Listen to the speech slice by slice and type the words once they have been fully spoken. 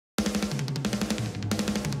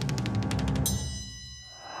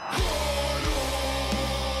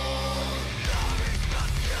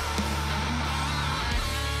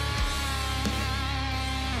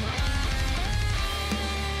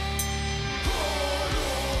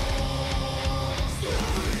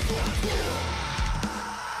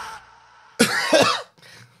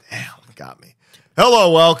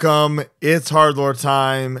Hello, welcome. It's HardLore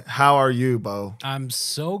time. How are you, Bo? I'm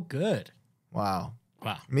so good. Wow.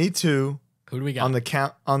 Wow. Me too. Who do we got? On the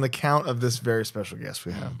count of this very special guest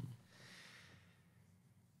we have.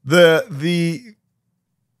 The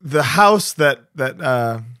house that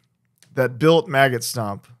built Maggot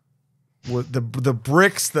Stomp, the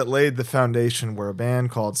bricks that laid the foundation were a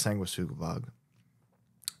band called Sanguisugabogg.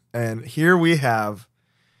 And here we have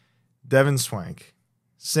Devin Swank,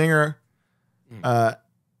 singer of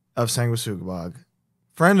Sanguisugabogg,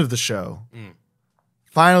 friend of the show.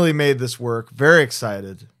 Finally made this work. Very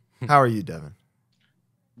excited. How are you, Devin?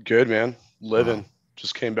 Good, man. Living. Wow.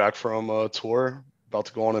 Just came back from a tour. About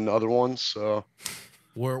to go on another one. So,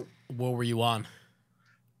 what were you on?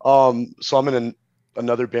 So I'm in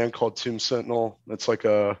another band called Tomb Sentinel. It's like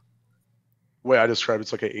a way I describe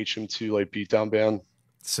it's like a HM2 like beatdown band.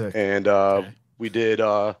 Sick. And we did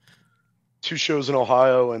 2 shows in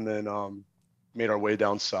Ohio, and then made our way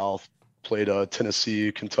down south. Played Tennessee,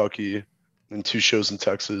 Kentucky, and 2 shows in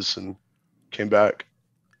Texas, and came back.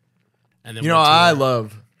 And then I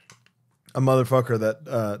love a motherfucker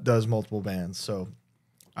that does multiple bands. So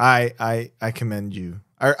I commend you.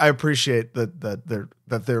 I appreciate that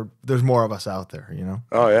there's more of us out there, you know?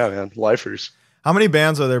 Oh yeah, man. Lifers. How many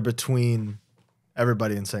bands are there between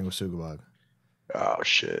everybody in Sanguisugabogg? Oh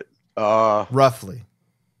shit. Roughly.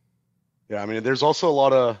 Yeah, I mean there's also a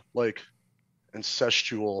lot of like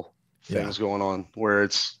incestual things going on where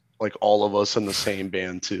it's like all of us in the same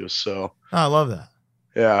band too. So I love that.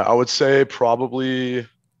 Yeah, I would say probably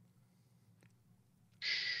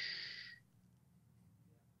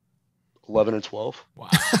 11 or 12. Wow.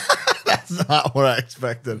 That's not what I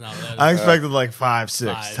expected. No, I expected like 5,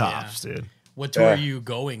 6 tops, dude. What tour are you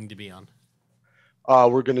going to be on?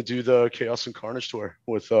 We're going to do the Chaos and Carnage tour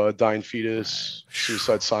with Dying Fetus,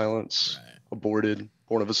 Suicide Silence, Aborted,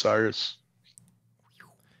 Born of Osiris.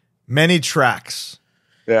 Many tracks.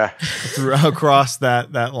 Yeah. Across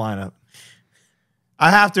that lineup.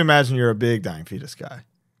 I have to imagine you're a big Dying Fetus guy.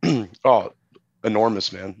 Oh,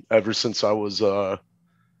 enormous, man. Ever since I was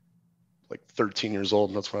like 13 years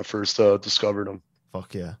old, and that's when I first discovered them.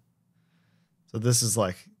 Fuck yeah. So this is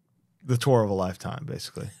like the tour of a lifetime,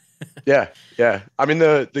 basically. Yeah. I mean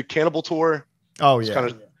the Cannibal tour. Oh yeah.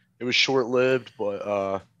 It was short lived,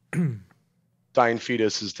 but Dying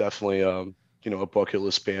Fetus is definitely a bucket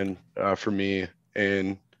list band for me,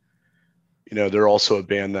 and they're also a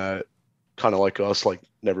band that kind of like us, like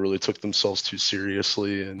never really took themselves too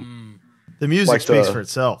seriously, and the music speaks for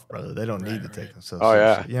itself, brother. They don't need to take themselves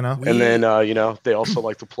seriously, you know. And then they also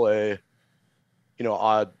like to play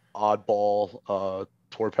oddball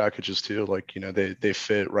tour packages too, like they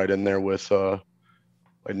fit right in there with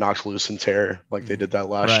like Knocked Loose and Tear, like they did that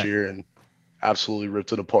last year and absolutely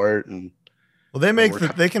ripped it apart. And well,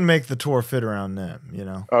 they can make the tour fit around them, you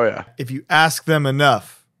know. Oh yeah, if you ask them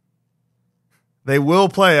enough, they will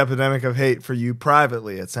play Epidemic of Hate for you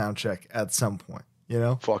privately at Soundcheck at some point, you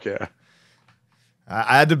know. Fuck yeah.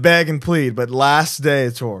 I had to beg and plead, but last day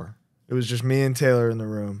of tour, it was just me and Taylor in the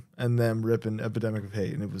room and them ripping Epidemic of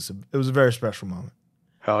Hate, and it was a very special moment.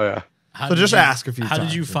 Hell yeah. So just ask a few times. How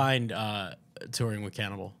did you find touring with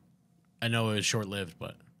Cannibal? I know it was short-lived,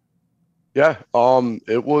 but yeah,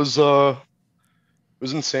 it was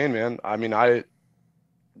insane, man. I mean,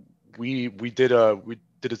 we did a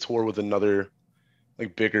tour with another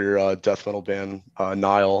like bigger death metal band,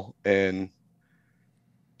 Nile, and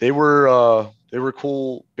they were a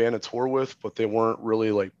cool band to tour with, but they weren't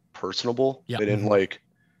really like personable. Yeah. They didn't like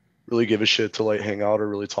really give a shit to like hang out or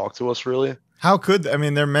really talk to us really. How could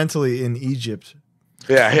they're mentally in Egypt.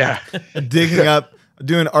 Yeah. Digging up,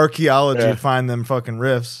 doing archaeology to find them fucking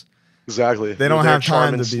riffs. Exactly. They don't have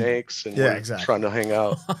time to be snakes and exactly. trying to hang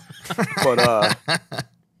out. But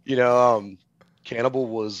Cannibal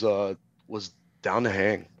was down to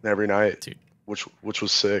hang every night, dude. which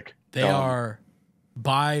was sick. They are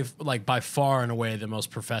by far and away the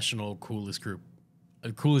most professional,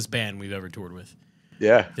 coolest band we've ever toured with.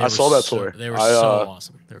 Yeah, I saw that tour. They were so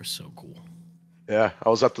awesome. They were so cool. Yeah, I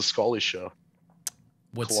was at the Scully show.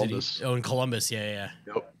 What Columbus. city? Oh, in Columbus. Yeah.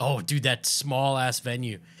 Yep. Oh, dude, that small ass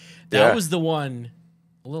venue. That was the one.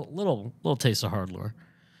 A little taste of HardLore.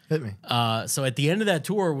 Hit me. So at the end of that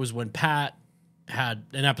tour was when Pat had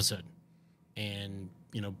an episode, and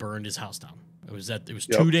burned his house down. It was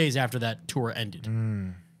 2 days after that tour ended,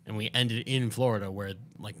 and we ended in Florida, where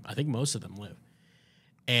like I think most of them live.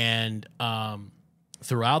 And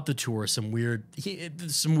throughout the tour, some weird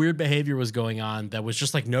behavior was going on that was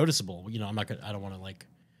just like noticeable. I don't want to like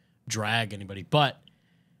drag anybody, but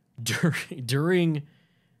during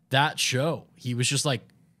that show, he was just like,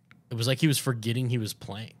 it was like he was forgetting he was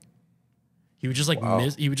playing. He would just like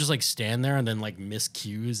he would just like stand there and then like miss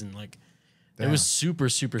cues and like it was super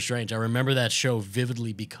strange. I remember that show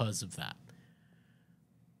vividly because of that.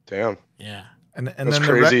 Damn. Yeah. And what's then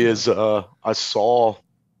crazy is I saw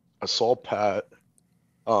Pat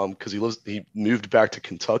because he moved back to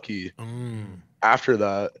Kentucky after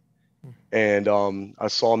that, and I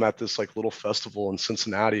saw him at this like little festival in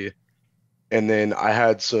Cincinnati, and then I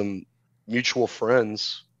had some mutual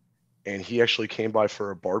friends, and he actually came by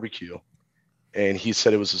for a barbecue, and he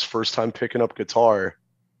said it was his first time picking up guitar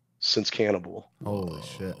since Cannibal. Holy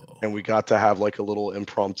shit. And we got to have like a little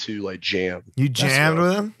impromptu like jam. You jammed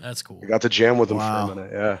with him? That's cool. We got to jam with him for a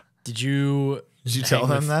minute. Yeah. Did you tell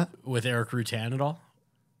him that with Eric Rutan at all?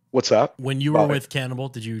 What's that? When you were with Cannibal,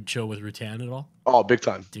 did you chill with Rutan at all? Oh, big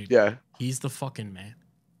time. Dude, yeah. He's the fucking man.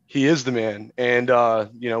 He is the man. And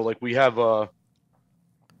you know, like we have a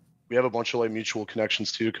bunch of like mutual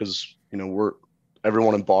connections too, because you know,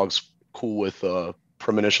 everyone in Bogg's cool with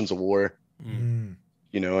Premonitions of War.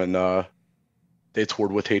 You know, and they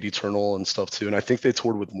toured with Hate Eternal and stuff too. And I think they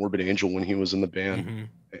toured with Morbid Angel when he was in the band.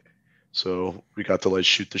 So we got to like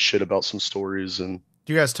shoot the shit about some stories. And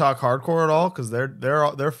do you guys talk hardcore at all? Because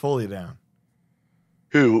they're fully down.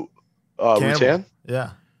 Who? Rutan? Yeah.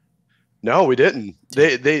 No, we didn't.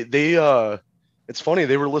 They it's funny,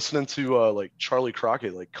 they were listening to like Charlie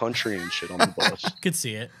Crockett, like country and shit on the bus. Could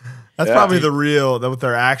see it. That's probably the real what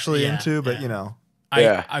they're actually into, but you know.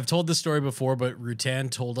 I've told this story before, but Rutan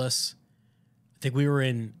told us, I think we were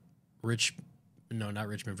in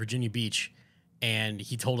Virginia Beach, and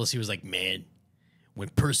he told us, he was like, man, when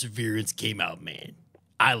Perseverance came out, man,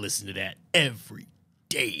 I listened to that every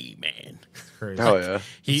day, man. Crazy. Oh yeah.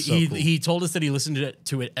 He told us that he listened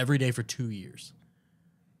to it every day for 2 years.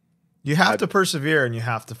 You have to persevere, and you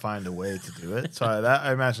have to find a way to do it. So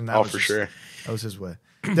I imagine that was for sure. That was his way.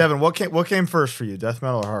 Devin, what came first for you, death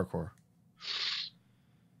metal or hardcore?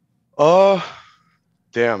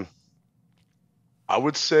 Damn. I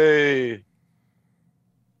would say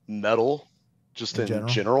metal, just in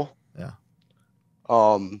general. Yeah.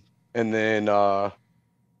 And then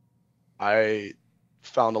I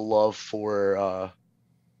found a love for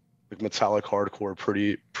like metallic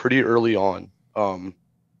hardcore pretty early on.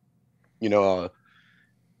 You know, it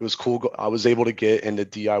was cool. I was able to get into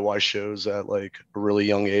DIY shows at like a really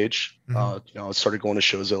young age. You know, I started going to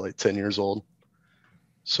shows at like 10 years old.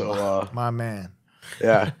 So my man.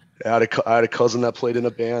 Yeah, I had a cousin that played in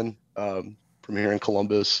a band from here in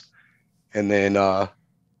Columbus, and then I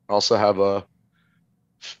also have I'm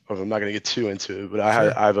not gonna get too into it, but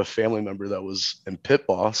I have a family member that was in Pit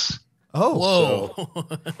Boss. Oh, whoa! So,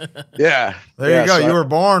 yeah, there you go. So you were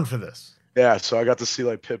born for this. Yeah, so I got to see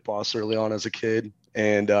like Pit Boss early on as a kid,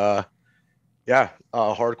 and hardcore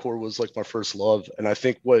was like my first love, and I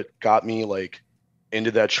think what got me like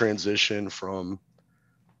into that transition from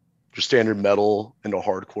just standard metal into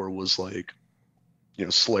hardcore was like, you know,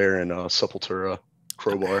 Slayer and Sepultura,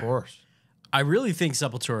 Crowbar. Of course. I really think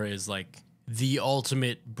Sepultura is like the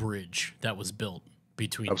ultimate bridge that was built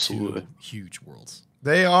between two huge worlds.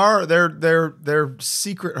 They are they're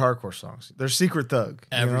secret hardcore songs. They're secret thug.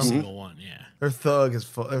 Every single one, yeah. Their thug is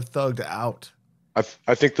they're thugged out.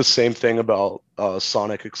 I think the same thing about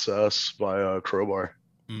Sonic Excess by Crowbar.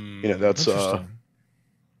 You know,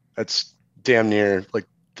 that's damn near like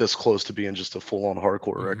this close to being just a full-on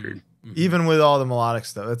hardcore record. Even with all the melodic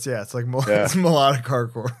stuff. It's it's melodic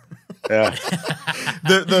hardcore. Yeah.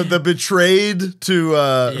 the betrayed to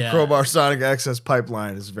Crowbar Sonic Excess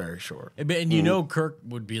pipeline is very short. And you know Kirk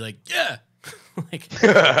would be like, yeah. Like,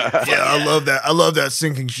 yeah, I love that. I love that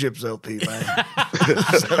Sinking Ships LP, man.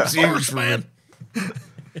 That's huge, man. Is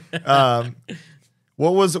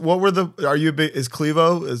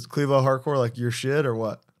Clevo hardcore like your shit or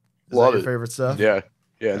what? Is Love that your it. favorite stuff? Yeah.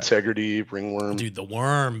 Yeah, Integrity, Ringworm. Dude, the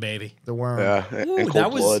Worm, baby. The Worm. Yeah, and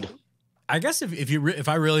Cold Blood. I guess if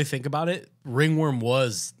I really think about it, Ringworm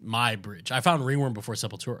was my bridge. I found Ringworm before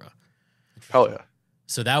Sepultura. Hell yeah.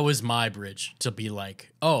 So that was my bridge to be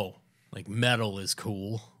like, oh, like metal is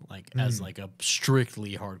cool, like as like a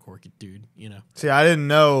strictly hardcore dude, you know. See, I didn't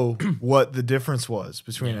know what the difference was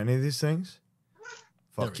between any of these things.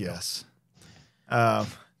 Fuck yes.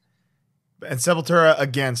 And Sepultura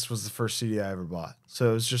Against was the first CD I ever bought. So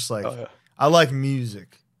it was just like, I like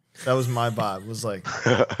music. That was my vibe. It was like,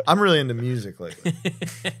 I'm really into music lately.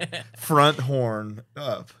 Front horn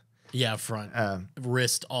up. Yeah, front.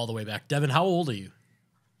 Wrist all the way back. Devin, how old are you?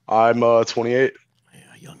 I'm 28. Yeah,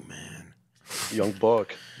 young man. Young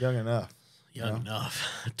buck. Young enough. Young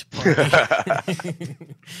enough to party.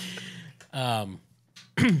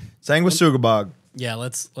 Sanguisugabogg. Yeah,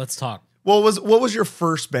 let's talk. What was your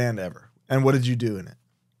first band ever? And what did you do in it?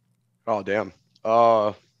 Oh damn.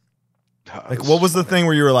 Like, what was the thing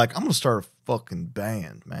where you were like, I'm gonna start a fucking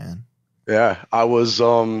band, man? Yeah, I was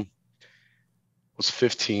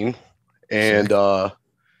 15, and Sick. I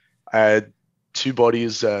had two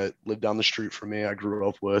buddies that lived down the street from me. I grew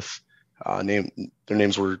up with. Their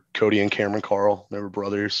names were Cody and Cameron Carl. They were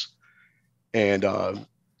brothers, and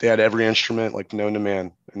they had every instrument like known to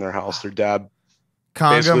man in their house. Their dad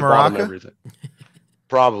Conga, basically bought them maraca. everything.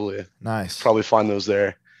 Probably, Nice. probably find those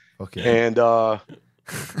there. Okay. And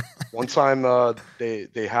one time they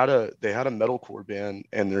had a metalcore band,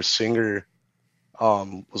 and their singer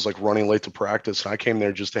was like running late to practice, and I came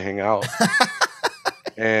there just to hang out.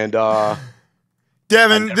 And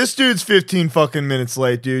Devin, this dude's 15 fucking minutes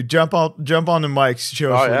late, dude. Jump on the mics,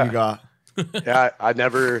 show us what you got. Yeah, I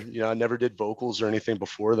never did vocals or anything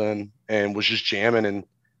before then, and was just jamming and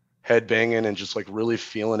head banging and just like really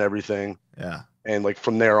feeling everything. Yeah. And like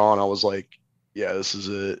from there on, I was like, yeah, this is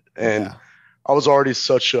it. And Yeah. I was already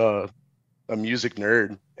such a music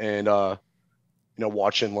nerd, and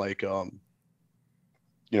watching like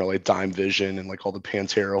like Dime Vision and like all the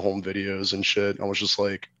Pantera home videos and shit. I was just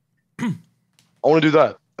like, I want to do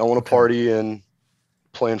that. I want to party and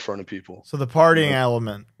play in front of people. So the partying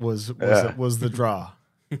element was the draw.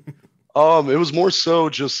 It was more so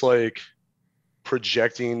just like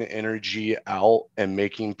projecting energy out and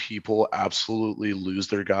making people absolutely lose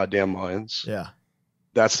their goddamn minds. Yeah.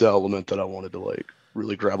 That's the element that I wanted to like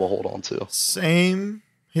really grab a hold onto. Same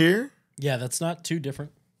here. Yeah, that's not too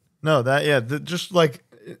different. No, just like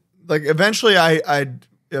eventually I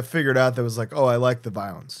figured out that was like, oh, I like the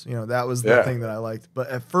violence. You know, that was the thing that I liked. But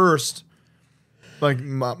at first, like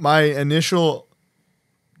my initial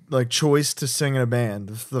like choice to sing in a band,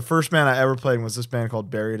 the first band I ever played in was this band called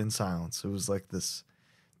Buried in Silence. It was like this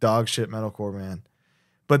dog shit metalcore band.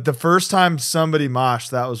 But the first time somebody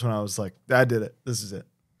moshed, that was when I was like, I did it. This is it.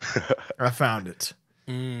 I found it.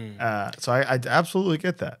 So I absolutely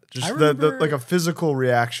get that. Just the like a physical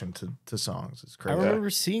reaction to songs is crazy. I remember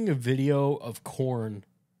seeing a video of Korn,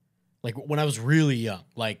 like when I was really young,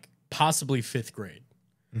 like possibly 5th grade,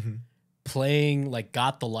 playing like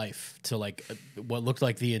 "Got the Life" to like what looked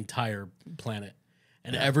like the entire planet,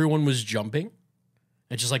 and everyone was jumping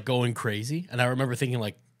and just like going crazy. And I remember thinking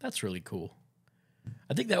like, that's really cool.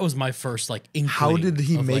 I think that was my first like inkling. How did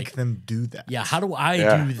he make like, them do that? Yeah, how do I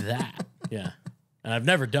do that? Yeah. And I've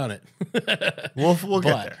never done it. We'll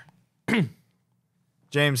get there.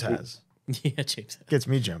 James has. Yeah, James has. Gets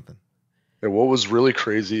me jumping. And what was really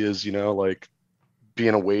crazy is, like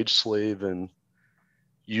being a wage slave and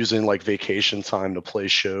using like vacation time to play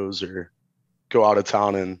shows or go out of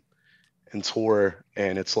town and tour.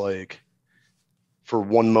 And it's like, for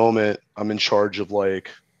one moment, I'm in charge of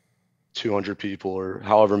like 200 people or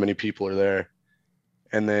however many people are there.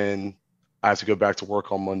 And then I have to go back to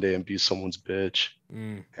work on Monday and be someone's bitch.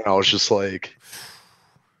 And I was just like,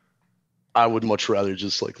 I would much rather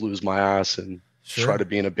just like lose my ass and try to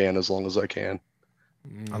be in a band as long as I can.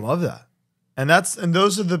 I love that. And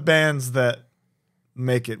those are the bands that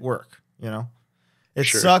make it work, It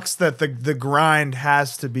sucks that the grind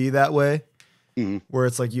has to be that way. Where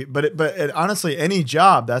it's like but honestly, any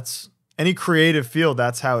job, any creative field,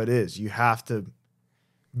 that's how it is. You have to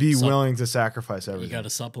be willing to sacrifice everything. You got to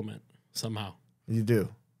supplement somehow. You do.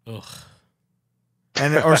 Ugh.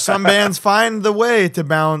 Or some bands find the way to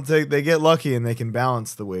balance. They get lucky and they can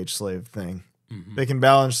balance the wage slave thing. They can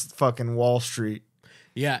balance fucking Wall Street.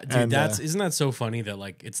 Yeah, dude, isn't that so funny that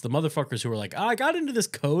like it's the motherfuckers who are like, I got into this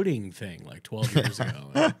coding thing like 12 years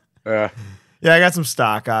ago. Yeah, I got some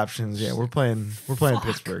stock options. Yeah, we're playing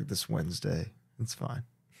Pittsburgh this Wednesday. It's fine.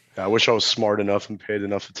 Yeah, I wish I was smart enough and paid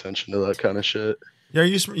enough attention to that kind of shit. Yeah,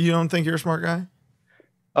 you don't think you're a smart guy?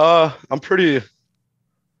 I'm pretty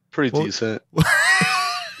decent.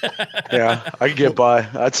 Yeah, I can get by.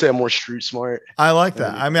 I'd say I'm more street smart. I like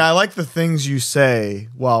that. I mean, I like the things you say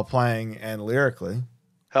while playing and lyrically.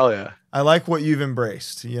 Hell yeah. I like what you've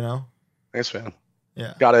embraced, Thanks, man.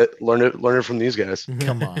 Yeah. Got it. Learn it from these guys.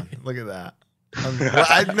 Come on. Look at that.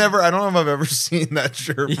 I don't know if I've ever seen that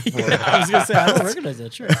shirt before. Yeah, I was going to say, I don't recognize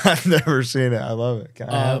that shirt. I've never seen it. I love it. Can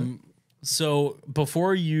I have it? So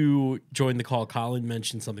before you joined the call, Colin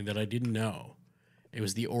mentioned something that I didn't know. It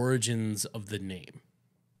was the origins of the name.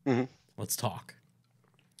 Let's talk.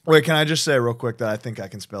 Wait, can I just say real quick that I think I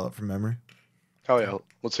can spell it from memory? Hell yeah.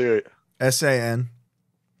 Let's hear it. Sanguis.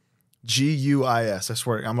 I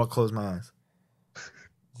swear, I'm going to close my eyes.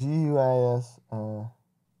 Guis.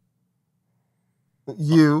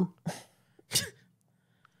 U.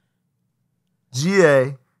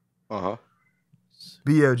 G-A.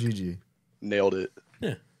 B-O-G-G. Nailed it.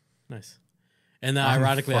 Yeah, nice. And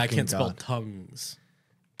ironically, I can't spell tongues.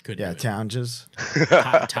 Couldn't Yeah, do it. Townges.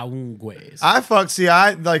 Taungues.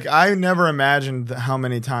 I never imagined how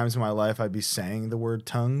many times in my life I'd be saying the word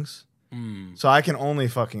tongues. So I can only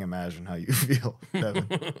fucking imagine how you feel,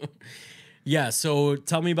 Devin. Yeah, so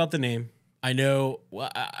tell me about the name. I know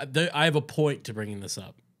I have a point to bringing this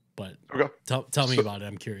up, but Okay. tell me about it.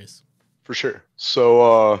 I'm curious. For sure.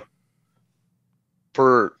 So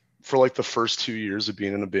for like the first 2 years of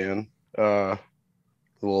being in a band, a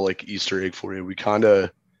little like Easter egg for you, we kind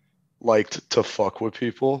of liked to fuck with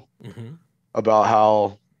people about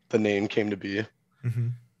how the name came to be.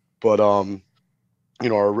 But you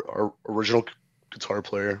know, our original guitar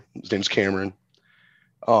player, his name's Cameron.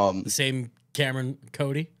 The same Cameron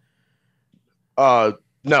Cody? No,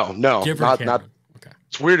 Different not. Okay.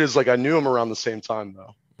 It's weird. Is like I knew him around the same time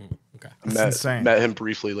though. Okay. That's insane. Met him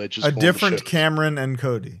briefly, like just a going to different shows. Cameron and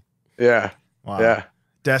Cody. Yeah. Wow. Yeah.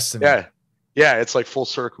 Destiny. Yeah. It's like full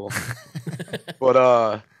circle.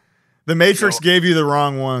 But the Matrix gave you the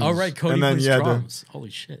wrong ones. Oh right, Cody and then plays you had drums. Holy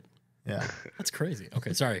shit. Yeah. That's crazy.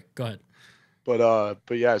 Okay, sorry. Go ahead. But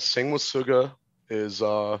yeah, Sanguisuga is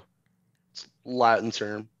it's Latin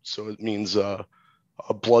term, so it means a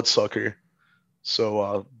bloodsucker.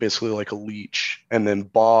 So basically like a leech. And then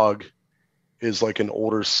bog is like an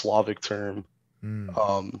older Slavic term,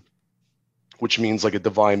 which means like a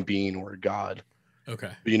divine being or a god.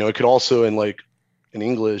 Okay. But, you know, it could also in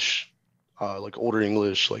English, like older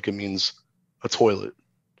English, like it means a toilet.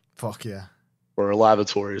 Fuck yeah. Or a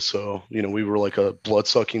lavatory. So, you know, we were like a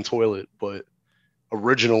blood-sucking toilet, but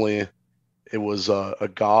originally it was a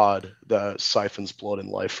god that siphons blood and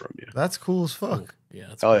life from you. That's cool as fuck. Ooh, yeah,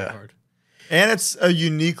 that's Hell pretty yeah. hard. And it's a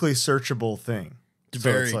uniquely searchable thing.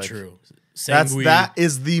 Very like, true. That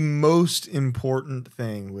is the most important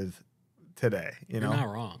thing with today. You know, You're not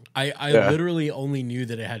wrong. I literally only knew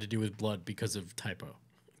that it had to do with blood because of typo.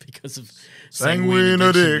 Because of sanguine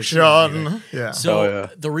addiction. Yeah. So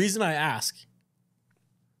the reason I ask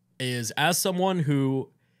is, as someone who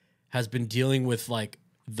has been dealing with like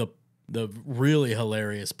the really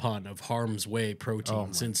hilarious pun of harm's way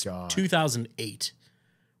protein since 2008,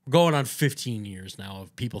 we're going on 15 years now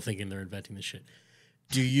of people thinking they're inventing this shit.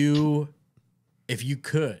 Do you, if you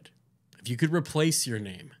could replace your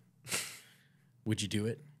name, would you do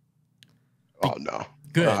it? Oh no.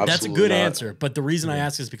 Good. No, that's a good not. answer. But the reason I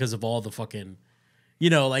ask is because of all the fucking, you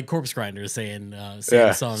know, like Corpse Grinder saying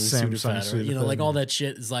Samsung Sudafed, or, you know, like all that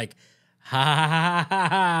shit is like, ha ha ha ha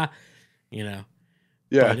ha, you know.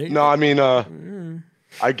 Yeah. No, I mean,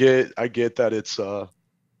 I get that it's, I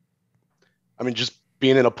mean, just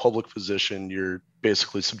being in a public position, you're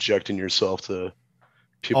basically subjecting yourself to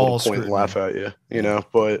people All to point and laugh at you, you know,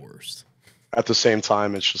 but at the same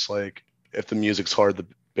time, it's just like, if the music's hard, the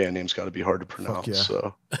band name's got to be hard to pronounce. Yeah.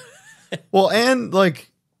 So, well, and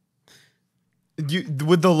like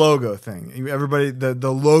with the logo thing, everybody,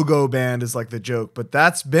 the logo band is like the joke, but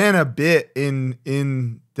that's been a bit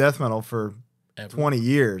in death metal for 20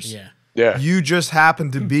 years. Yeah. Yeah. You just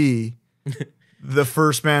happen to be the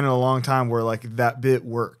first band in a long time where like that bit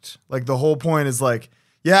worked. Like the whole point is like,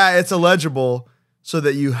 yeah, it's illegible so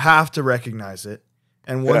that you have to recognize it.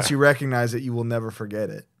 And once you recognize it, you will never forget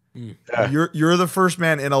it. Yeah. You're the first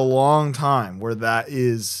man in a long time where it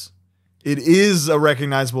is a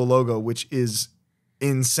recognizable logo, which is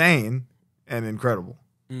insane and incredible.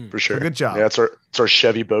 For sure. So good job. Yeah, it's our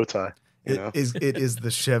Chevy bow tie. It is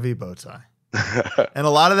the Chevy bow tie. And a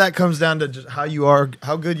lot of that comes down to just how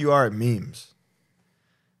good you are at memes.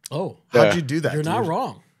 Oh, how'd you do that? You're not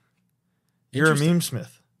wrong. You're a meme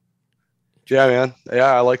smith. Yeah, man.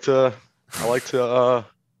 Yeah, I like to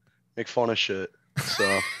make fun of shit.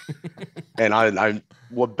 So, and I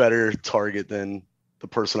what better target than the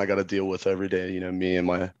person I got to deal with every day? You know, me and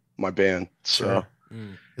my band. So,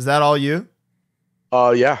 is that all you?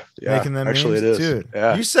 Yeah. Making them actually memes? it is. Dude,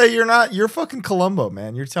 yeah. you say you're fucking Columbo,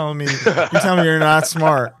 man. You're telling me you're not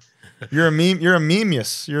smart. You're a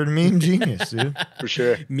memeius. You're a meme genius, dude. For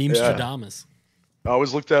sure. Memstradamus. I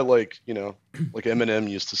always looked at like Eminem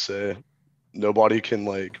used to say, nobody can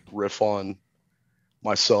like riff on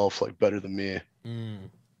myself like better than me.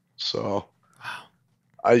 So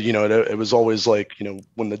it was always like,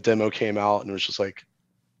 when the demo came out and it was just like,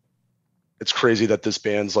 it's crazy that this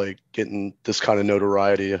band's like getting this kind of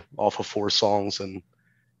notoriety off of 4 songs, and it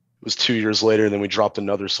was 2 years later, and then we dropped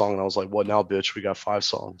another song and I was like, what now, bitch? We got 5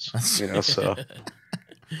 songs, so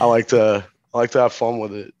I like to have fun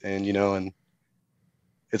with it. And, and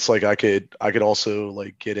it's like, I could also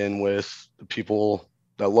like get in with the people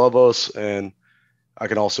that love us, and I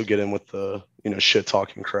can also get in with the, shit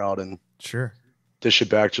talking crowd and dish it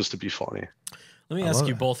back just to be funny. Let me ask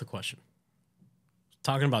you both a question.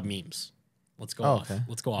 Talking about memes. Let's go off. Okay.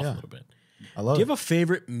 Let's go off a little bit. I love Do you have a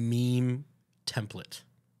favorite meme template?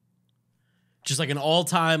 Just like an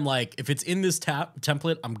all-time, like, if it's in this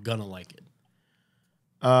template, I'm gonna like it.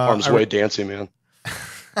 Arms way dancing, man.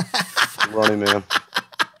 Running, man.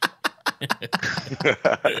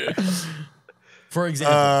 For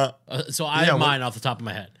example, so I have mine off the top of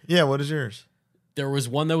my head. Yeah, what is yours? There was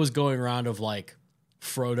one that was going around of like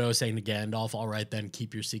Frodo saying to Gandalf, "All right, then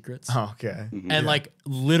keep your secrets." Oh, okay. And like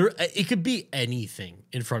literally, it could be anything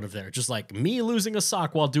in front of there. Just like me losing a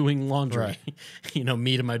sock while doing laundry. Right. You know,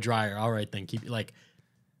 me to my dryer. All right, then keep like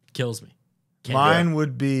kills me. Mine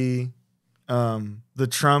would be the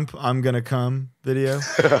Trump "I'm gonna come" video.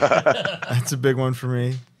 That's a big one for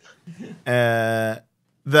me.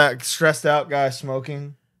 That stressed out guy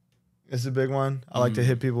smoking is a big one. I like to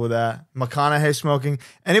hit people with that. McConaughey smoking.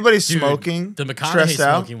 Anybody smoking? The McConaughey stressed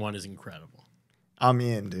smoking out? one is incredible. I'm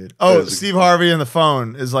in, dude. Oh, Steve Harvey on the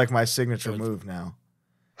phone is like my signature move now.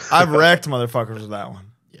 I've wrecked motherfuckers with that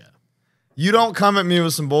one. Yeah. You don't come at me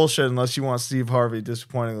with some bullshit unless you want Steve Harvey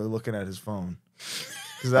disappointingly looking at his phone.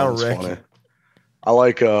 Because that'll wreck you. I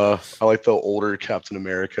like the older Captain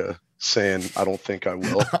America saying, "I don't think I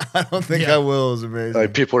will." I don't think I will is amazing.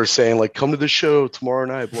 Like people are saying, like, "Come to the show tomorrow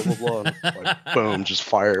night," blah blah blah. And, like, boom, just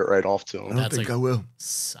fire it right off to him. I don't think I will.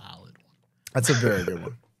 Solid one. That's a very good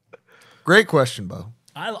one. Great question, Bo.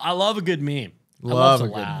 I love a good meme. Love I a love to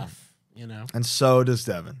good laugh. You know, and so does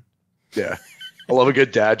Devin. Yeah, I love a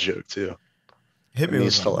good dad joke too. Hit me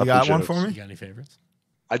with one. You got one for me? You got any favorites?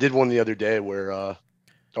 I did one the other day where I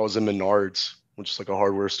was in Menards, which is like a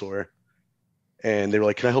hardware store. And they were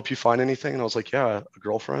like, "Can I help you find anything?" And I was like, "Yeah, a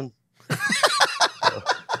girlfriend."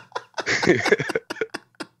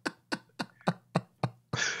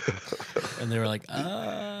 And they were like,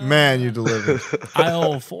 Man, you delivered.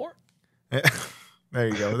 Aisle 4? There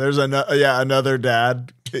you go. There's another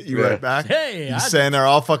dad hit you right back. Hey, you saying they're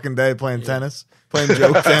all fucking day playing tennis, playing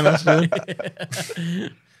joke tennis,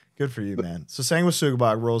 dude. Good for you, man. So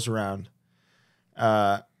Sanguisugabogg rolls around.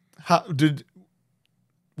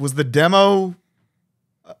 Was the demo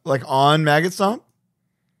like on Maggot Stomp?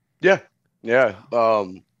 Yeah.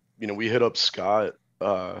 We hit up Scott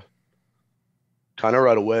kind of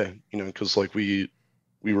right away, because like we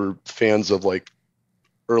were fans of like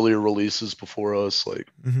earlier releases before us, like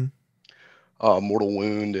Mortal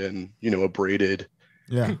Wound and Abraded.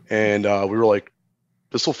 Yeah. And we were like,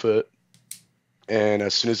 this will fit. And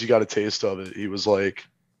as soon as he got a taste of it, he was like,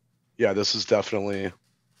 yeah, this is definitely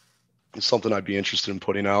something I'd be interested in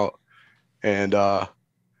putting out. And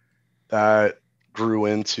that grew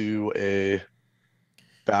into a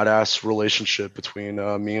badass relationship between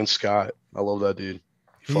me and Scott. I love that dude.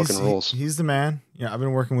 He fucking rules. He's the man. Yeah, I've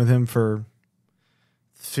been working with him for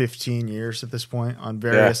 15 years at this point on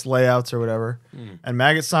various layouts or whatever. And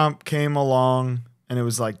Maggot Stomp came along and it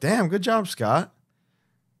was like, damn, good job, Scott.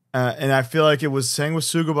 And I feel like it was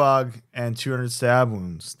Sanguisugabogg and 200 Stab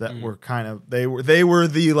Wounds that were kind of they were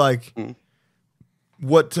the like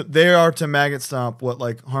they are to Maggot Stomp what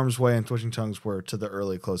like Harm's Way and Twitching Tongues were to the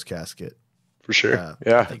early Closed Casket. For sure.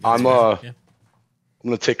 I'm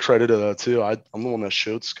gonna take credit of that too. I'm the one that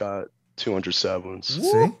showed Scott 200 Stab Wounds.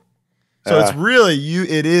 See? So it's really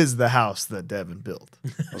it is the house that Devin built.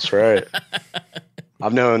 That's right.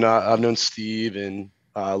 I've known Steve and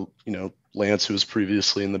Lance, who was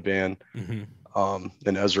previously in the band, and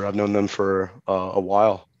Ezra. I've known them for a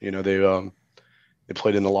while. They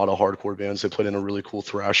played in a lot of hardcore bands. They played in a really cool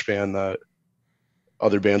thrash band that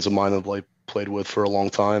other bands of mine have like played with for a long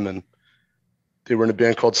time, and they were in a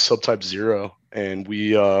band called Subtype Zero, and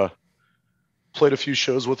we played a few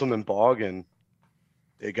shows with them in Bog, and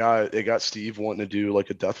they got Steve wanting to do like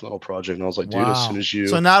a death metal project, and I was like, dude, as soon as you.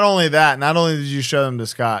 So not only did you show them to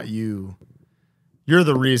Scott, you're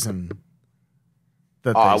the reason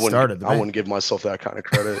that they started the band. I wouldn't give myself that kind of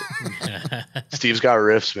credit. Steve's got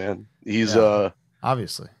riffs, man. He's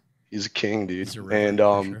obviously he's a king, dude. He's a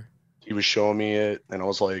river, he was showing me it, and I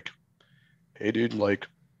was like, hey, dude, like,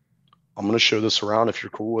 I'm gonna show this around if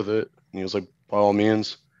you're cool with it. And he was like, by all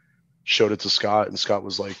means. Showed it to Scott, and Scott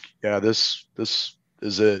was like, yeah, this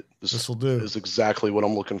is it. This will do. Is exactly what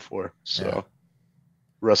I'm looking for. So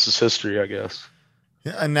rest is history, I guess.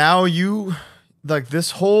 Yeah, and now you like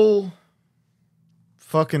this whole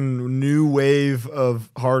fucking new wave of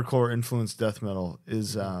hardcore influenced death metal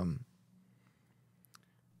is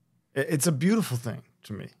it's a beautiful thing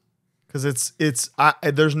to me, because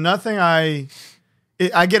there's nothing I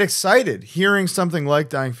get excited hearing something like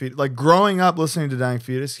Dying Fetus, like growing up listening to Dying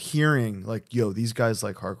Fetus, hearing like, yo, these guys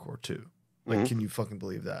like hardcore too. Like, can you fucking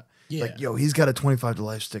believe that? Yeah. Like, yo, he's got a 25 to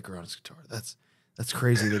life sticker on his guitar. That's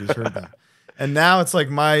crazy that he's heard that. And now it's like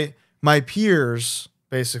my my peers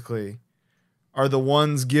basically are the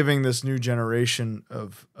ones giving this new generation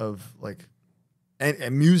of like a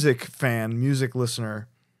music fan, music listener,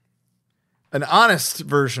 an honest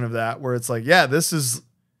version of that, where it's like, yeah, this is,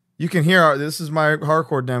 you can hear, this is my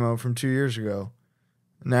hardcore demo from 2 years ago.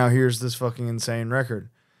 Now here's this fucking insane record.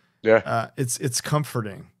 Yeah. It's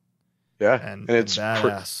comforting. Yeah. And it's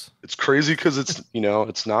badass. It's crazy because it's, you know,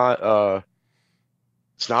 it's not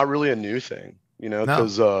really a new thing, you know,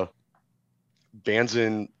 because bands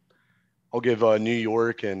in, I'll give New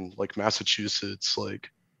York and like Massachusetts,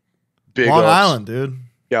 like big Long ups. Island, dude.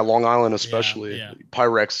 Yeah, Long Island especially. Yeah.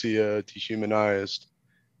 Pyrexia, Dehumanized,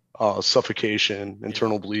 Suffocation,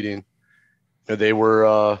 Internal Bleeding. You know, they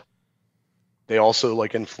were they also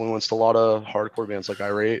like influenced a lot of hardcore bands like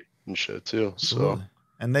Irate and shit too. So Absolutely.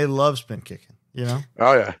 And they love spin kicking, you know?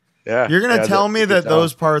 Oh yeah. Yeah. You're gonna tell me that down.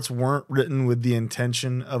 those parts weren't written with the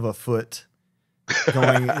intention of a foot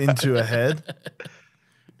going into a head?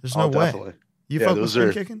 There's no way. Definitely. You fuck with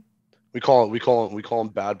spin kicking? We call them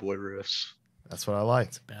bad boy riffs. That's what I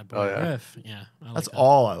like. Bad boy riff. Yeah. That's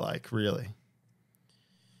all I like, really.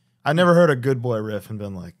 I never heard a good boy riff and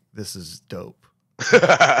been like, this is dope.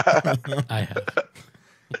 I have.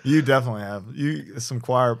 You definitely have. Some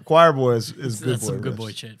choir boys is good That's boy some good riffs.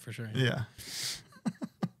 boy shit for sure. Yeah.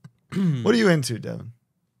 What are you into, Devin?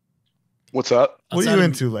 What's up? What are you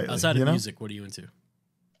into lately? Outside of music, what are you into?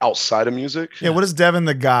 Outside of music? Yeah, what is Devin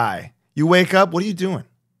the guy? You wake up, what are you doing?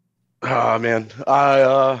 Oh man,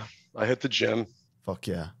 I hit the gym. Fuck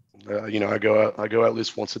yeah. You know, I go at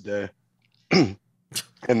least once a day.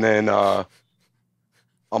 And then I'm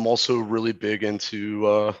also really big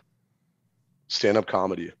into stand-up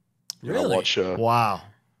comedy. Really? I watch Wow.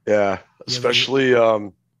 yeah, especially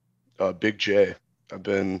Big J. I've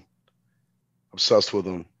been obsessed with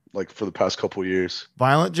him like for the past couple of years.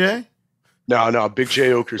 Violent J? No, Big J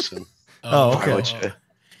Okerson. Oh, okay. Violent J.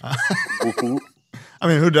 I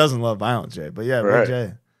mean, who doesn't love Violent J? But yeah, Right. Big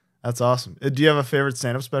J. That's awesome. Do you have a favorite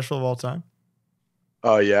stand-up special of all time?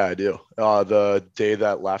 Oh yeah, I do. The day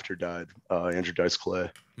that laughter died, Andrew Dice Clay.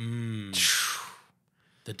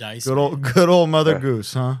 The Dice. Good old Mother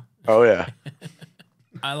Goose, huh? Oh yeah.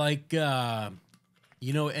 I like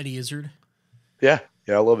you know Eddie Izzard? Yeah,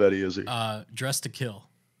 I love Eddie Izzard. Dress to Kill.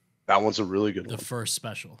 That one's a really good The one. first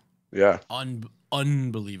special. Yeah.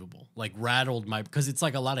 Unbelievable. Like rattled my, because it's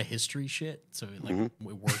like a lot of history shit. So it it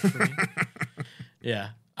worked for me. Yeah.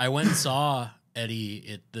 I went and saw Eddie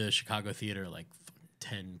at the Chicago Theater like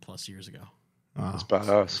 10 plus years ago. Wow. It's It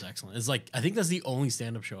badass. was excellent. It's like, I think that's the only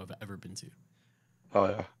stand-up show I've ever been to. Oh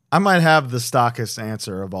yeah. I might have the stockest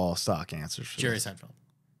answer of all stock answers. For Jerry this. Seinfeld.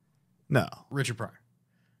 No. Richard Pryor.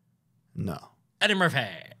 No. Eddie Murphy.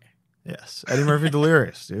 Yes. Eddie Murphy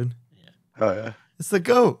Delirious, dude. Oh yeah. It's the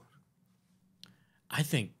GOAT. I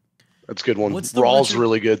think. That's a good one. What's the Raw's Richard-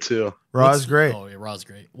 really good too. Raw's great. Oh yeah, Raw's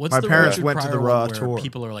great. What's My the parents Richard went to the Pryor Raw one where tour.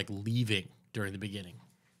 people are like leaving during the beginning,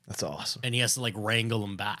 That's awesome. and he has to like wrangle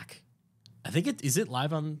them back. I think is it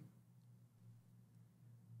live on.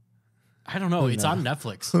 I don't know. It's on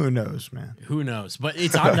Netflix. Who knows, man? Who knows? But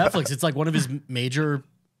it's on Netflix. It's like one of his major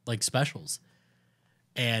like specials.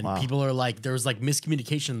 And Wow. people are like, there's like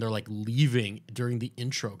miscommunication. They're like leaving during the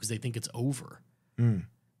intro because they think it's over. Mm.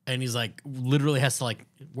 And he's like, literally has to like,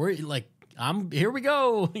 we're like, here we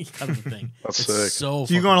go, kind of thing. That's It's sick. so.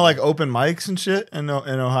 So you going to like open mics and shit in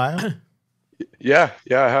Ohio? Yeah,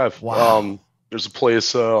 I have. Wow. There's a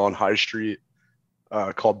place on High Street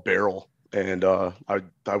called Barrel, and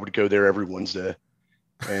I would go there every Wednesday,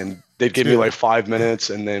 and they'd give me like 5 minutes,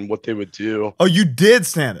 and then what they would do. Oh, you did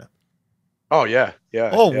stand up. Oh yeah.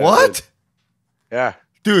 Oh, yeah, I what? did. Yeah.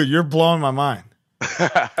 Dude, you're blowing my mind.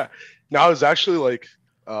 No, it was actually like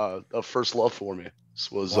a first love for me.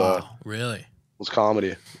 This was Really? was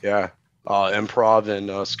comedy. Yeah. Improv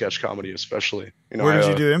and sketch comedy especially. You know, Where did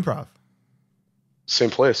you do improv? Same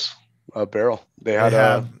place. Barrel. They They had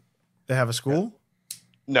have a school?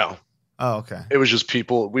 no. Oh, okay. It was just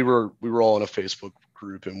people. We were all in a Facebook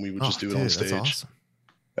group, and we would just do it on dude, stage. That's awesome.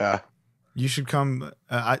 Yeah. You should come.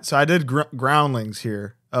 So I did Groundlings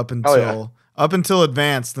here up until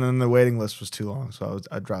advanced, and then the waiting list was too long, so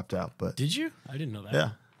I dropped out. But Did you? I didn't know that. yeah,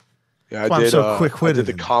 Yeah, That's why I I'm did. so quick-witted I did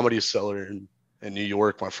the in that. Comedy Cellar in New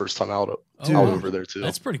York my first time out Dude. over there too.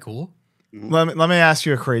 That's pretty cool. let me ask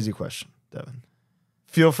you a crazy question, Devin.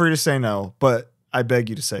 Feel free to say no, but I beg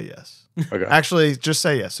you to say yes. Okay. Actually, just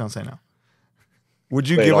say yes. Don't say no. Would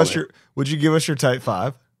you Lay it give on us me. Would you give us your type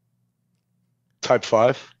 5? Type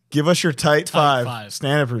 5. Give us your type 5 5.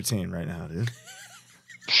 stand-up routine right now, dude.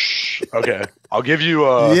 Okay. I'll give you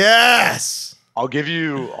Yes. I'll give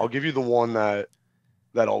you the one that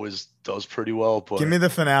always does pretty well. But give me the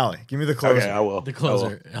finale. Give me the closer. Okay, I will. The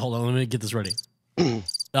closer. Hold on, let me get this ready. No,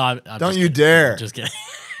 I'm Don't you dare. Just kidding.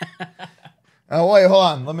 Oh, wait, hold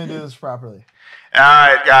on. Let me do this properly. All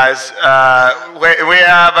right, guys. We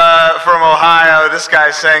have from Ohio. This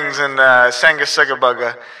guy sings in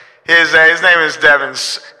Sanguisugabogg. His name is Devin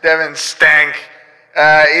Stank.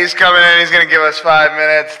 He's coming in. He's going to give us 5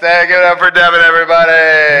 minutes. Give it up for Devin,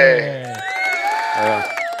 everybody.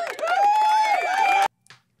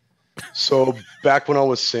 So back when I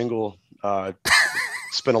was single,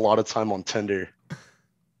 spent a lot of time on Tinder,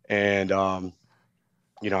 and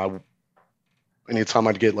anytime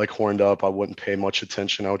I'd get like horned up, I wouldn't pay much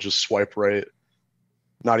attention. I would just swipe right,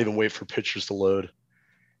 not even wait for pictures to load.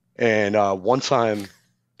 And one time,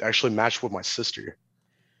 I actually matched with my sister.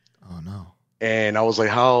 Oh no! And I was like,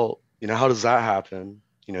 how does that happen?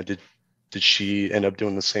 Did she end up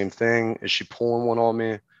doing the same thing? Is she pulling one on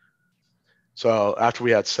me? So after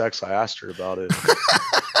we had sex, I asked her about it.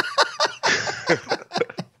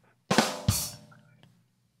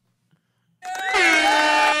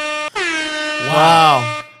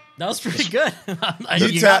 Wow. That was pretty good. You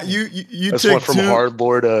That's took went from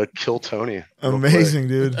HardLore to Kill Tony. Amazing,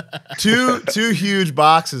 dude. Two huge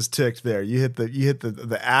boxes ticked there. You hit the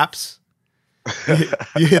apps.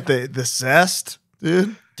 You hit the cest,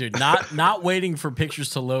 dude. Dude, not waiting for pictures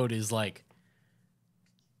to load is like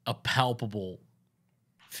a palpable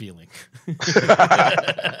feeling. You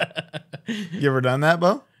ever done that,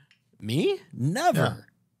 Bo? Me? Never.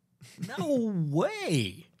 Yeah. No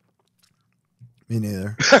way. Me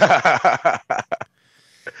neither. But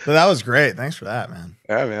that was great. Thanks for that, man.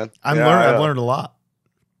 Yeah, man. I've learned a lot.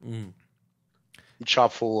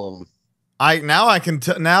 Chock full of them. I can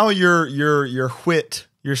now your wit,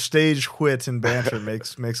 your stage wit and banter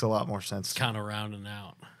makes a lot more sense. Kind of rounding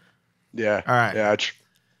out. Yeah. All right. Yeah.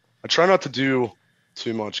 I try not to do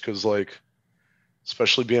too much because, like,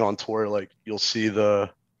 especially being on tour, like you'll see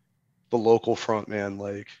the local frontman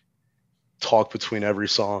like talk between every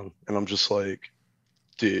song, and I'm just like,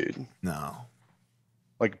 dude, no.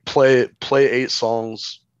 Like play 8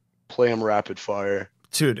 songs, play them rapid fire.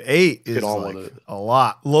 Dude, 8 is like a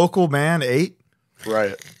lot. Local band 8,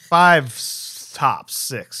 right? 5 tops,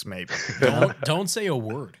 6 maybe. Don't say a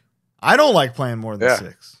word. I don't like playing more than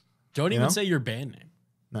 6. Don't even say your band name.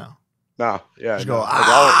 No. Yeah. Just go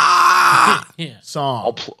yeah.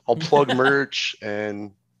 Song. I'll plug merch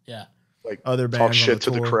and like other bands talk shit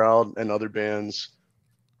to tour. the crowd and other bands,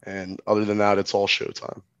 and other than that, it's all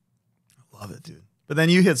showtime. I love it, dude. But then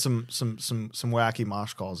you hit some wacky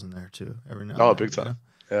mosh calls in there too every now. Oh, big time.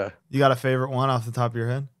 Yeah. You got a favorite one off the top of your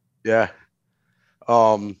head? Yeah.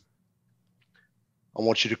 I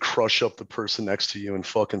want you to crush up the person next to you and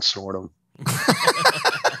fucking snort them.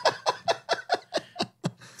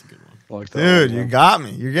 Like that, dude, you got me.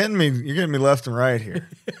 You're getting me left and right here.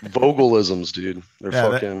 Vocalisms, dude. They're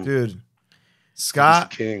fucking dude.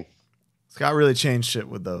 Scott king. Scott really changed shit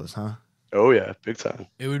with those, huh? Oh yeah, big time.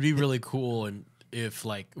 It would be really cool if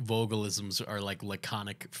like vocalisms are like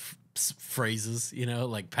laconic phrases,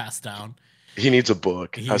 like passed down. He needs a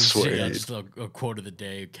book. I swear. Yeah, just a quote of the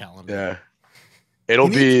day calendar. Yeah. It'll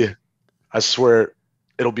be, I swear,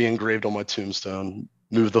 it'll be engraved on my tombstone.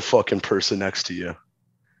 Move the fucking person next to you.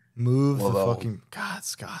 Move the fucking God,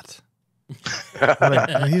 Scott.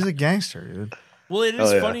 He's a gangster, dude. Well, it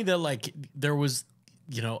is funny that like there was,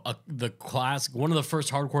 the classic one of the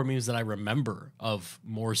first hardcore memes that I remember of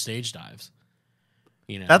more stage dives.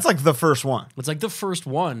 That's like the first one. It's like the first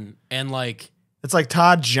one, and like it's like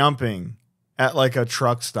Todd jumping at like a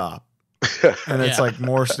truck stop, and it's like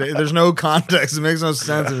more stage. There's no context. It makes no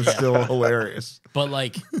sense, and it's still hilarious. But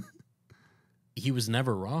like, he was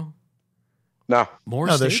never wrong. No,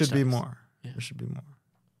 there should be more. Yeah. There should be more.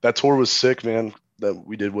 That tour was sick, man, that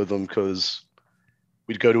we did with him, because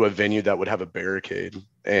we'd go to a venue that would have a barricade,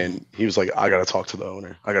 and he was like, I got to talk to the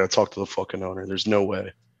owner. I got to talk to the fucking owner. There's no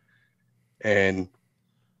way. And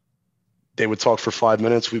they would talk for 5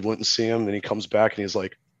 minutes. We wouldn't see him. Then he comes back and he's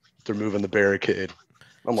like, they're moving the barricade.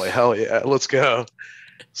 I'm like, hell yeah, let's go.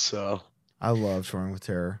 So I love touring with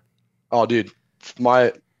Terror. Oh, dude,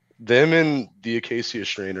 them and the Acacia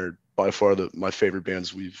Strain are by far my favorite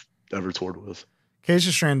bands we've ever toured with.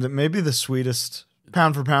 Acacia Strain, maybe the sweetest,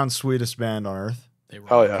 pound for pound, sweetest band on earth. They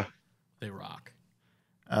rock. Oh yeah, they rock.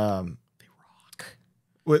 They rock.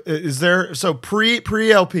 Is there pre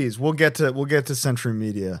LPs? We'll get to Century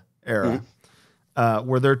Media era. Mm-hmm.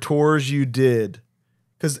 Were there tours you did?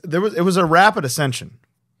 Because it was a rapid ascension.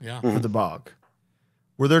 Yeah. For the Bog.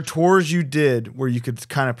 Were there tours you did where you could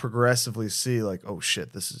kind of progressively see like, oh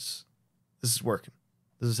shit, this is working.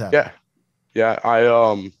 This is happening. Yeah.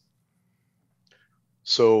 I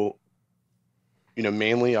so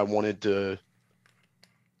mainly I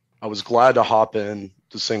was glad to hop in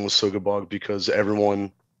to sing with Sugabogg because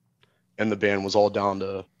everyone in the band was all down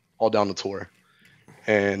to tour.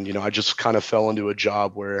 And, I just kind of fell into a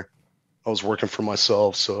job where I was working for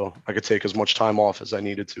myself, so I could take as much time off as I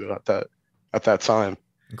needed to at that time.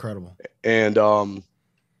 Incredible. And,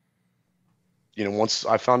 once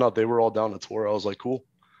I found out they were all down to tour, I was like, cool,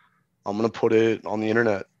 I'm going to put it on the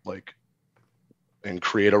internet, like, and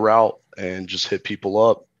create a route and just hit people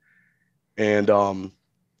up. And,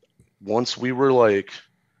 once we were like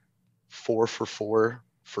 4 for 4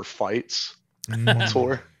 for fights on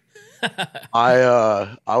tour,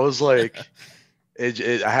 I was like, I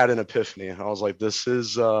had an epiphany. I was like, this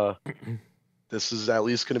is at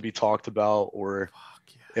least going to be talked about, or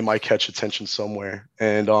it might catch attention somewhere.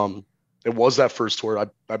 And it was that first tour.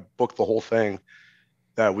 I booked the whole thing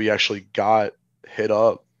that we actually got hit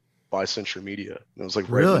up by Century Media. It was like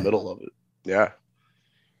right in the middle of it. Yeah.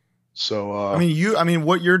 So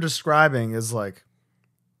what you're describing is like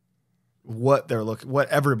what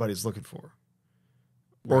everybody's looking for.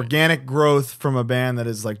 Right. Organic growth from a band that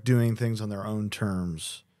is like doing things on their own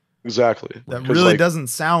terms. Exactly. That really doesn't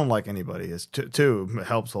sound like anybody is too. It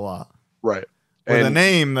helps a lot. Right. With a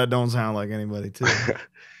name that don't sound like anybody too.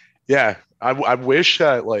 Yeah. I wish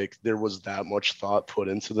that like there was that much thought put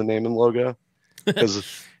into the name and logo,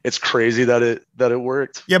 because it's crazy that it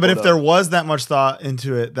worked. Yeah, but if there was that much thought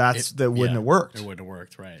into it, that wouldn't have worked. It wouldn't have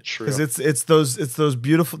worked, right? True. Because it's those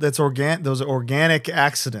beautiful, those organic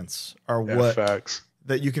accidents are what facts.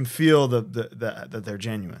 That you can feel that they're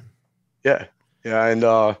genuine. Yeah. Yeah. And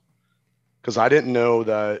because I didn't know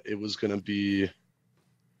that it was going to be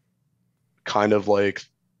kind of like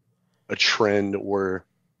a trend or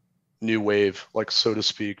new wave, like, so to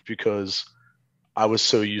speak, because I was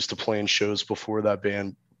so used to playing shows before that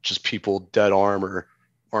band, just people dead arm or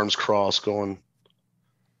arms crossed going,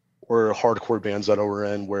 or hardcore bands that I were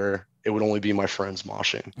in where it would only be my friends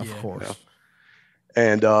moshing. Of course.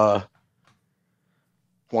 And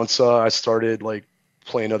once I started like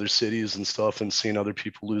playing other cities and stuff and seeing other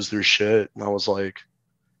people lose their shit, and I was like,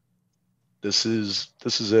 this is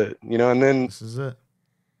it, and then this is it.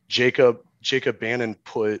 Jacob Bannon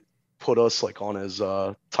put us like on his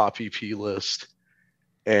top EP list,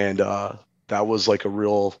 and that was like a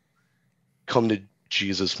real come to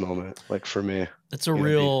Jesus moment, like, for me. That's a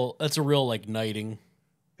real like knighting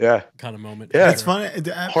kind of moment. Yeah, it's funny.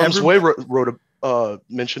 Harm's Way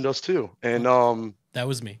mentioned us too, and that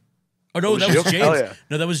was me. Oh no, that was James. Yeah.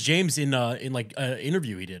 No, that was James in like an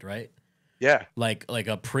interview he did, right? Yeah, like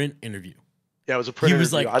a print interview. Yeah, it was a print. He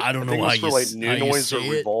was interview. like, I don't know how you like New Noise or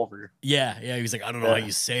Revolver. Yeah, he was like, I don't know how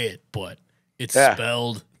you say it, but it's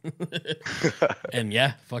spelled. And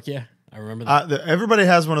fuck yeah, I remember that. Everybody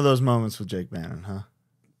has one of those moments with Jake Bannon, huh?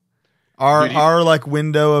 Our like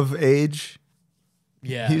window of age.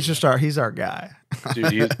 Yeah, he's our guy.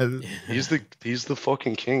 Dude, he's the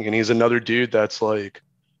fucking king, and he's another dude that's like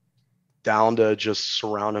down to just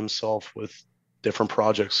surround himself with different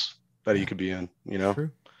projects that he could be in.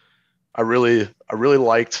 True. I really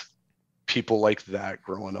liked people like that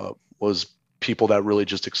growing up, was people that really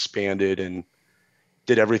just expanded and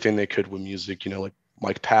did everything they could with music, like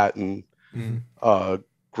Mike Patton,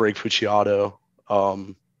 Greg Puciato,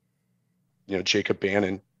 Jacob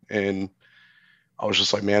Bannon. And I was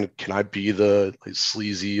just like, man, can I be the like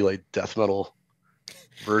sleazy, like death metal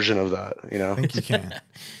version of that? I think you can.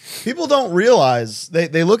 People don't realize,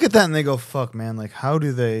 they look at that and they go, fuck, man, like how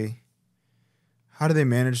do they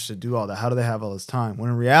manage to do all that? How do they have all this time? When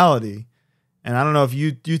in reality, and I don't know if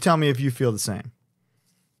you tell me if you feel the same,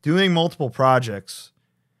 doing multiple projects,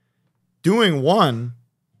 doing one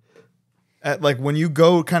at like when you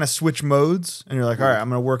go kind of switch modes and you're like, all right, I'm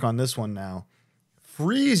going to work on this one now,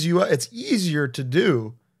 frees you. It's easier to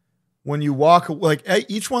do when you walk, like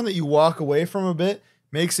each one that you walk away from a bit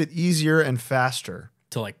makes it easier and faster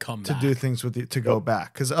to like come to back. do things with you, to go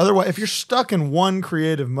back. Because otherwise, if you're stuck in one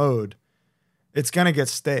creative mode, it's going to get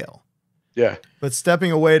stale. Yeah. But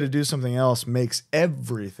stepping away to do something else makes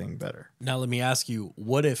everything better. Now, let me ask you,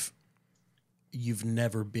 what if you've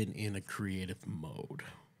never been in a creative mode?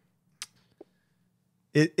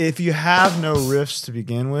 If you have no riffs to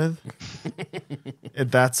begin with,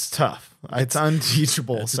 that's tough. It's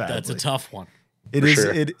unteachable, sadly. That's a tough one. It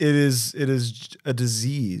is a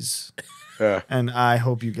disease. Yeah. And I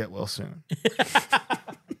hope you get well soon.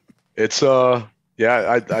 It's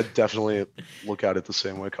yeah, I definitely look at it the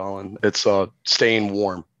same way, Colin. It's staying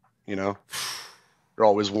warm, You're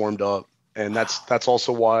always warmed up. And that's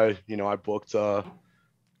also why, I booked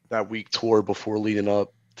that week tour before leading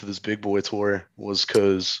up to this big boy tour, was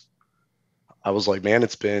because I was like, man,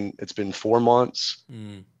 it's been 4 months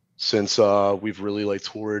since we've really like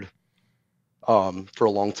toured for a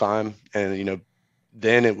long time, and you know,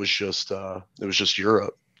 then it was just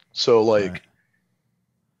Europe. So like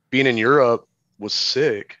being in Europe was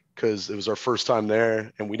sick because it was our first time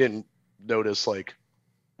there, and we didn't notice like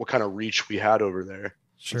what kind of reach we had over there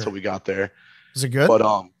until we got there. Was it good? But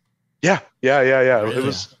yeah. Really? It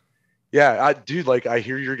was. Yeah, dude, like I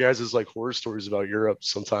hear your guys' like horror stories about Europe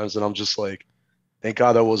sometimes, and I'm just like, thank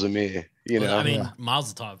God that wasn't me. You know, I mean,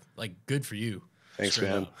 Mazel tov, like good for you. Thanks,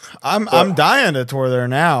 man. I'm dying to tour there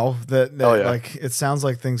now. That yeah. like it sounds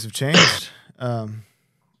like things have changed. And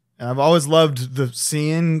I've always loved the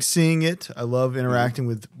seeing it. I love interacting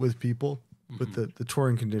with people, but the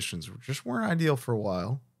touring conditions just weren't ideal for a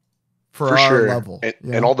while. For our sure. level.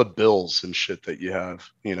 And all the bills and shit that you have,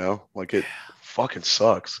 you know, like it fucking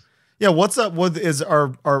sucks. Yeah, what's up with is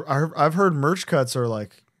our I've heard merch cuts are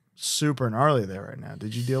like super gnarly there right now.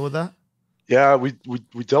 Did you deal with that? Yeah, we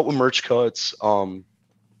dealt with merch cuts. You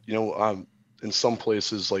know, in some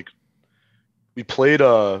places like we played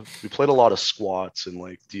a lot of squats and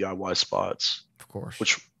like DIY spots. Of course.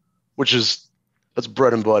 Which is that's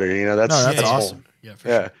bread and butter, you know. That's awesome. Home. Yeah, for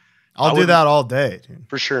sure. I'll do that all day, dude.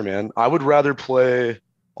 For sure, man. I would rather play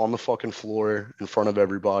on the fucking floor in front of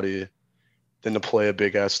everybody than to play a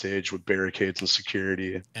big ass stage with barricades and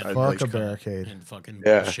security. And fuck a barricade. And fucking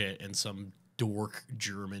bullshit and some dork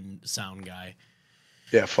German sound guy.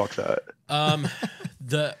 Yeah, fuck that.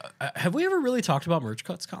 Have we ever really talked about merch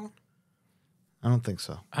cuts, Colin? I don't think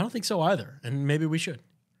so. I don't think so either. And maybe we should.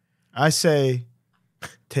 I say,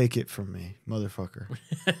 take it from me, motherfucker.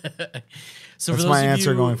 So that's my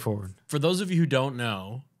answer going forward. For those of you who don't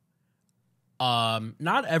know,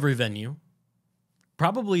 not every venue,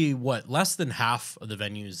 probably less than half of the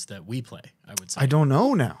venues that we play, I would say. I don't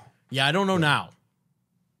know now. Yeah, I don't know now.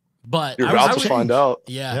 But you're about to find out.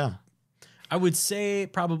 Yeah. I would say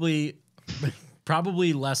probably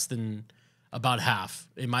less than about half,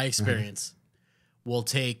 in my experience, will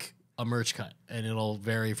take a merch cut, and it'll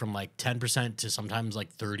vary from like 10% to sometimes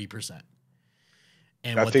like 30%.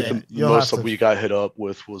 And I think the most that we got hit up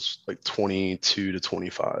with was like 22 to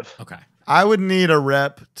 25. Okay. I would need a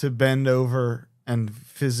rep to bend over and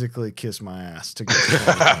physically kiss my ass to get to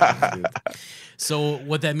 25, dude. So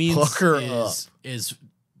what that means is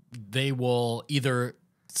they will either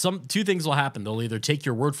two things will happen. They'll either take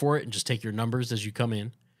your word for it and just take your numbers as you come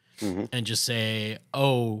in and just say,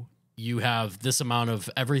 oh, you have this amount of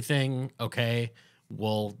everything. Okay.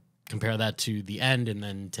 We'll compare that to the end and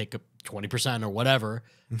then take a 20% or whatever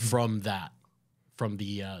from that, from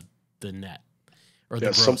the net or the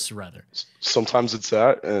gross rather. Sometimes it's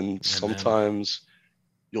that. And sometimes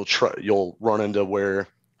you'll run into where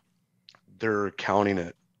they're counting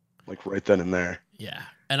it like right then and there. Yeah.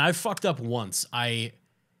 And I fucked up once. I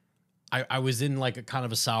was in like a kind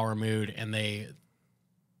of a sour mood, and they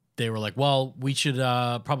were like, well, we should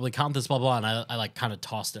probably count this, blah, blah. And I like kind of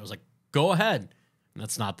tossed it. I was like, go ahead. And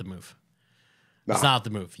that's not the move. Nah. It's not the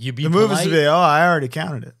move. You be the move is to be, I already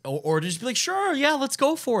counted it. Or just be like, sure, yeah, let's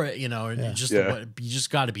go for it. You know, and you just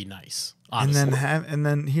got to be nice. Honestly. And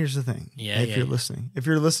then here's the thing. If you're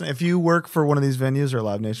listening, if you work for one of these venues or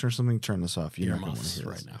Live Nation or something, turn this off. You're not going to hear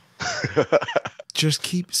right now. Just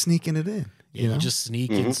keep sneaking it in. Yeah, you just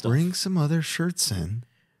sneak in stuff. Bring some other shirts in.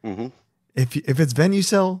 If it's venue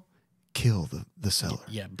sell, kill the seller.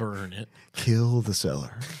 Yeah, burn it. Kill the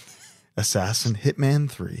seller. Assassin Hitman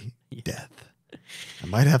 3 death. I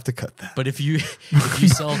might have to cut that. But if you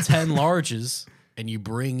sell 10 larges and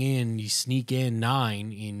you sneak in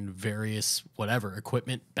 9 in various whatever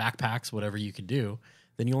equipment, backpacks, whatever you can do,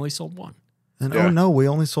 then you only sold 1. And oh no, we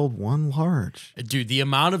only sold 1 large. Dude, the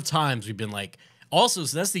amount of times we've been like, also,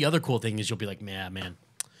 so that's the other cool thing is you'll be like, man,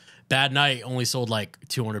 bad night, only sold like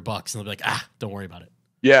 $200, and they'll be like, don't worry about it.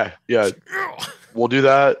 Yeah. We'll do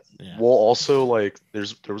that. Yeah. We'll also like, there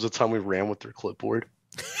was a time we ran with their clipboard.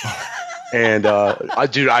 And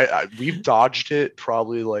we've dodged it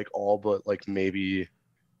probably like all but like maybe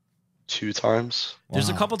 2 times. There's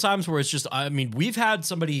a couple times where it's just, I mean, we've had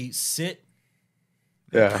somebody sit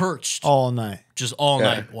perched all night, just all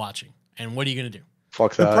night watching. And what are you going to do?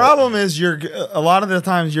 Fuck that. The problem is a lot of the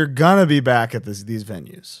times you're gonna be back at these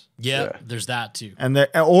venues. Yeah, there's that too. And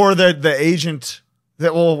the agent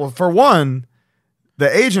for one,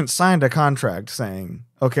 the agent signed a contract saying,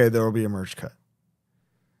 okay, there will be a merch cut.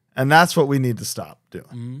 And that's what we need to stop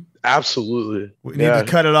doing. Absolutely. We need to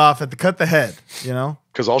cut it off cut the head, you know?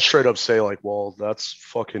 Because I'll straight up say like, well, that's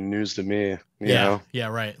fucking news to me. You know? Yeah,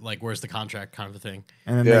 right. Like, where's the contract kind of a thing.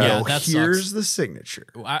 And then they go, here's the signature.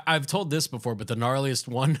 I've told this before, but the gnarliest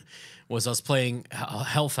one was us playing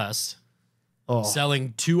Hellfest.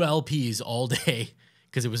 selling 2 LPs all day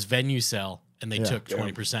because it was venue sell, and they took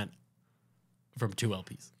 20% from 2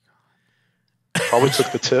 LPs. Probably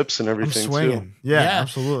took the tips and everything too. Yeah,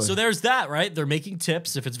 absolutely. So there's that, right? They're making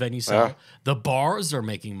tips if it's venue sell. Yeah. The bars are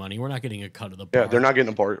making money. We're not getting a cut of the bar. Yeah, they're not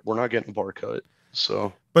getting a bar. We're not getting a bar cut.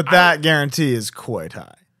 So, but that guarantee is quite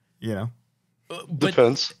high. You know,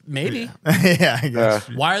 depends. Maybe. Yeah, I guess.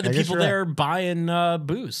 Why are the people there buying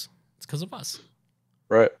booze? It's because of us,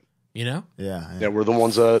 right? You know? Yeah, we're the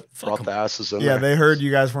ones that brought the asses in. Yeah, there. they heard you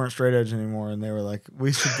guys weren't straight edge anymore, and they were like,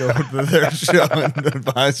 "We should go to their show and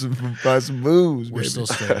buy some booze." We're still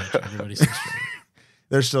straight edge. Everybody's still straight edge.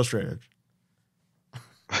 They're still straight edge.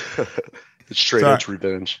 It's straight edge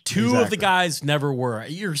revenge. Two of the guys never were.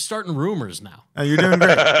 You're starting rumors now. You're doing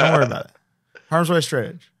great. Don't worry about it. Harm's way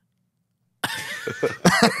straight edge.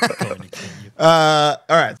 All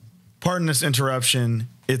right. Pardon this interruption.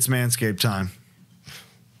 It's Manscaped time.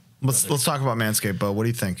 Let's talk about Manscaped, Bo. What do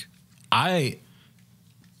you think? I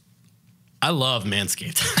love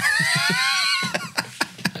Manscaped.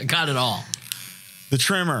 I got it all. The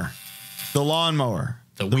trimmer, the lawnmower,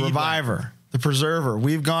 the reviver, the preserver.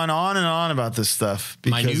 We've gone on and on about this stuff.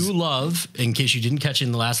 My new love, in case you didn't catch it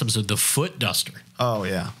in the last episode, the foot duster. Oh,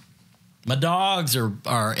 yeah. My dogs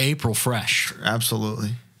are April fresh.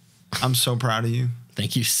 Absolutely. I'm so proud of you.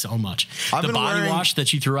 Thank you so much. The body wash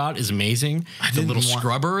that you threw out is amazing. The little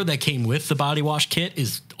scrubber that came with the body wash kit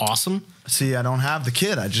is awesome. See, I don't have the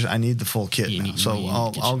kit. I need the full kit now. So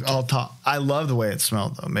I'll talk. I love the way it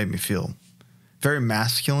smelled, though. It made me feel very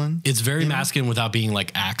masculine. It's very masculine without being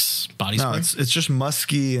like Axe body spray. No, it's just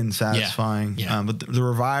musky and satisfying. Yeah. But the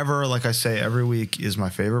Reviver, like I say every week, is my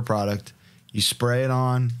favorite product. You spray it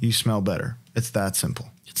on, you smell better. It's that simple.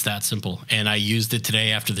 It's that simple. And I used it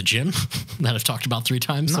today after the gym that I've talked about 3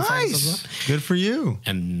 times. Nice. Good for you.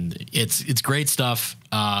 And it's great stuff.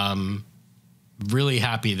 Really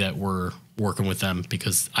happy that we're working with them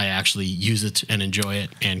because I actually use it and enjoy it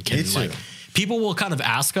and can people will kind of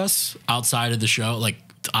ask us outside of the show, like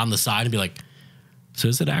on the side, and be like, so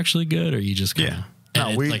is it actually good or are you just gonna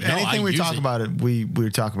anything we talk about it, we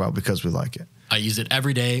talk about because we like it. I use it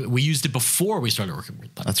every day. We used it before we started working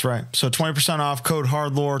with them. That's right. So 20% off, code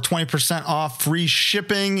HardLore, 20% off, free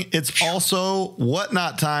shipping. It's also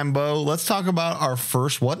Whatnot time, Bo. Let's talk about our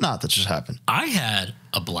first Whatnot that just happened. I had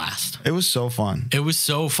a blast. It was so fun. It was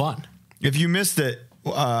so fun. If you missed it,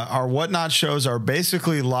 our Whatnot shows are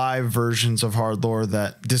basically live versions of HardLore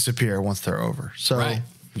that disappear once they're over. So right.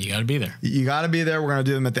 You got to be there. You got to be there. We're going to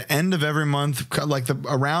do them at the end of every month. Like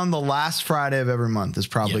around the last Friday of every month is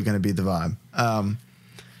probably going to be the vibe.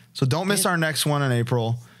 So don't miss our next one in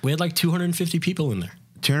April. We had like 250 people in there.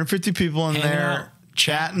 250 people in there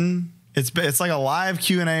chatting. It's like a live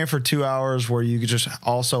Q&A for 2 hours where you could just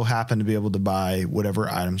also happen to be able to buy whatever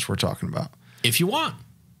items we're talking about. If you want.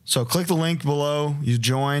 So click the link below. You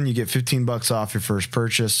join. You get $15 off your first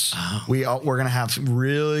purchase. Oh. We're gonna have some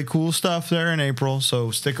really cool stuff there in April. So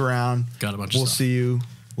stick around. Got a bunch of stuff.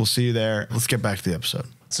 We'll see you there. Let's get back to the episode.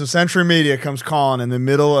 So Century Media comes calling in the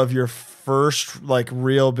middle of your first like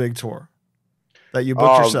real big tour that you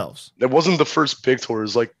booked yourselves. It wasn't the first big tour. It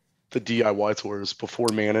was like the DIY tours before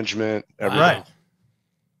management. Everything. Right.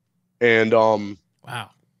 And wow.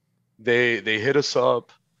 They hit us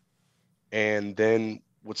up, and then.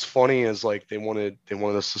 What's funny is like they wanted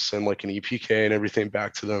us to send like an EPK and everything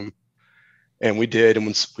back to them, and we did, and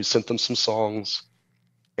we sent them some songs,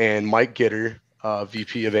 and Mike Gitter,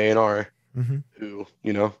 VP of A&R, who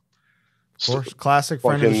of course, classic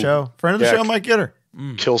friend of the show, Mike Gitter,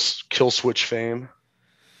 kill switch fame,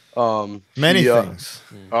 many things.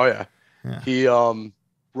 Oh yeah, he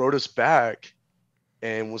wrote us back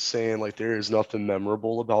and was saying like there is nothing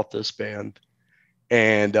memorable about this band.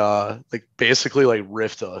 And like basically like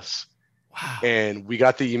riffed us. Wow. And we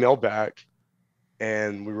got the email back,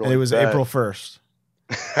 and we were like, it was April 1st.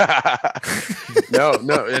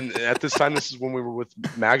 No. And at this time, this is when we were with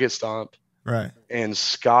Maggot Stomp. Right. And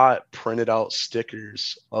Scott printed out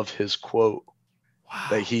stickers of his quote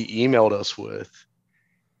that he emailed us with.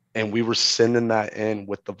 And we were sending that in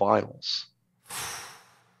with the vinyls.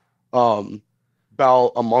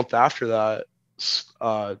 About a month after that,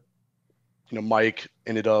 Mike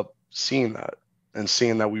ended up seeing that and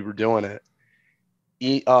seeing that we were doing it.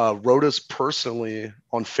 He wrote us personally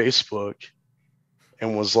on Facebook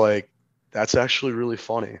and was like, that's actually really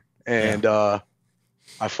funny. And I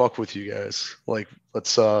fuck with you guys. Like,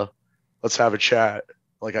 let's have a chat.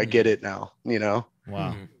 Like, I get it now,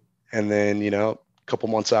 Wow. And then, a couple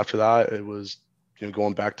months after that, it was,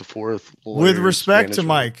 going back and forth. With respect to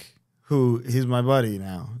Mike, who he's my buddy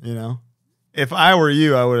now, If I were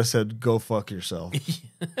you, I would have said, go fuck yourself.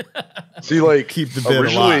 See, like keep the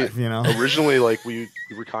bit alive, you know. Originally, like we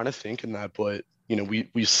were kind of thinking that, but you know,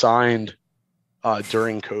 we signed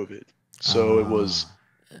during COVID, so it was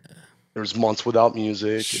there was months without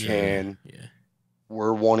music, and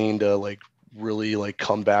we're wanting to like really like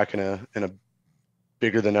come back in a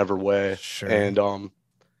bigger than ever way. Sure. And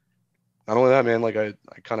not only that, man, like I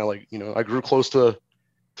kind of like, you know, I grew close to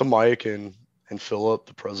Mike and Philip,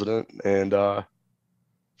 the president, and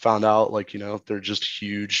found out like, you know, they're just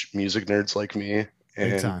huge music nerds like me,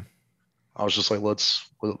 and Big time. I was just like, let's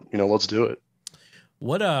do it.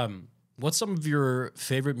 What's some of your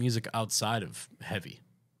favorite music outside of heavy?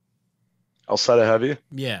 Outside of heavy?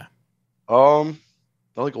 Yeah. I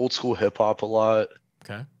like old school hip hop a lot.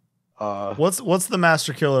 Okay. What's the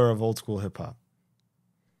master killer of old school hip hop?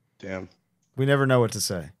 Damn. We never know what to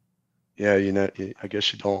say. Yeah, you know, I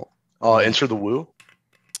guess you don't. Enter the Woo.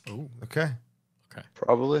 Oh, okay.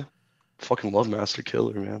 Probably. Fucking love Master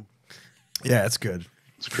Killer, man. Yeah, it's good.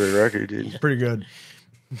 It's a great record, dude. Pretty good.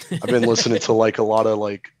 I've been listening to like a lot of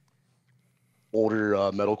like older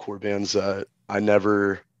metalcore bands that I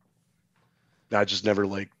just never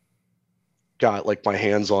like got like my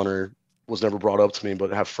hands on, or was never brought up to me,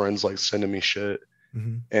 but have friends like sending me shit.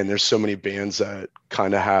 Mm-hmm. And there's so many bands that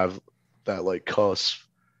kind of have that like cusp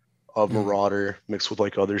of Marauder mixed with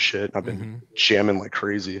like other shit. I've been jamming like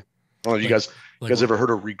crazy. I don't know if you guys ever heard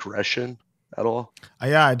of Regression at all?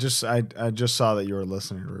 Yeah, I just saw that you were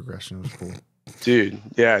listening to Regression. It was cool. Dude,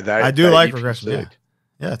 yeah, I do like Regression.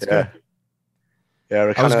 Yeah, it's good. Yeah,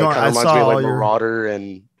 it kind of reminds me of like Marauder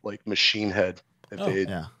and like Machine Head if they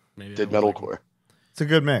did metalcore. It's a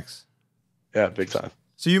good mix. Yeah, big time.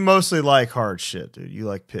 So you mostly like hard shit, dude. You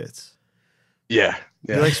like pits. Yeah.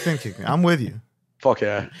 You like spin kicking. I'm with you. Fuck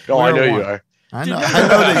yeah. Oh, I know you are. I know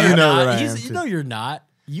that you know that I am. You know you're not.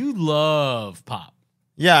 You love pop.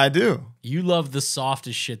 Yeah, I do. You love the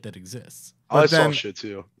softest shit that exists. I like soft shit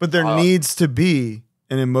too. But there needs to be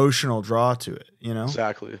an emotional draw to it, you know?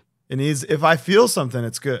 Exactly. It needs, if I feel something,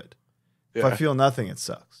 it's good. Yeah. If I feel nothing, it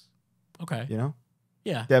sucks. Okay. You know?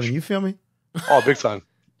 Yeah. Devin, you feel me? Oh, big time.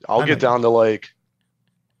 I'll get down to like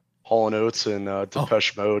Hall & Oates and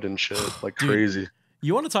Depeche Mode and shit like crazy.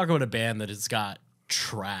 You want to talk about a band that has got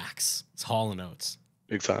tracks? It's Hall & Oates.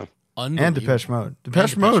 Big time. And Depeche Mode.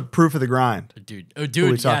 Depeche Mode, proof of the grind. Dude. Oh,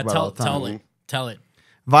 dude. Yeah, tell it.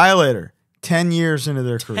 Violator, 10 years into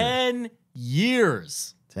their career. 10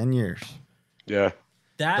 years. 10 years. Yeah.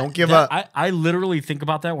 Don't give up. I literally think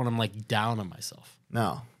about that when I'm like down on myself.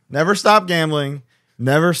 No. Never stop gambling.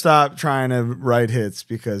 Never stop trying to write hits,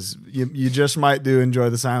 because you just might enjoy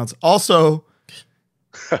the silence. Also,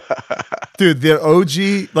 dude, the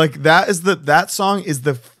OG, like that song is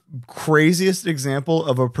the craziest example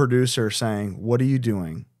of a producer saying, "What are you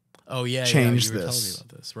doing? Oh yeah, change you were this." telling me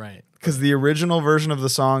about this, right? Because the original version of the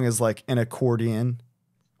song is like an accordion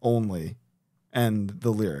only, and the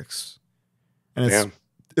lyrics, and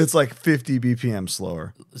it's like 50 BPM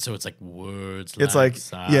slower. So it's like words. It's like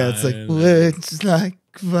it's like words like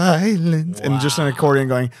violence, and just an accordion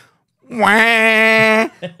going. Wah,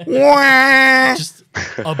 wah. Just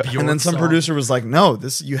a Bjork and then some producer was like, "No,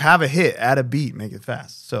 you have a hit. Add a beat, make it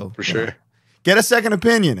fast." So for sure, get a second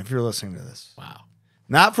opinion if you're listening to this. Wow,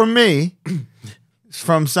 not from me, it's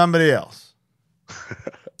from somebody else.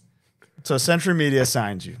 So Century Media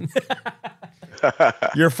signed you.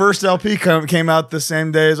 Your first LP came out the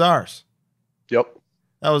same day as ours. Yep,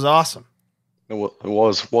 that was awesome. It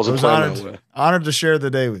wasn't planned honored to share the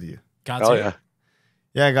day with you. Hell yeah.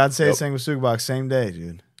 Yeah, God Save Sanguisugabogg, same day,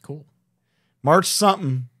 dude. Cool. March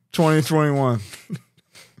something, 2021.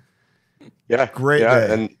 Yeah, great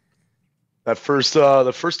day. And that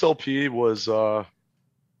the first LP was it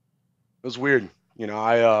was weird. You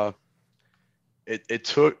know, it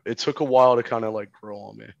took a while to kind of like grow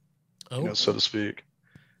on me, you know, so to speak.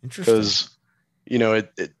 Interesting. Because you know,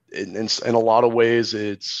 it in a lot of ways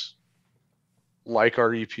it's like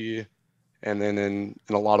our EP, and then in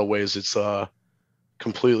a lot of ways it's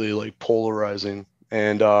completely like polarizing,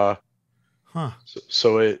 and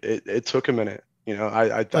so it took a minute, you know.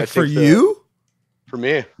 I think for you, for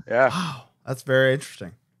me, yeah. Wow, that's very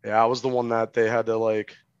interesting. Yeah, I was the one that they had to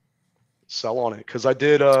like sell on it, because I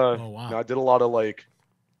did you know, I did a lot of like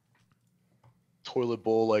Toilet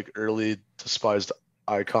Bowl, like early Despised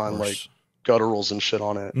Icon, like gutturals and shit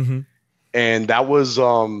on it, and that was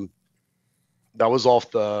off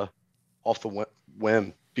the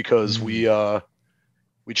whim, because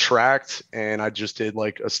we tracked, and I just did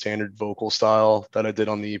like a standard vocal style that I did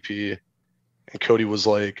on the EP, and Cody was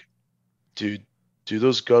like, "Dude, do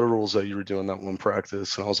those gutturals that you were doing that one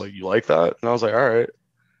practice." And I was like, "You like that?" And I was like, "All right."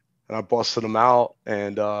 And I busted them out,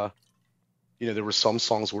 and there were some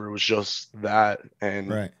songs where it was just that, and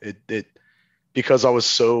Right. it because I was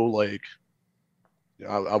so like,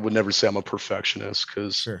 I would never say I'm a perfectionist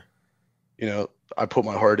because Sure. I put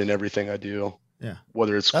my heart in everything I do. Yeah.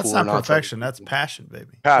 Whether it's That's cool not or not. perfection. That's passion,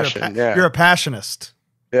 baby. Passion. Yeah. You're a passionist.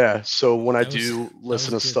 Yeah. So when I That was- do that listen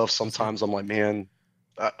to was good. stuff, sometimes I'm like, man,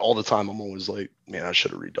 all the time I'm always like, man, I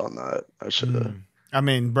should have redone that. I should have I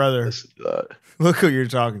mean, brother, listened to look who you're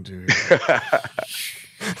talking to here. that.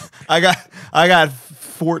 I got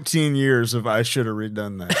 14 years of I should have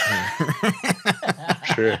redone that.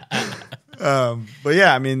 Sure. But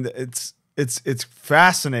yeah, I mean, it's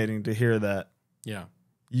fascinating to hear that Yeah.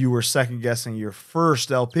 you were second guessing your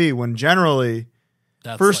first LP when generally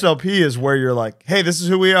That's first like, LP is where you're like, hey, this is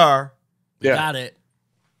who we are. we Yeah. got it.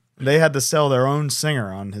 They had to sell their own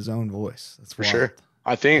singer on his own voice. That's For wild. sure.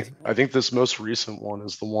 I think this most recent one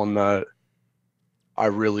is the one that I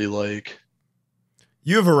really like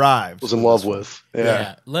You've arrived. was in love with.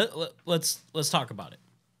 Yeah. Let's talk about it.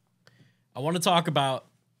 I want to talk about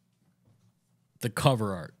the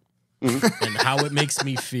cover art and how it makes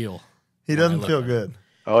me feel. He when I doesn't look feel at it. good.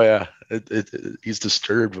 Oh yeah. He's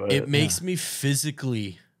disturbed by It it. makes me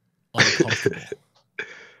physically uncomfortable.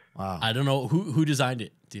 Wow. I don't know who designed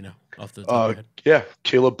it. Do you know off the top of your head? Yeah,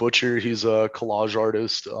 Caleb Butcher. He's a collage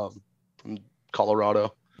artist from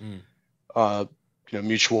Colorado.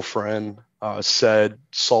 Mutual friend. Saw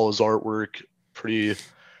his artwork pretty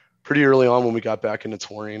early on when we got back into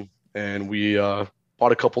touring, and we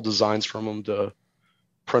bought a couple designs from him to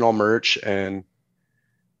print on merch. And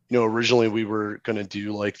originally we were gonna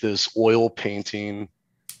do like this oil painting.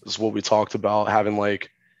 Is what we talked about, having like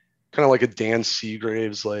kind of like a Dan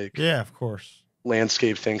Seagraves like Yeah, of course.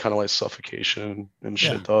 landscape thing, kind of like Suffocation and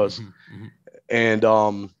shit Yeah. does. Mhm. And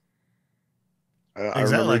I Exactly,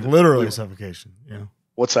 remember like literally suffocation.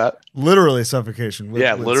 what's that? Literally suffocation. With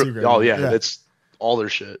Literally. Seagraves. Oh yeah, that's all their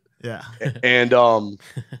shit. Yeah. And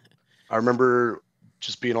I remember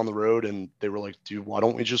just being on the road, and they were like, "Dude, why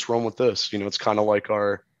don't we just run with this? It's kind of like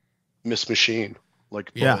our Miss Machine,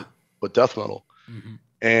 like but death metal." Mhm.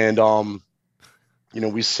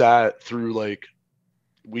 And we sat through like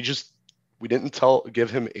we didn't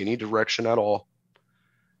give him any direction at all.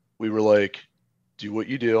 We were like, "Do what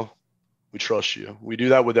you do. We trust you." We do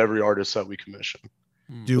that with every artist that we commission.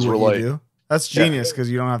 Do what we're you like- do. That's genius because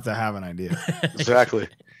you don't have to have an idea. Exactly.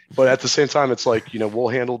 But at the same time, it's like, we'll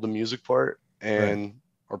handle the music part and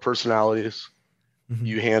our personalities. Mhm.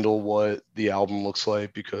 You handle what the album looks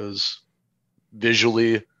like, because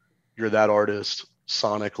visually you're that artist,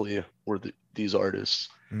 sonically we're these artists.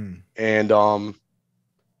 Mm. And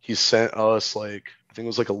he sent us like, I think it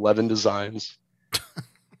was like 11 designs.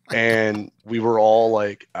 And we were all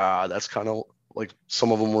like, that's kind of like,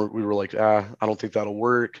 some of them we were like, I don't think that'll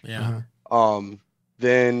work. Yeah. Uh-huh.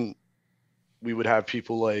 Then we would have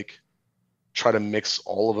people like try to mix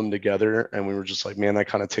all of them together, and we were just like, man, that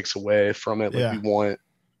kind of takes away from it. Like, Yeah. we want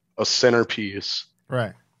a centerpiece,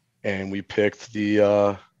 Right. and we picked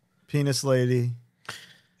the Penis lady.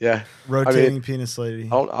 yeah. Rotating penis lady. I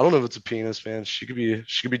don't know if it's a penis, man. She could be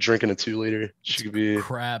drinking a 2-liter. She could be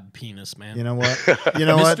Crab penis, man. You know what? You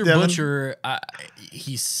know what, Mr. Devin? Butcher,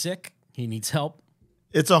 he's sick. He needs help.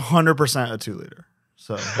 It's 100% a 2-liter.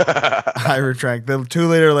 So I retract the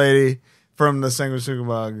 2-liter lady from the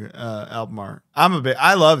Sanguisugabogg album art.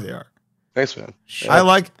 I love the art. Thanks, man. I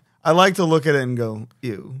like to look at it and go,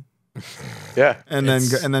 ew. Yeah. And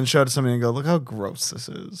then show it to somebody and go, look how gross this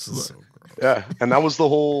is. Look. Yeah. And that was the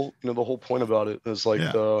whole, the whole point about it, is like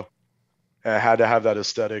it had to have that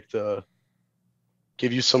aesthetic to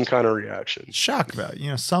give you some kind of reaction. Shock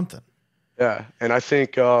value, something. Yeah. And I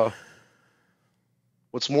think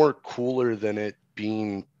what's more cooler than it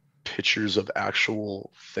being pictures of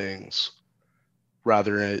actual things,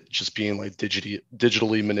 rather than it just being like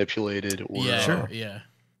digitally manipulated, or Yeah.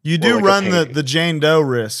 You do like a run painting. the Jane Doe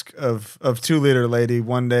risk of 2-liter lady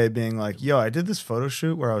one day being like, yo, I did this photo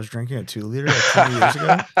shoot where I was drinking a 2-liter like 20 years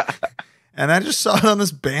ago, and I just saw it on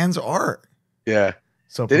this band's art. Yeah.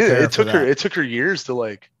 So It took her years to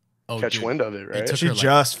like catch dude. wind of it, right? took She her, like,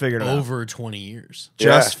 just figured it out. over 20 years.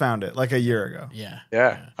 Just found it like a year ago. Yeah.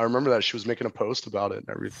 Yeah. I remember that she was making a post about it and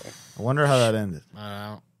everything. I wonder how that ended. I don't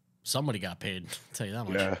know. Somebody got paid. I'll tell you that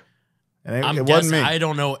much. Yeah. And it wasn't guessing- me. I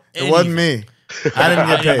don't know. It wasn't me. I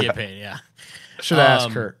didn't get paid. Yeah. Should have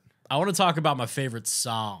asked Kurt. I want to talk about my favorite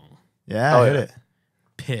song. Yeah, Oh, hit yeah. it.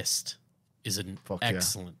 Pissed is an Fuck yeah.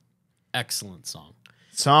 excellent song.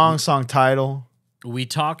 Song title. We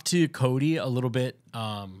talked to Cody a little bit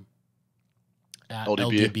at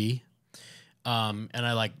LDB. and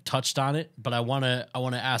I like touched on it, but I wanna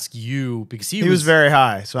ask you because he was very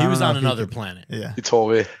high, so he was on another planet. Yeah, He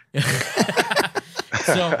told me.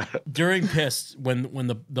 So during Pissed, when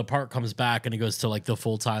the part comes back and it goes to like the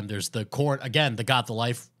full time, there's the chord again, the Got the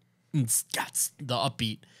Life, the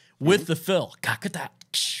upbeat with the fill,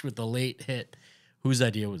 with the late hit. Whose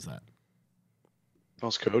idea was that? That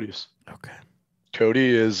was Cody's. Okay.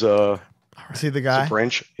 Cody is Is he the guy?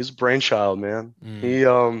 He's a brainchild, man.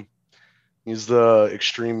 He's the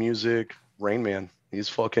extreme music Rain Man. He's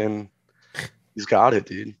got it,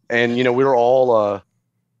 dude. And you know, we're all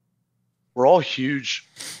huge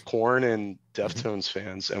Korn and Deftones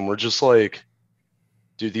fans, and we're just like,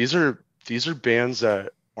 dude, these are bands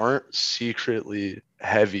that aren't secretly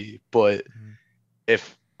heavy, but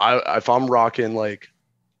if I'm rocking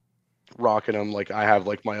them, like I have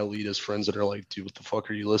like my elitist friends that are like, dude, what the fuck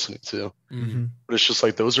are you listening to? But it's just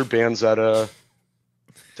like those are bands that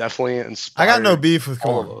definitely inspire. I got no beef with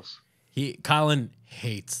all Korn. of us. Colin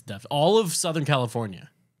hates all of Southern California.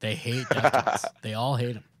 They hate Deftones. They all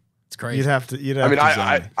hate them. It's crazy. You'd have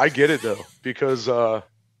to. I get it though, because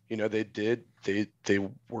you know, they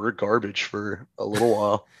were garbage for a little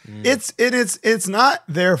while. It's not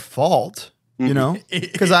their fault, you know,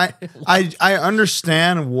 because I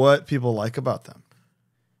understand what people like about them,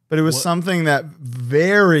 but it was something that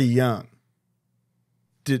very young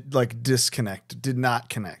did not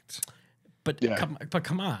connect. But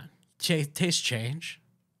come on, taste change.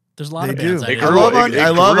 There's a lot They of bands. do. I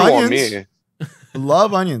love grew on onions. me.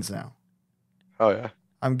 Love onions now. Oh yeah.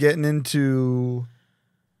 I'm getting into.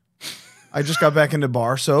 I just got back into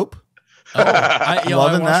bar soap. I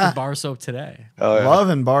Loving watched that. Bar Soap today. Oh, yeah.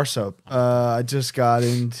 Loving bar soap. I just got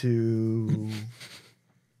into.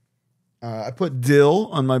 I put dill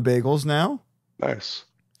on my bagels now. Nice.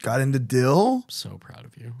 Got into dill. So proud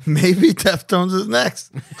of you. Maybe Deftones is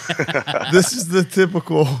next. This is the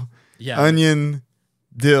typical onion,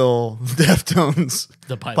 dill, Deftones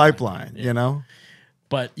The pipeline, yeah. you know?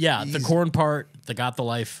 But yeah, the Korn part, the Got the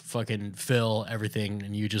Life, fucking Phil, everything,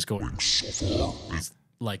 and you just go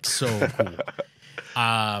like so cool.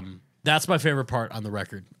 That's my favorite part on the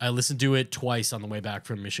record. I listened to it twice on the way back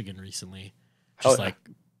from Michigan recently, just like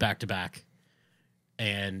back to back,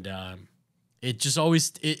 and it just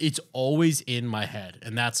it's always in my head,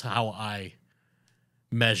 and that's how I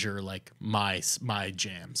measure like my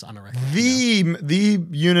jams on a record. The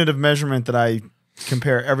unit of measurement that I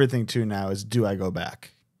compare everything to now is, do I go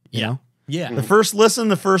back? You know? Yeah. The first listen,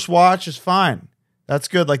 the first watch is fine. That's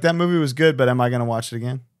good. Like that movie was good, but am I going to watch it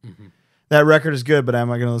again? That record is good, but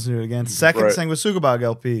am I going to listen to it again? Second Sanguisugabogg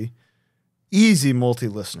LP, easy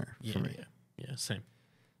multi-listener for me. Yeah, same.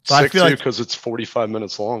 So I feel like because it's 45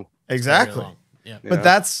 minutes long. Exactly. Yeah. But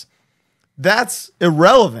that's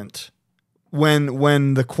irrelevant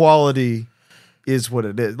when the quality is what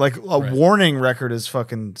it is. Like a Warning record is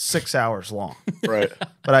fucking 6 hours long. Right.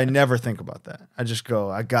 But I never think about that. I just go,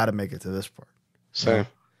 I got to make it to this part. Same.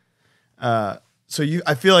 So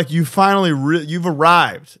I feel like you finally you've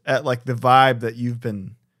arrived at like the vibe that you've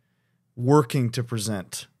been working to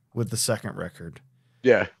present with the second record.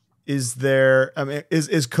 Yeah. Is there? I mean,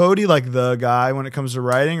 is Cody like the guy when it comes to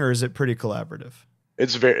writing, or is it pretty collaborative?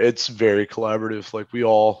 It's very collaborative. Like we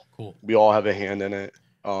all have a hand in it.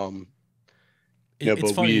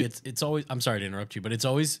 It's funny. It's always. I'm sorry to interrupt you, but it's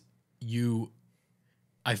always you.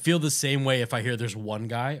 I feel the same way if I hear there's one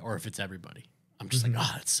guy or if it's everybody. I'm just like,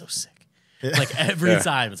 oh, that's so sick. Yeah. Like every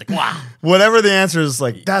time, it's like, wow. Whatever the answer is,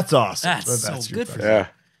 like that's awesome. That's so good for you. Yeah,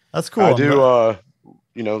 that's cool. I do.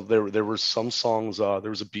 You know, there were some songs. There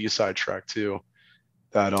was a B-side track too,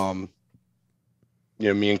 that you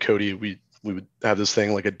know, me and Cody we would have this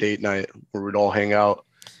thing like a date night where we'd all hang out.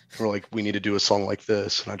 We're like, we need to do a song like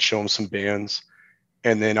this, and I'd show him some bands,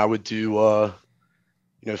 and then I would do you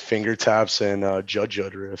know, finger taps and Judd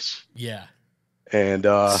riffs. Yeah. And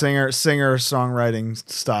singer songwriting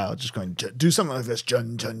style, just going do something like this.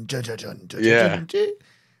 Yeah.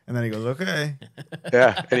 And then he goes, okay.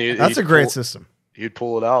 Yeah. And that's a great system. He'd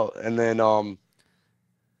pull it out, and then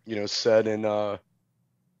you know, Sed and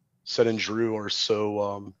Drew are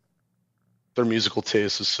so their musical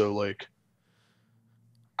taste is so like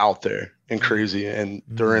out there and crazy, and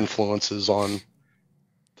their influences on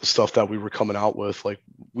the stuff that we were coming out with, like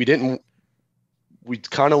we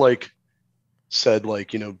kind of like said,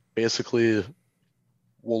 like, you know, basically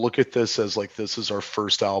we'll look at this as like, this is our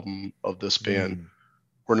first album of this band.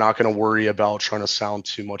 We're not going to worry about trying to sound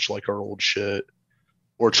too much like our old shit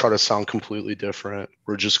or try to sound completely different.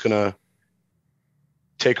 We're just going to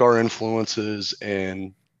take our influences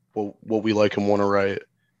and what we like and want to write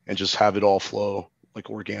and just have it all flow like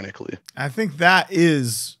organically. I think that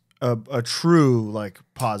is a true like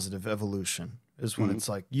positive evolution is when it's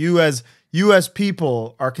like you as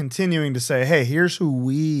people are continuing to say, hey, here's who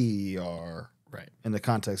we are, right, in the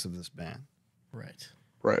context of this band, right,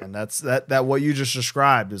 and that's that what you just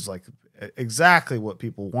described is like exactly what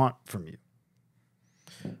people want from you.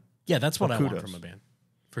 Yeah, that's what I want from a band,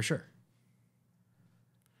 for sure.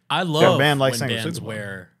 I love a band like when bands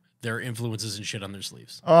wear their influences and shit on their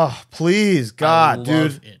sleeves. Oh, please, God,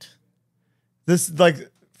 dude. It. This,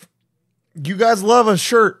 like, you guys love a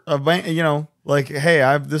shirt, a band, you know, like,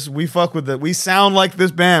 hey, we fuck with it. We sound like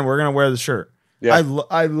this band. We're going to wear the shirt. Yeah.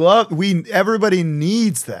 I love, everybody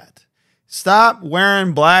needs that. Stop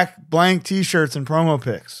wearing blank t-shirts and promo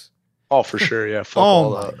pics. Oh, for sure. Yeah. Fuck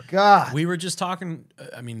all my God. We were just talking,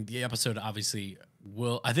 I mean, the episode obviously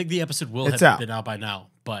I think the episode will have been out by now,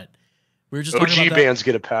 but we were just talking about that. bands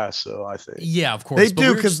get a pass, so I think. Yeah, of course. They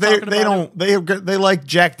do, because they like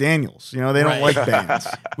Jack Daniels. You know, they don't like bands.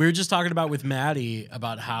 We were just talking about with Maddie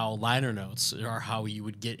about how liner notes are how you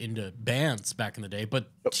would get into bands back in the day,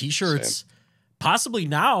 but t-shirts possibly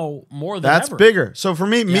now more than That's ever. bigger. So for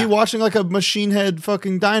me watching like a Machine Head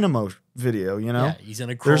fucking Dynamo video, you know, he's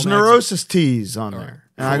in a there's Neurosis tees on there,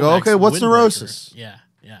 and I go, okay, what's Neurosis? Yeah.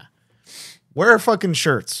 Wear fucking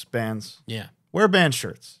shirts, bands. Yeah. Wear band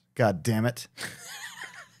shirts. God damn it.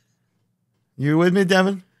 You with me,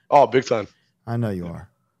 Devin? Oh, big time. I know you are.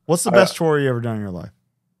 What's the best tour you ever done in your life?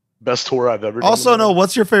 Best tour I've ever done. Also, no,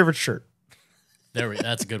 what's your favorite shirt?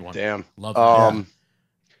 That's a good one. Damn. Love that.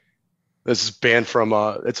 This is band from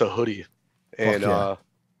it's a hoodie. And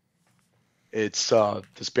it's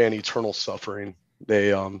this band Eternal Suffering.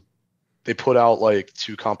 They put out like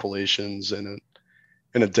 2 compilations and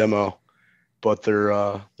a demo. But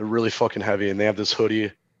they're really fucking heavy, and they have this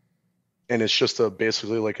hoodie, and it's just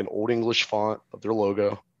basically like an old English font of their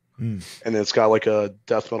logo, and then it's got like a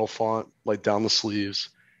death metal font like down the sleeves,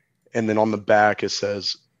 and then on the back it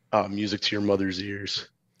says "Music to Your Mother's Ears."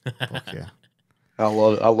 Fuck yeah. I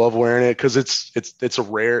love wearing it because it's a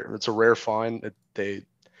rare find. They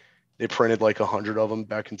printed like 100 of them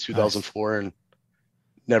back in 2004 and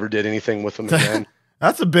never did anything with them again.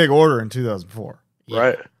 That's a big order in 2004,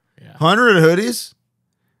 right? Yeah. 100 hoodies.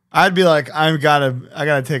 I'd be like, I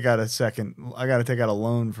gotta take out a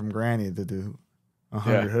loan from Granny to do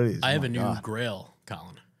 100 hoodies. I have a new grail,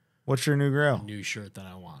 Colin. What's your new grail? A new shirt that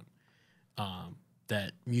I want.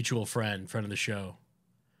 That mutual friend of the show,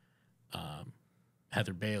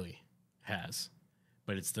 Heather Bailey, has,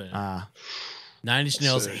 but it's the 9 Inch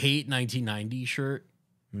Nails Hate 1990 shirt.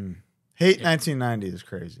 Hate 1990 is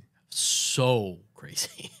crazy. So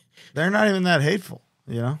crazy. They're not even that hateful,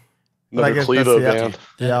 you know. Another Clevo band.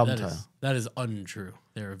 The album title. That is untrue.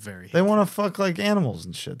 They're very. They want to fuck like animals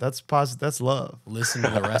and shit. That's positive. That's love. Listen to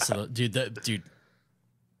the rest of the dude.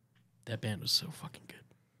 That band was so fucking good.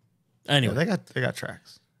 Anyway, they got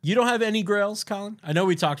tracks. You don't have any grails, Colin? I know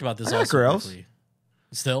we talked about this. I got grails. Quickly.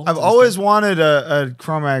 Still, I've always wanted a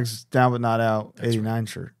Cro-Mags Down But Not Out '89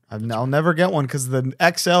 shirt. I'll never get one because the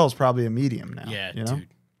XL is probably a medium now. Yeah, you know? Dude.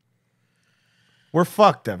 We're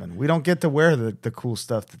fucked, Devin. We don't get to wear the cool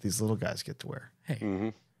stuff that these little guys get to wear.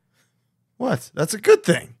 Hey. What? That's a good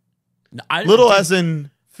thing. No, as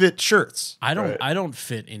in fit shirts. I don't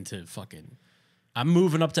fit into fucking. I'm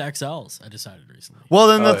moving up to XLs. I decided recently. Well,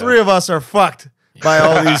 then the three of us are fucked by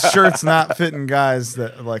all these shirts not fitting guys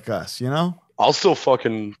that like us. You know. I'll still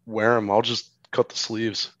fucking wear them. I'll just cut the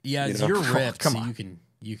sleeves. Yeah, you're ripped, so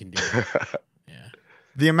you can do it. Yeah.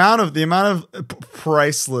 The amount of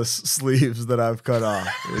priceless sleeves that I've cut off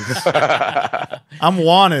is, I'm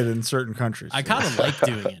wanted in certain countries. I kind of like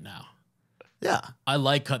doing it now. Yeah. I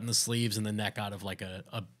like cutting the sleeves and the neck out of like a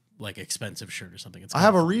like expensive shirt or something. I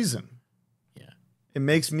have a reason. Yeah. It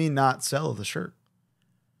makes me not sell the shirt.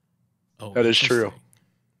 Oh, that is true.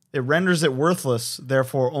 It renders it worthless,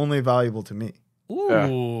 therefore only valuable to me.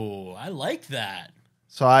 Ooh, I like that.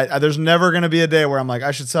 So there's never going to be a day where I'm like,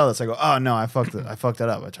 I should sell this. I go, oh no, I fucked it. I fucked that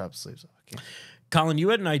up. I chopped the sleeves off. I can't. Colin, you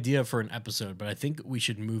had an idea for an episode, but I think we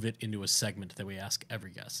should move it into a segment that we ask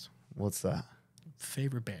every guest. What's that?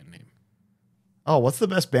 Favorite band name. Oh, what's the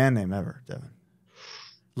best band name ever, Devin?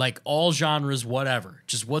 Like all genres, whatever.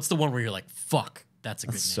 Just what's the one where you're like, fuck, that's a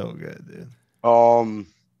good name. So good, dude.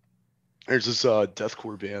 There's this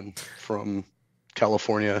deathcore band from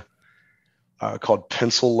California called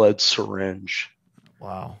Pencil Lead Syringe.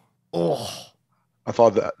 Wow. Oh, I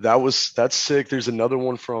thought that's sick. There's another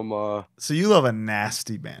one from. So you love a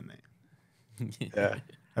nasty band name. Yeah.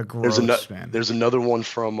 A gross band. There's another one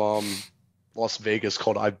from Las Vegas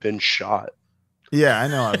called I've Been Shot. Yeah, I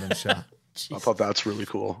know I've Been Shot. I thought that's really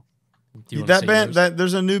cool. That band,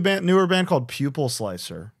 there's a newer band called Pupil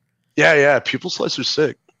Slicer. Yeah, Pupil Slicer's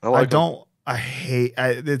sick.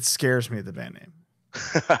 It scares me, the band name.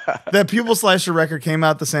 That Pupil Slicer record came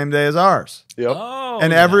out the same day as ours. Yep. Oh,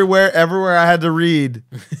 And everywhere I had to read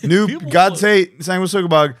new God's Hate,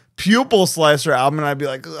 Sanguisugabogg, Pupil Slicer album, and I'd be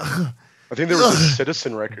like, ugh. I think there was a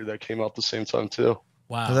Citizen record that came out the same time too.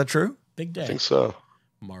 Wow. Is that true? Big day. I think so.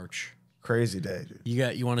 March. Crazy day, dude.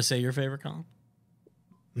 You want to say your favorite, Colin?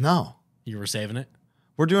 No. You were saving it?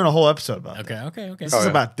 We're doing a whole episode about it. Okay. This is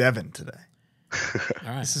about Devin today. All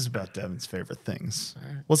right. This is about Devin's favorite things. All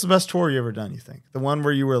right. What's the best tour you ever done, you think? The one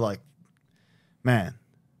where you were like, man,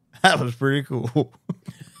 that was pretty cool.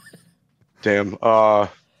 Damn. I'd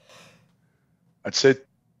say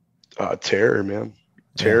Terror, man.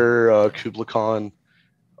 Terror, Kubla Khan,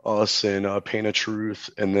 us, and Pain of Truth.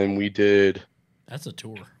 And then we did That's a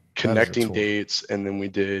tour. Connecting Dates. And then we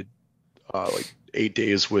did like 8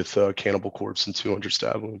 days with Cannibal Corpse and 200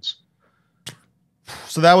 Stab Wounds.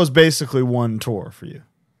 So that was basically one tour for you.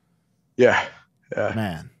 Yeah.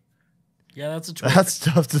 Man. Yeah, that's a tour. That's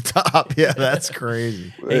tough to top. Yeah, that's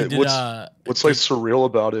crazy. Hey, what's like surreal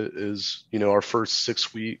about it is, our first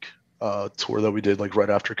 6-week tour that we did like right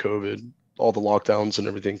after COVID, all the lockdowns and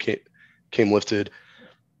everything came lifted.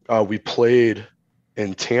 We played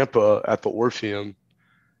in Tampa at the Orpheum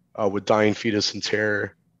with Dying Fetus and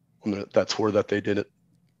Terror on that tour that they did it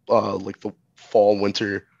like the fall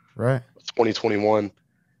winter Right. 2021.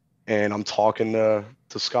 And I'm talking to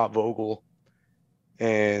Scott Vogel,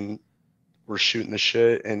 and we're shooting the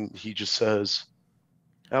shit, and he just says,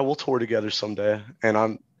 "Yeah, we'll tour together someday." And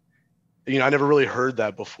I never really heard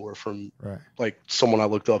that before from like someone I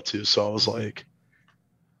looked up to. So I was like,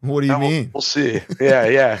 "What do you mean?" We'll see.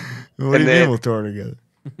 Yeah. What do you mean we'll tour together?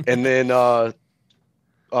 And then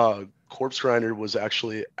Corpse Grinder was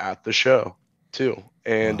actually at the show too,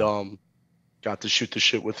 and got to shoot the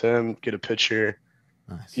shit with him, get a picture.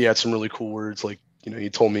 Nice. He had some really cool words, like he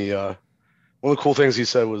told me one of the cool things he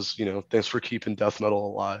said was, "Thanks for keeping death metal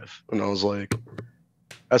alive." And I was like,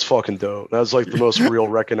 that's fucking dope. That was like the most real,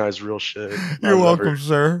 recognized real shit. You're welcome,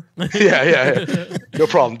 sir. Yeah. No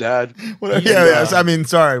problem, Dad. I mean,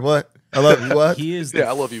 sorry. What? I love you. What? He is.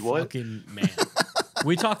 I love you. What? Fucking man.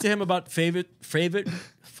 We talked to him about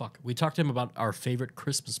We talked to him about our favorite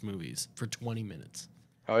Christmas movies for 20 minutes.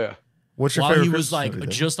 Oh yeah. What's your While favorite he was Christmas like movie,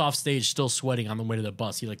 just off stage, still sweating on the way to the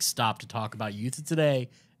bus, he like stopped to talk about Youth of Today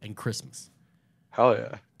and Christmas. Hell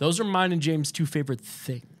yeah. Those are mine and James' two favorite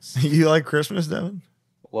things. You like Christmas, Devin?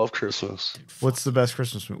 Love Christmas. Dude, what's the best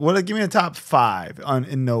Christmas movie? Give me a top 5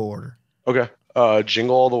 in no order. Okay.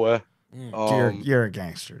 Jingle All the Way. You're a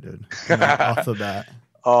gangster, dude. Off the bat.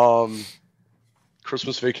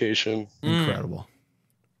 Christmas Vacation. Incredible.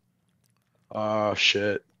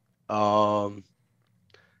 Shit.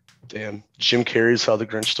 Damn. Jim Carrey's How the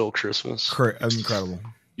Grinch Stole Christmas. Incredible.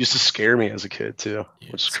 Used to scare me as a kid too,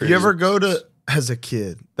 which is crazy. You ever go to as a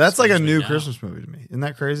kid? That's like a new Christmas movie to me. Isn't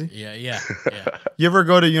that crazy? Yeah. You ever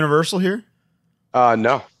go to Universal here?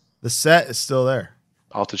 No. The set is still there.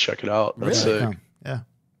 I'll have to check it out. That's really? sick. Yeah.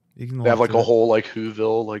 You can. They have like a whole like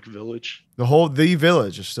Whoville like village. The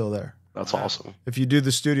village is still there. That's awesome. If you do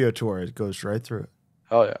the studio tour, it goes right through it.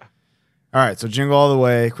 Hell yeah. All right, so Jingle All the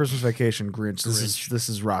Way, Christmas Vacation, Grinch. This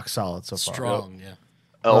is rock solid so far. Strong, yeah.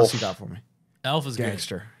 What else you got for me? Elf is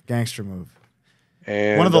Gangster move.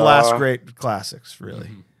 And one of the last great classics, really.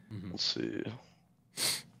 Let's see.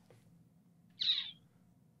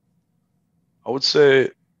 I would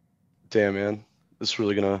say, damn man, it's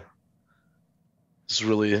a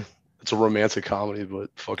romantic comedy,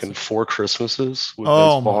 but fucking Four Christmases with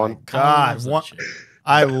Vince Vaughn. My God,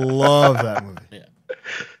 I love that movie. Yeah.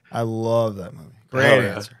 I love that movie. Great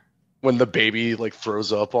answer. When the baby like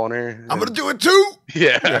throws up on her. I'm gonna do it too.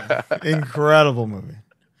 Yeah. Incredible movie.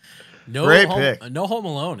 Great pick. No Home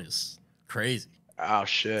Alone is crazy. Oh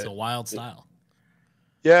shit. It's a wild style.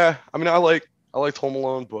 Yeah, I mean I liked Home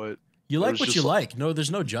Alone, but you like what you like. No,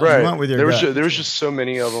 there's no judgment. Right. You went with your there was just so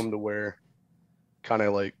many of them to where kind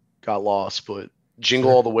of like got lost, but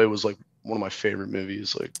Jingle All the Way was like one of my favorite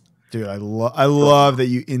movies. Like, dude, I love that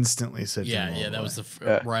you instantly said. Yeah, that was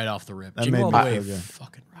right off the rip. That Jingle All the Way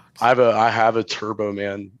fucking rocks. I have a Turbo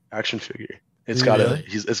Man action figure. It's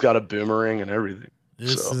got a boomerang and everything.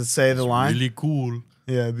 Does it say the line? Really cool.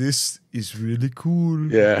 Yeah, this is really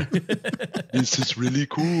cool. Yeah, this is really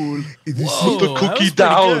cool. Whoa, put the cookie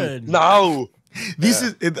down now.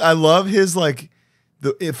 I love his like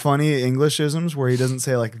the funny Englishisms where he doesn't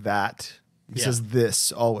say like that. He says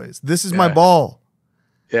this always. This is my ball.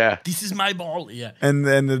 Yeah. This is my ball. Yeah. And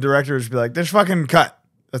then the director would be like, "There's fucking cut.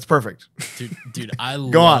 That's perfect." Dude, I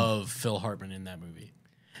love Phil Hartman in that movie.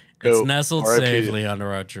 It's nestled safely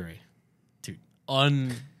under our tree. Dude,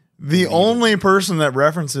 The only person that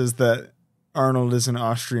references that Arnold is an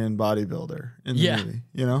Austrian bodybuilder in the movie,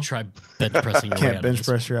 you know? Try bench pressing your way Can't out bench of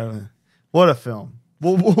press your out of it. What a film.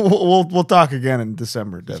 We'll talk again in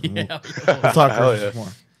December, Devin. Yeah, We'll talk more.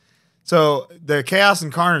 So the Chaos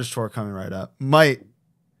and Carnage tour coming right up might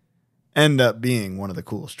end up being one of the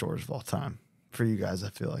coolest tours of all time for you guys, I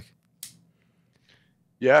feel like.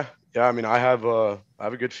 Yeah. I mean, I have a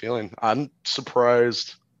good feeling. I'm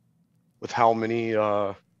surprised with how many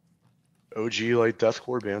OG like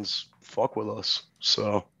deathcore bands fuck with us.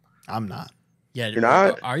 So I'm not. Yeah, you're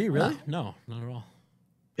not. Are you really? No, not at all.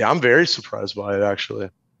 Yeah, I'm very surprised by it actually.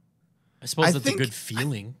 I suppose that's a good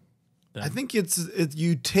feeling. I think it's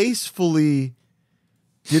you tastefully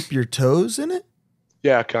dip your toes in it.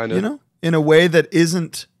 Yeah, kind of. You know, in a way that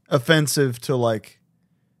isn't offensive to like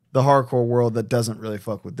the hardcore world that doesn't really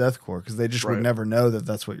fuck with deathcore because they just would never know that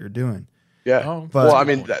that's what you're doing. Yeah. But, well, I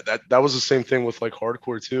mean that was the same thing with like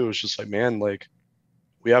hardcore too. It's just like, man, like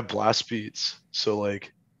we have blast beats, so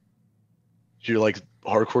like you're like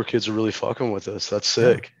hardcore kids are really fucking with us. That's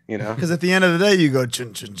sick, you know. Because at the end of the day, you go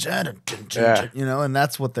chun chun chun chun chun, you know, and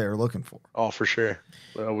that's what they're looking for. Oh, for sure.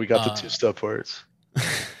 We got the two-step parts.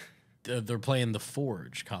 They're playing the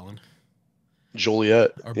Forge, Colin.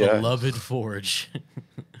 Joliet, our beloved Forge.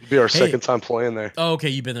 It'll be our second time playing there. Oh, okay,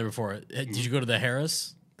 you've been there before. Did you go to the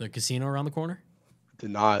Harris, the casino around the corner?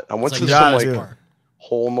 Did not. I went it's to like some like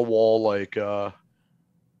hole in the wall like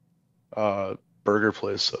burger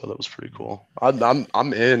place, so that was pretty cool.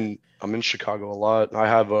 I'm in Chicago a lot. I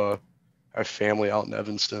have family out in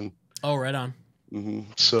Evanston. Oh, right on.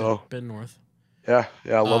 So been north. Yeah,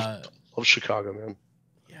 I love Chicago, man.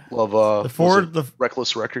 Yeah, love the Ford, the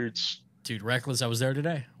Reckless Records. Dude, Reckless. I was there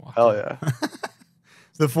today. Hell yeah.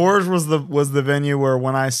 The Forge was the venue where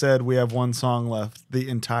when I said we have one song left, the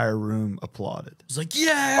entire room applauded. It was like,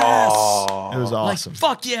 yes! Oh, it was awesome. Like,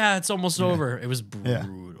 fuck yeah, it's almost over. It was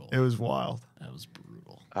brutal. It was wild. That was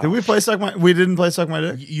brutal. Did we play Suck My... We didn't play Suck My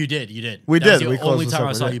Dick? You did. We did. The only time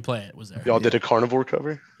I saw you play it was there. Y'all did a Carnivore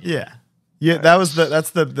cover? Yeah. Yeah, that was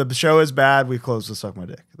the show is bad. We closed with Suck My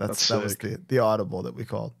Dick. That was the audible that we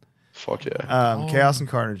called. Fuck yeah. Chaos and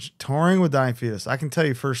Carnage. Touring with Dying Fetus. I can tell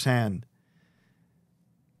you firsthand,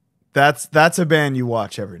 that's a band you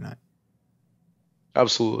watch every night.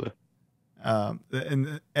 Absolutely.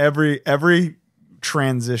 And every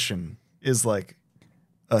transition is like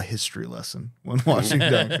a history lesson when watching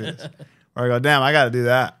Dying Fetus. Where I go, damn, I got to do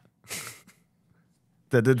that.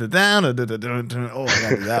 Oh, I got to do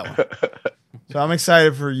that one. So I'm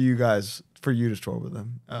excited for you guys, for you to tour with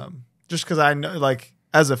them. Just because I know, like,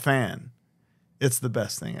 as a fan, it's the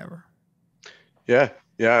best thing ever. Yeah.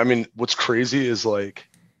 I mean, what's crazy is like,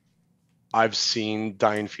 I've seen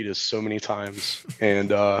Dying Fetus so many times,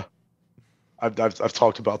 and I've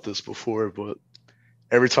talked about this before, but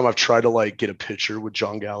every time I've tried to like get a picture with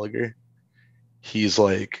John Gallagher, he's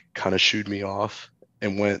like kind of shooed me off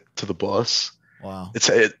and went to the bus. Wow.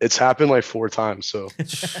 It's happened like 4 times. So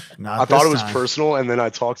I thought it was personal, and then I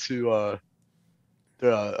talked to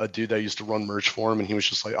a dude that used to run merch for him, and he was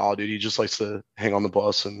just like, "Oh, dude, he just likes to hang on the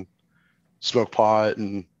bus and smoke pot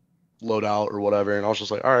and load out or whatever." And I was just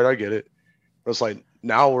like, "All right, I get it." I was like,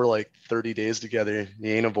 now we're like 30 days together.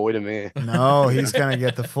 He ain't avoiding me. No, he's gonna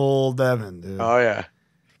get the full Devin, dude. Oh yeah.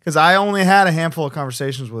 Because I only had a handful of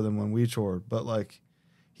conversations with him when we toured, but like,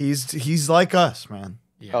 he's like us, man.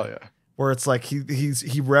 Yeah. Oh yeah. Where it's like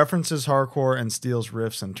he references hardcore and steals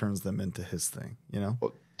riffs and turns them into his thing, you know?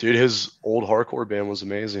 Well, dude, his old hardcore band was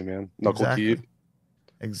amazing, man. Knuckle Deep.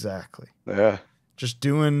 Exactly. Yeah. Just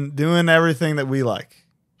doing everything that we like.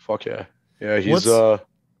 Fuck yeah. Yeah, he's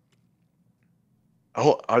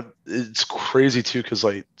it's crazy too, because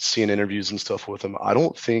like seeing interviews and stuff with him, I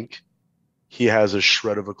don't think he has a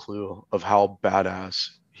shred of a clue of how badass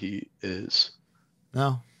he is.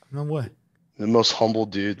 No way. The most humble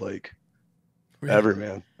dude like ever,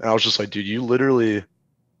 man. And I was just like, dude, you literally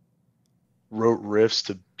wrote riffs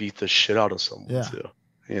to beat the shit out of someone too,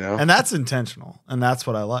 you know? And that's intentional, and that's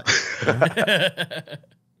what I like. You know?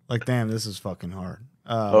 Like, damn, this is fucking hard.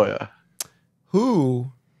 Oh yeah.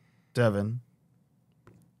 Who, Devin,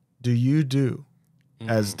 do you do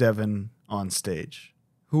as Devin on stage?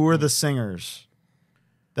 Who are the singers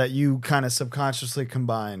that you kind of subconsciously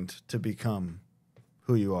combined to become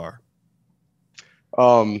who you are?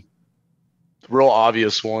 The real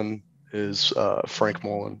obvious one is Frank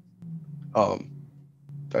Mullen. I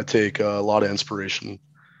take a lot of inspiration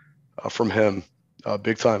from him,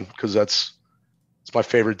 big time, because it's my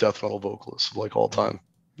favorite death metal vocalist of like all time.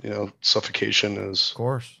 You know, Suffocation is of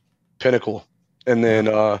course pinnacle. And then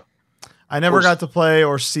I never got to play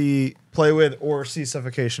with or see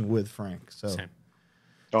Suffocation with Frank. So Same.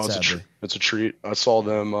 Oh, it's a treat. I saw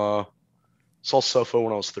them. Saw Suffo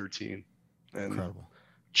when I was 13, and Incredible.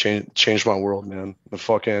 Changed my world, man. The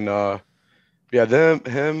fucking yeah,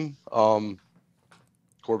 him,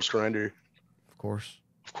 Corpse Grinder, Of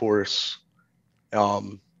course.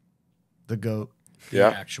 The goat. The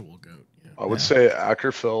actual goat. Yeah. I would say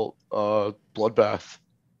Ackerfeld, Bloodbath,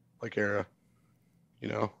 like era. You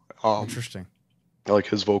know, Interesting. I like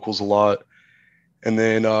his vocals a lot. And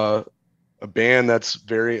then a band that's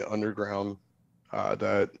very underground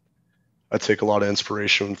that I take a lot of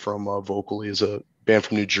inspiration from vocally is a band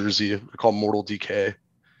from New Jersey. They're called Mortal Decay.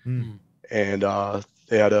 Mm. And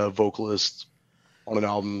they had a vocalist on an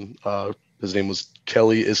album. His name was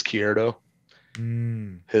Kelly Izquierdo.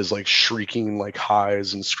 His like shrieking like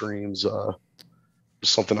highs and screams is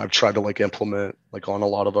something I've tried to like implement like on a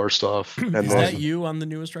lot of our stuff. And is that you on the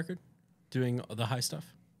newest record doing the high stuff?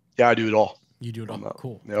 Yeah, I do it all. You do it all.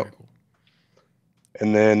 Cool. Yep. Very cool.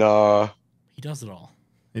 And then he does it all.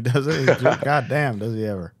 He does it. God damn, does he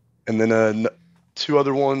ever? And then two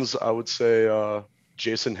other ones, I would say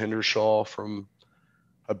Jason Hendershaw from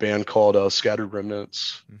a band called Scattered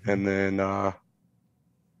Remnants. And then I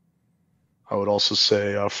would also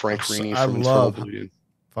say Frank Rini from Internal Bleeding.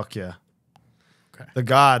 Fuck yeah. Okay. The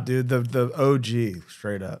God, dude, the OG,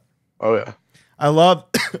 straight up. Oh yeah. I love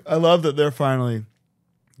that they're finally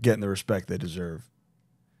getting the respect they deserve.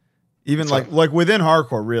 Even like within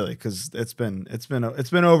hardcore, really, because it's been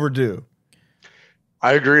overdue.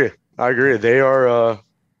 I agree. They are I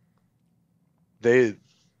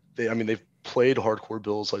mean, they've played hardcore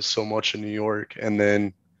bills like so much in New York, and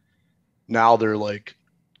then now they're like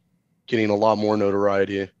getting a lot more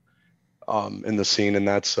notoriety in the scene, and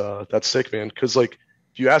that's sick, man. Because like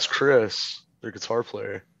if you ask Chris, their guitar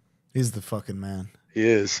player, he's the fucking man. He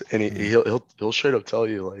is, and he'll straight up tell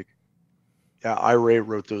you like, yeah, Irate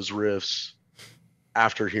wrote those riffs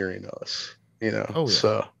after hearing us, you know. Oh, yeah.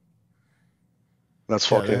 So that's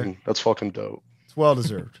fucking dope. It's well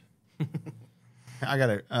deserved. I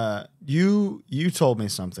gotta. You told me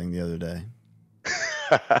something the other day.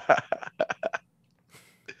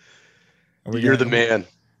 You're the man.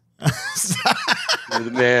 You're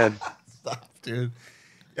the man. Stop, dude.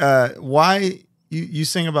 Why you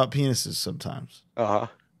sing about penises sometimes?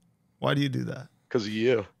 Why do you do that? Because of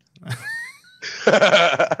you.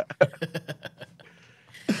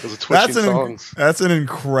 That's an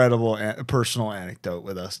incredible personal anecdote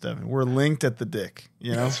with us, Devin. We're linked at the dick,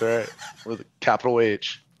 you know? That's right. We're the capital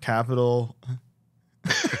H. Capital.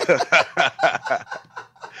 It's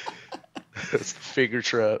the figure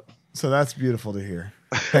trap. So that's beautiful to hear.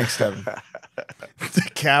 Thanks, Devin. The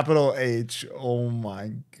capital H. Oh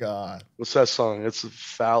my God. What's that song? It's a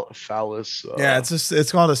phallus. Yeah,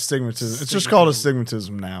 it's called a stigmatism. It's just called a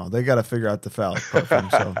stigmatism now. They got to figure out the phallus part for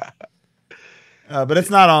themselves. But it's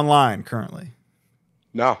not online currently.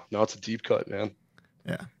 No, it's a deep cut, man.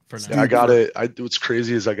 Yeah. For now. Yeah, I got it. What's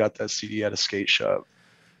crazy is I got that CD at a skate shop.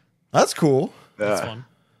 That's cool. Yeah. That's fun.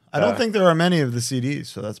 I don't think there are many of the CDs,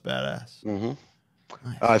 so that's badass. Mm-hmm.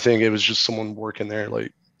 Nice. I think it was just someone working there,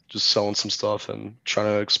 like just selling some stuff and trying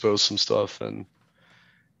to expose some stuff. And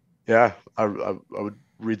yeah, I would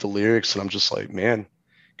read the lyrics and I'm just like, man,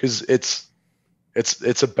 because it's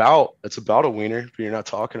about a wiener, but you're not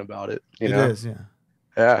talking about it. You know? It is, yeah.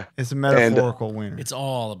 Yeah. It's a metaphorical wiener. It's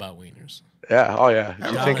all about wieners. Yeah. Oh yeah.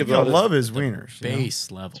 You think about it, love his wieners.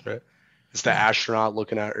 Base level. That's right. It's the astronaut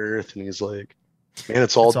looking at Earth and he's like, man,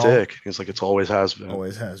 it's all dick. He's like, it's always has been.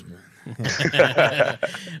 Always has been.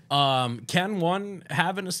 Can one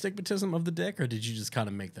have an astigmatism of the dick, or did you just kind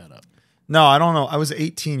of make that up? No, I don't know. I was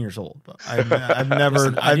 18 years old, but I've never,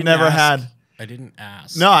 Listen, I've never had. I didn't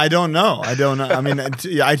ask. No, I don't know. I mean,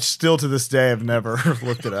 I still to this day have never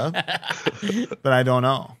looked it up, but I don't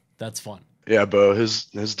know. That's fun. Yeah, Bo, his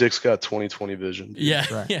dick's got 20/20 vision.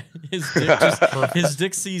 Yeah, right. Yeah. His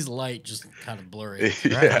dick sees light, just kind of blurry.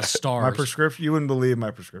 Yeah. Right? Stars. My prescription. You wouldn't believe my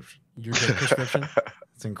prescription. Your dick prescription.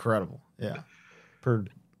 It's incredible. Yeah.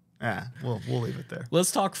 We'll leave it there.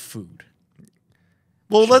 Let's talk food.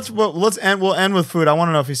 Well, let's end. We'll end with food. I want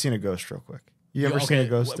to know if you've seen a ghost, real quick. You ever seen a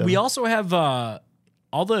ghost? We also have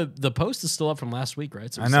all the post is still up from last week,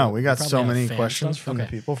 right? So I know we got so many questions from the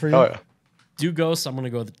people for you. Oh yeah. Do ghosts? I'm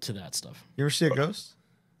gonna go to that stuff. You ever see a ghost?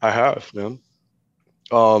 I have, man.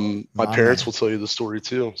 My parents will tell you the story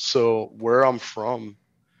too. So where I'm from,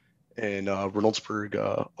 in Reynoldsburg,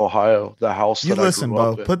 Ohio, the house You that listen, I grew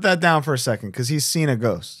Bo. up in. Put that down for a second, because he's seen a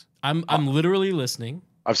ghost. I'm literally listening.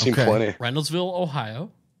 I've seen Okay. plenty. Reynoldsville,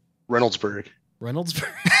 Ohio. Reynoldsburg.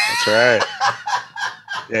 Reynoldsburg. That's right.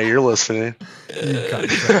 Yeah, you're listening.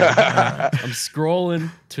 I'm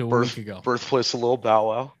scrolling to a week ago. Birthplace of Lil Bow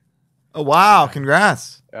Wow. Oh, wow.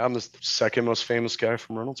 Congrats. Yeah, I'm the second most famous guy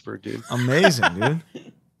from Reynoldsburg, dude. Amazing, dude.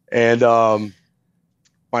 And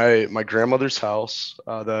my grandmother's house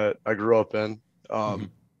that I grew up in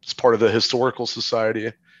is part of the historical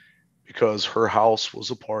society because her house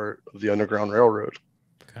was a part of the Underground Railroad.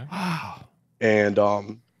 Okay. Wow.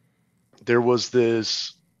 And there was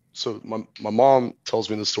this. So my mom tells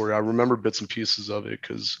me the story. I remember bits and pieces of it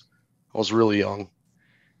because I was really young.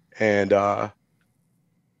 And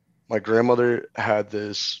my grandmother had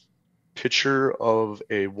this picture of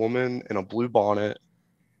a woman in a blue bonnet,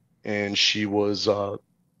 and she was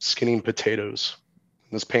skinning potatoes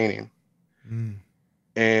in this painting.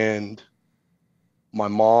 And my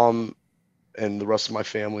mom and the rest of my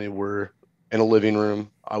family were in a living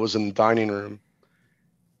room. I was in the dining room.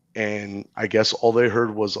 And I guess all they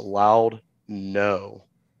heard was a loud no.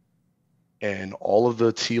 And all of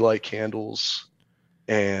the tea light candles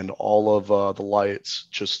and all of the lights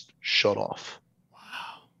just shut off.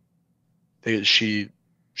 Wow. She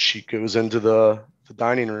goes into the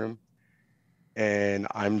dining room, and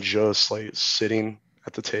I'm just like sitting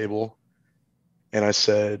at the table. And I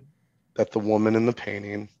said that the woman in the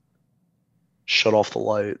painting shut off the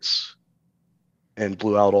lights and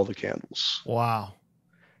blew out all the candles. Wow.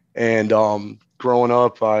 And growing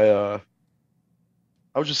up, I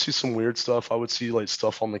would just see some weird stuff. I would see like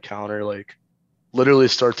stuff on the counter, like literally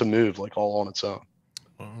start to move, like all on its own.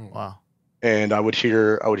 Oh, wow. And I would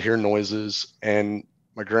hear noises. And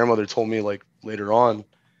my grandmother told me like later on,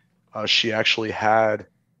 she actually had,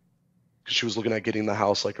 because she was looking at getting the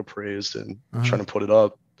house like appraised and trying to put it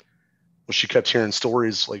up. Well, she kept hearing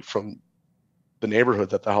stories like from the neighborhood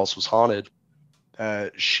that the house was haunted.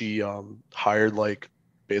 That she hired like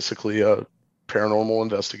basically a paranormal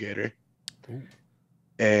investigator. Ooh.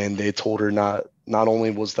 And they told her not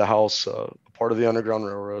only was the house part of the Underground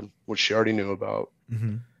Railroad, which she already knew about,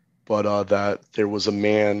 but that there was a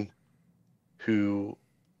man who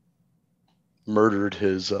murdered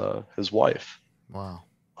his wife. Wow.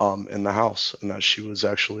 In the house, and that she was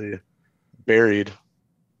actually buried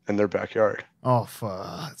in their backyard. Oh,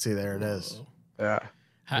 fuck. See, there it is. Yeah.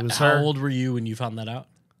 How old were you when you found that out?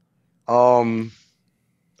 I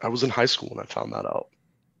was in high school when I found that out.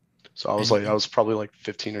 So I was probably like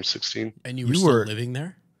 15 or 16. And you were still living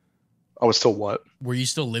there? I was still what? Were you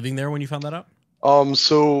still living there when you found that out?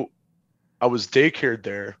 So I was daycared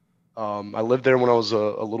there. I lived there when I was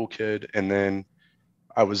a little kid, and then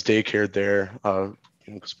I was daycared there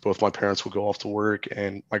because both my parents would go off to work,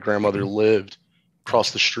 and my grandmother lived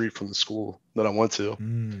across the street from the school that I went to.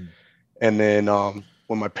 And then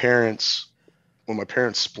when my parents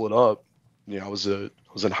split up, I was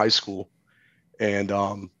in high school, and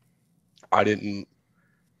I don't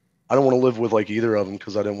want to live with like either of them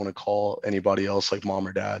because I didn't want to call anybody else like mom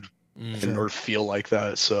or dad or feel like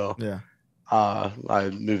that. So I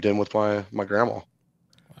moved in with my grandma.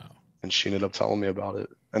 Wow. And she ended up telling me about it.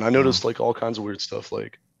 And I noticed like all kinds of weird stuff,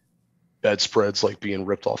 like bedspreads like being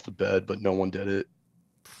ripped off the bed, but no one did it.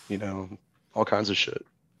 All kinds of shit.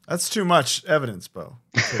 That's too much evidence, Bo,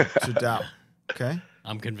 to doubt. Okay?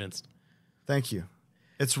 I'm convinced. Thank you.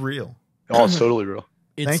 It's real. Oh, it's totally real.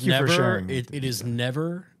 Thank you for sharing. It is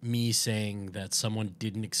never me saying that someone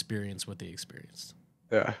didn't experience what they experienced.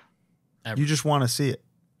 Yeah. Ever. You just want to see it.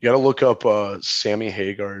 You got to look up Sammy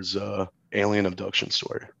Hagar's alien abduction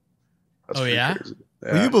story. That's crazy. Yeah?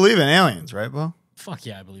 Well, you believe in aliens, right, Bo? Fuck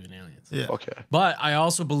yeah, I believe in aliens. Yeah. Okay. But I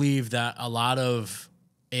also believe that a lot of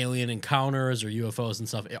alien encounters or UFOs and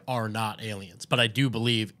stuff are not aliens. But I do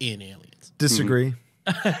believe in aliens. Disagree.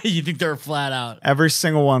 You think they're flat out? Every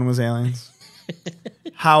single one was aliens.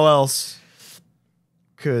 How else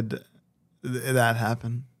could that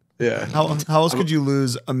happen? Yeah. How else could you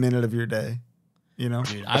lose a minute of your day? Dude,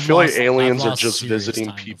 I feel like aliens are just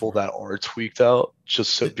visiting people that are tweaked out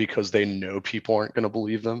because they know people aren't going to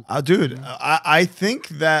believe them. Dude, I think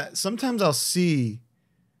that sometimes I'll see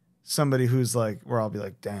somebody who's like, where I'll be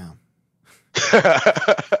like, damn.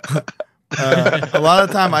 A lot of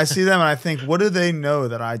the time I see them and I think, what do they know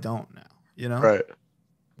that I don't know? Right.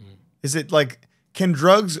 Is it like, can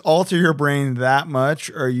drugs alter your brain that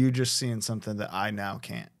much, or are you just seeing something that I now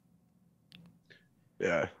can't?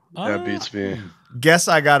 Yeah, that beats me. Guess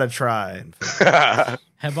I gotta try.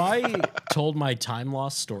 Have I told my time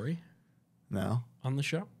loss story? No. On the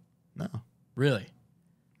show? No. Really?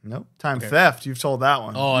 Nope. Time theft. You've told that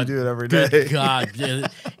one. Oh, you do it every day. Good God.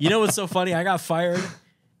 You know what's so funny? I got fired,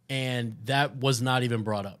 and that was not even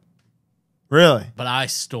brought up. Really? But I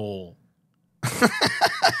stole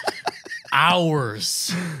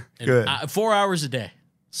hours. Good. 4 hours a day.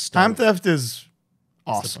 Time theft is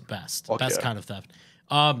awesome. It's the best. Best kind of theft.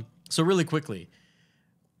 So really quickly,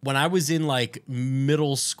 when I was in like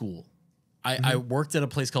middle school, I worked at a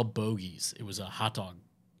place called Bogey's. It was a hot dog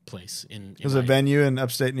place it was a venue in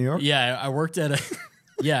upstate New York. Yeah, I worked at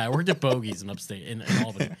I worked at Bogey's in upstate in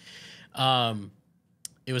Albany.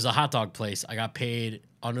 It was a hot dog place. I got paid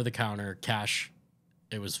under the counter cash.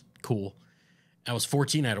 It was cool. I was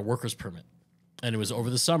 14. I had a worker's permit, and it was over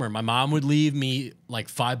the summer. My mom would leave me like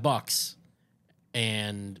 $5,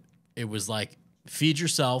 and it was like, feed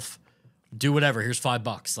yourself, do whatever. Here's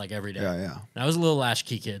 $5 like every day. Yeah. And I was a little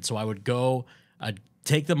latchkey kid, so I would go. I'd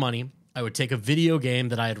take the money. I would take a video game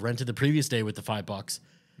that I had rented the previous day with the $5.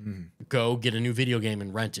 Go get a new video game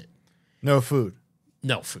and rent it. No food.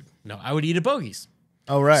 No food. No, I would eat at Bogey's.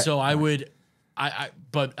 Oh, right. So I would,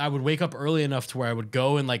 but I would wake up early enough to where I would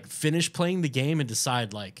go and like finish playing the game and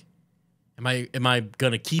decide like, am I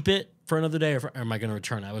gonna keep it for another day or am I gonna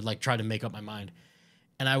return? I would like try to make up my mind,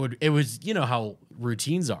 and it was you know how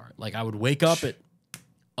routines are. Like I would wake up at,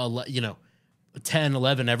 10,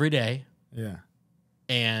 11 every day. Yeah.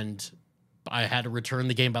 And I had to return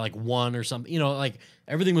the game by like 1 or something. You know, like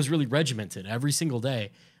everything was really regimented every single day.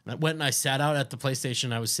 And I went and I sat out at the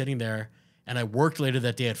PlayStation. I was sitting there, and I worked later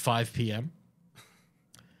that day at 5 p.m.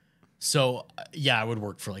 So yeah, I would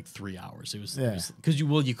work for like 3 hours. It was because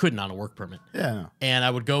you couldn't on a work permit. Yeah. No. And I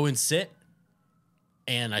would go and sit,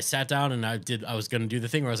 and I sat down and I was going to do the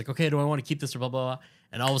thing where I was like, okay, do I want to keep this or blah blah blah?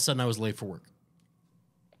 And all of a sudden I was late for work.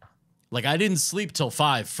 Like I didn't sleep till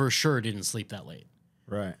 5 for sure. Didn't sleep that late.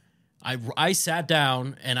 Right. I sat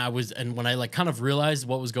down and when I like kind of realized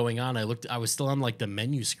what was going on, I was still on like the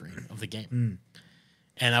menu screen of the game,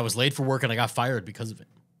 and I was late for work and I got fired because of it.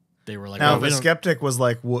 They were like, now if a skeptic was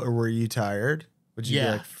like, were you tired? Would you be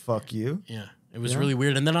like, fuck you? Yeah, it was really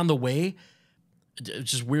weird. And then on the way,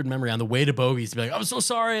 just weird memory on the way to Bogey's to be like, I'm so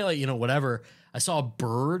sorry, like whatever. I saw a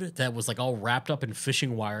bird that was like all wrapped up in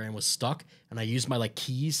fishing wire and was stuck, and I used my like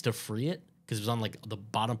keys to free it because it was on like the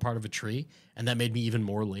bottom part of a tree, and that made me even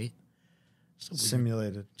more late.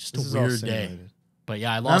 Simulated. Just a weird day. But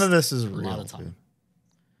yeah, I lost none of this is real, lot of time. Dude.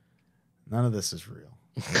 None of this is real.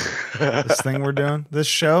 This thing we're doing, this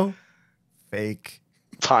show, fake.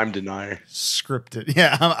 Time denier. Scripted.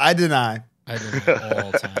 Yeah, I deny. I deny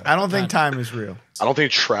all time. I don't think time is real. I don't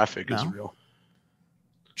think traffic is real.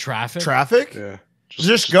 Traffic? Traffic? Yeah.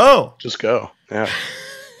 Just go. Just go. Yeah.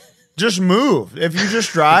 Just move. If you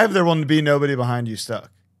just drive, there will be nobody behind you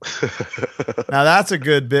stuck. Now that's a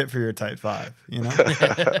good bit for your tight 5, you know?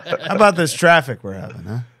 How about this traffic we're having,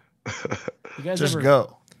 huh? You guys just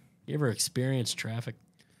go. You ever experienced traffic?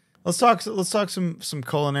 Let's talk some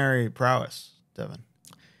culinary prowess, Devin.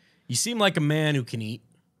 You seem like a man who can eat.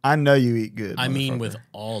 I know you eat good. I mean, with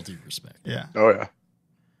all due respect. Yeah. Oh yeah.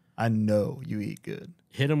 I know you eat good.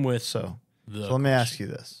 Hit him with so let me ask you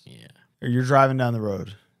this. Yeah. You're driving down the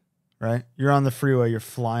road, right? You're on the freeway, you're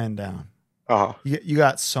flying down. Uh-huh. You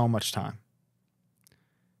got so much time.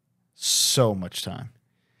 So much time.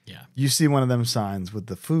 Yeah. You see one of them signs with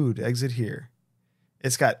the food, exit here.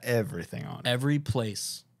 It's got everything on it. Every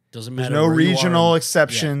place. Doesn't matter. There's no where regional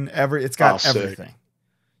exception. Yeah. It's got everything. Sick.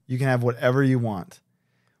 You can have whatever you want.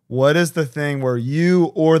 What is the thing where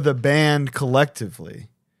you or the band collectively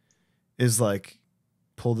is like,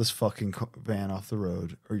 pull this fucking van off the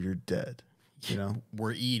road or you're dead? You know?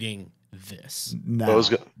 We're eating this. Bo's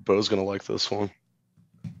gonna like this one.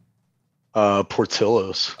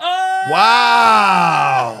 Portillo's. Oh!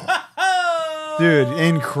 Wow. Dude,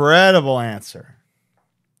 incredible answer.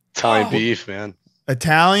 Italian beef, man.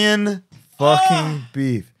 Italian fucking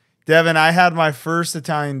beef. Devin, I had my first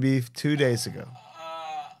Italian beef 2 days ago.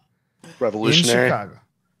 Revolutionary. In Chicago.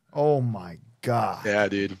 Oh my God. Yeah,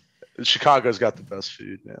 dude. Chicago's got the best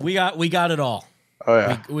food, man. We got it all. Oh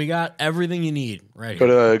yeah. We got everything you need right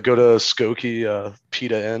here. Go to Skokie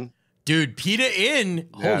Pita Inn. Dude, Pita Inn.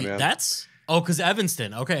 Yeah, holy, that's because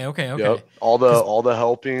Evanston. Okay. Yep. All the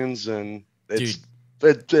helpings, and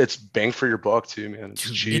it's bang for your buck too, man.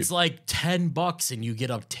 It's cheap. It's like $10 and you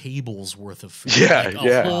get a table's worth of food. Yeah, like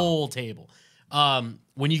a whole table.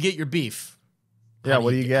 When you get your beef. Yeah,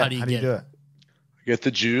 what do you get? How do you do it? I get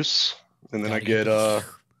the juice, and then I get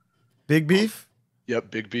big beef?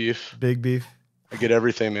 Yep, big beef. Big beef. I get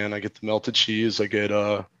everything, man. I get the melted cheese. I get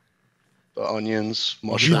the onions,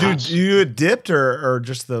 mushrooms. You do it dipped or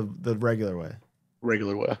just the regular way?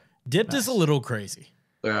 Regular way. Dipped is a little crazy.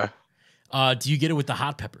 Yeah. Do you get it with the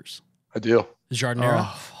hot peppers? I do. The jardinera?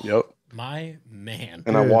 Oh, yep. My man.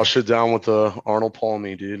 And I wash it down with the Arnold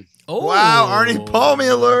Palmy, dude. Oh, wow, Arnie Palmy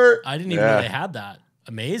alert. I didn't even know they had that.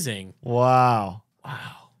 Amazing. Wow.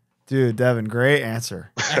 Wow. Dude, Devin, great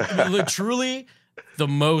answer. Truly the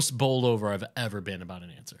most bowled over I've ever been about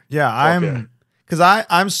an answer. Yeah, Because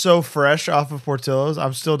I'm so fresh off of Portillo's,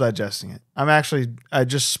 I'm still digesting it. I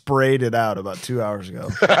just sprayed it out about 2 hours ago.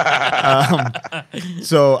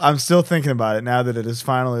 So I'm still thinking about it now that it has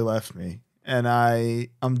finally left me. And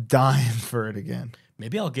I'm dying for it again.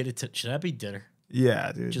 Maybe I'll get it should that be dinner?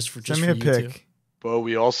 Yeah, dude. Send me a pic. Too. But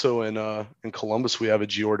we also in Columbus we have a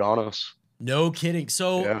Giordano's. No kidding.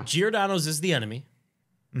 So Giordano's is the enemy.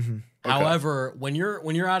 Mm-hmm. However, when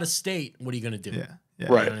you're out of state, what are you gonna do? Yeah.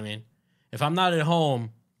 Right. You know what I mean? If I'm not at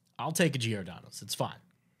home, I'll take a Giordano's. It's fine.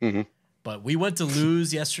 Mm-hmm. But we went to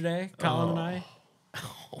Lou's yesterday, Colin and I.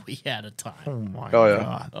 Oh, we had a time. Oh my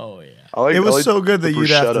god. Oh yeah. It was so good that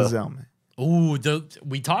you'd have to zell me. Ooh,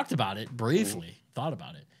 we talked about it briefly. Ooh. Thought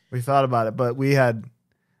about it. We thought about it, but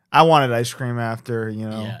I wanted ice cream after,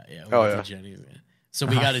 Yeah. Jenny's, man. So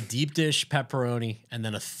we got a deep dish pepperoni and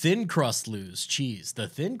then a thin crust Lou's cheese. The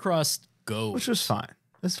thin crust goes. Which was fine.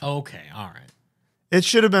 Okay, all right. It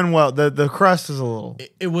should have been the crust is a little.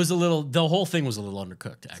 It was a little. The whole thing was a little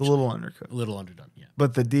undercooked. Actually. It's a little undercooked. A little underdone. Yeah.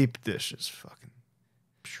 But the deep dish is fucking.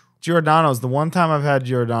 Giordano's. The one time I've had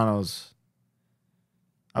Giordano's,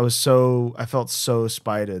 I felt so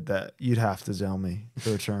spited that you'd have to zell me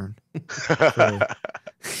to return.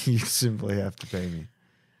 You simply have to pay me.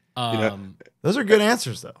 Those are good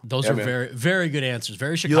answers, though. Those are very, very good answers.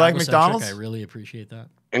 Very Chicago. You like McDonald's? I really appreciate that.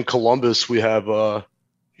 In Columbus, we have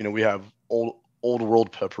we have old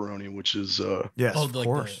world pepperoni, which is yes, of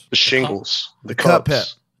course, the shingles, the cup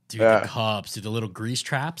cups. Dude, the cups, dude, the little grease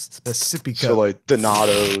traps. The sippy cup. So like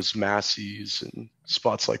Donato's, Massey's, and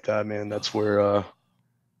spots like that, man. That's where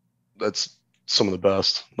that's some of the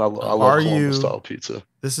best. I love Columbus style pizza.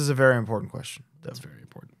 This is a very important question. That's very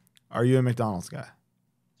important. Are you a McDonald's guy?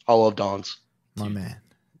 I love Don's. My man.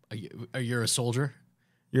 Are you a soldier?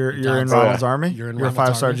 You're in Ronald's army? You're a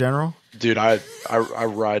 5-star general? Dude, I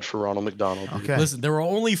ride for Ronald McDonald. Dude. Okay. Listen, there were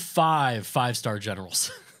only 5-star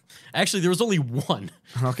generals. Actually, there was only one.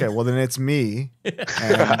 Okay, well then it's me.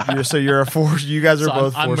 And you're a 4. You guys are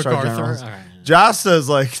both 4-star generals. Right. Josta's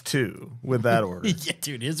like 2 with that order. Yeah,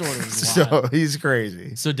 dude, his order was so he's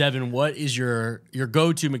crazy. So Devin, what is your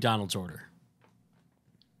go-to McDonald's order?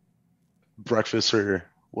 Breakfast or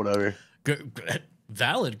whatever.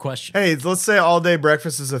 Valid question. Hey, let's say all day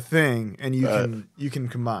breakfast is a thing, and you can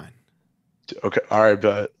combine. Okay, all right,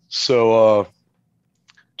 bet. So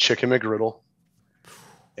chicken McGriddle.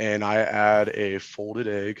 And I add a folded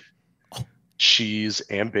egg, cheese,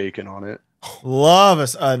 and bacon on it.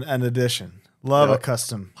 Love an addition. Love a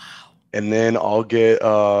custom. Wow. And then I'll get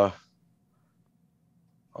I'll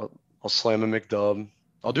slam a McDub.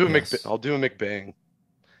 I'll do a McBang.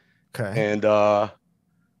 Okay. And I'll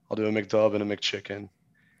do a McDub and a McChicken.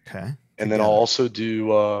 Okay. And then I'll also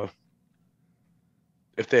do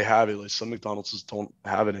if they have it, like some McDonald's just don't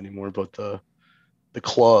have it anymore, but the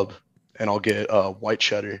club. And I'll get white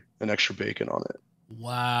cheddar and extra bacon on it.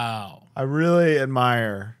 Wow. I really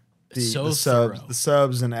admire the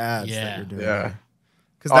subs and ads that you're doing. Yeah.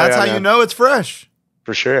 Because that's how you know it's fresh.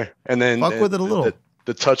 For sure. And then fuck with it a little.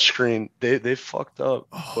 The touch screen, they fucked up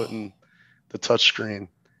putting the touch screen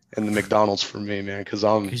in the McDonald's for me, man. Because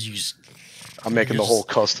I'm making the whole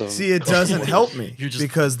custom. See, it doesn't help me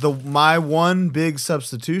because my one big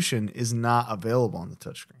substitution is not available on the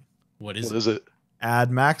touchscreen. What is it?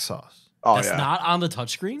 Add mac sauce. Oh, that's not on the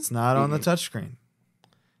touchscreen? It's not on the touchscreen.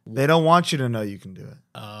 They don't want you to know you can do it.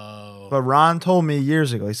 Oh. But Ron told me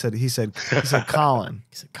years ago. He said, Colin.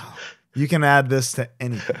 He said, Colin. You can add this to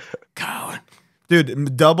anything. Colin. Dude,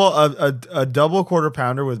 a double quarter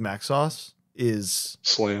pounder with mac sauce is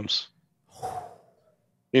slams.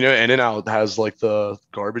 In-N-Out has like the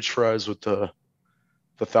garbage fries with the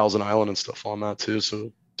Thousand Island and stuff on that too.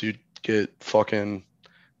 So, dude, get fucking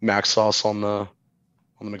mac sauce on the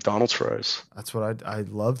McDonald's fries. That's what I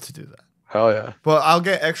love to do that. Hell yeah. But I'll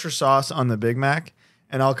get extra sauce on the Big Mac,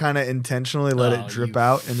 and I'll kind of intentionally let it drip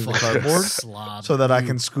out into the cardboard so that I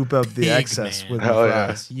can scoop up the excess with my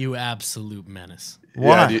fries. Yeah. You absolute menace. Why?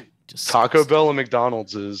 Yeah, dude, Taco Bell and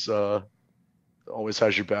McDonald's is always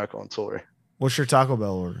has your back on tour. What's your Taco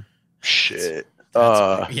Bell order? Shit.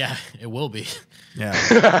 Yeah, it will be. Yeah.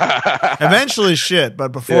 Eventually shit,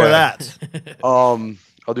 but before that. I'll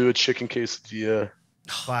do a chicken quesadilla.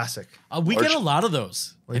 Classic. We get a lot of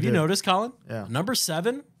those. Have you noticed, Colin? Yeah. Number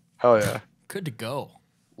 7. Hell yeah. Good to go.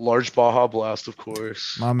 Large Baja Blast, of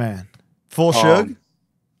course. My man. Full shug?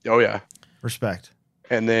 Oh yeah. Respect.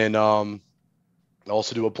 And then I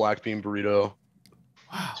also do a black bean burrito.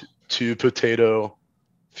 Wow. 2 potato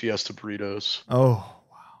fiesta burritos. Oh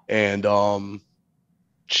wow. And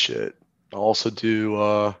shit. I also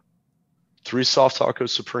do 3 soft taco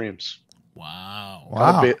supremes.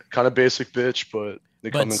 Wow. Kind of basic bitch, but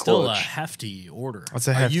They come But in still clutch. a hefty order. That's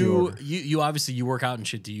a hefty order. You obviously you work out and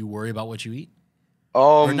shit. Do you worry about what you eat?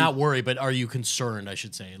 Or not worry, but are you concerned? I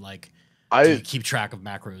should say, like, do you keep track of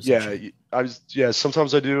macros?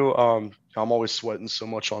 Sometimes I do. I'm always sweating so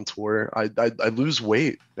much on tour. I lose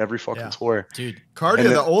weight every fucking tour, dude. Cardio,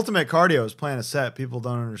 the ultimate cardio is playing a set. People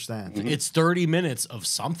don't understand. It's 30 minutes of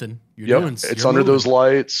something you're doing. It's under those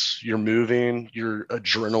lights. You're moving. Your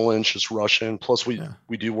adrenaline's just rushing. Plus, we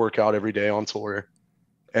do work out every day on tour,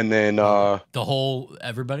 and then the whole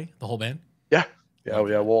band. Yeah.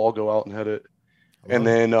 We'll all go out and hit it, and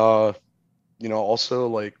then also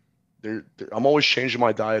like I'm always changing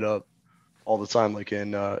my diet up all the time. Like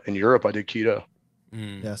in Europe, I did keto.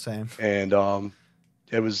 Yeah, same. And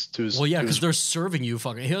it was because they're serving you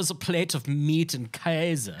fucking. Here's a plate of meat and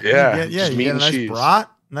Kaiser. Yeah. You get a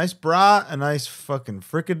nice brat, a nice fucking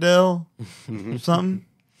fricadelle, or something.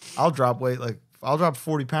 I'll drop weight. I'll drop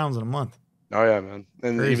 40 pounds in a month. Oh yeah, man.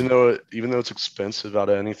 And Crazy. even though it's expensive out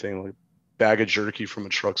of anything, like bag of jerky from a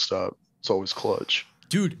truck stop, it's always clutch.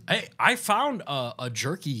 Dude, I found a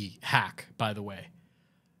jerky hack, by the way.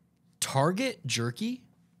 Target jerky,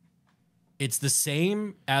 it's the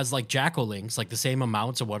same as like Jacko Links, like the same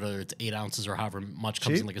amounts of whether it's 8 ounces or however much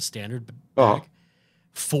comes in like a standard bag.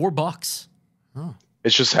 $4. Oh.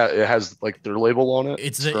 It's just it has like their label on it.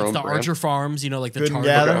 It's the Archer Farms, like the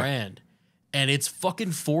Target brand, and it's fucking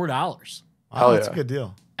 $4. Wow, that's a good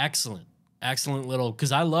deal. Excellent little,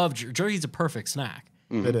 because I love jerky's a perfect snack.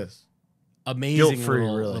 It is amazing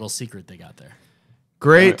little secret they got there.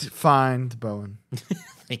 Great find, Bowen.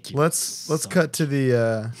 Thank you. Let's cut to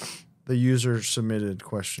the user submitted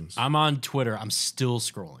questions. I'm on Twitter. I'm still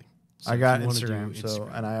scrolling. So I got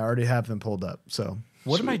Instagram, and I already have them pulled up. So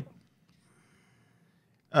what am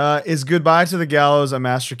I? Is Goodbye to the Gallows a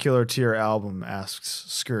Master Killer tier album? Asks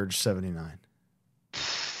Scourge79.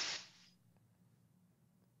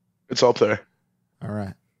 It's up there. All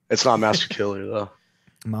right. It's not Master Killer though.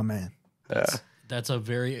 My man. Yeah. That's a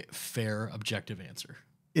very fair, objective answer.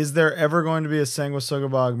 Is there ever going to be a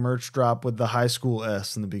Sanguisugabogg merch drop with the high school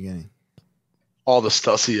S in the beginning? All the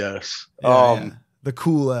Stussy S. The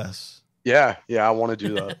cool S. Yeah, I want to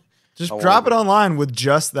do that. Just drop it online with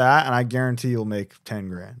just that, and I guarantee you'll make 10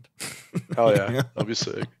 grand. Hell yeah. That'd be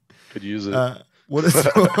sick. Could use it. What is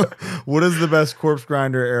the best Corpse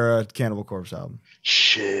Grinder era Cannibal Corpse album?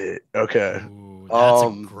 Shit. Okay. Ooh, that's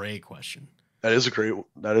a great question. That is a great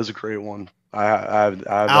one. I have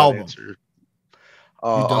album. that answer.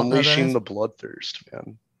 Unleashing the Bloodthirst,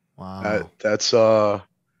 man. Wow. That's the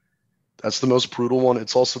most brutal one.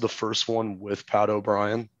 It's also the first one with Pat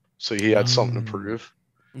O'Brien, so he had something to prove.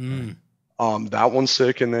 That one's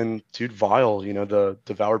sick, and then dude, Vile, the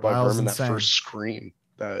Devoured by Vermin, that first scream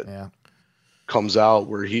that comes out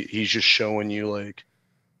where he's just showing you like,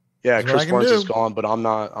 Chris Barnes is gone, but I'm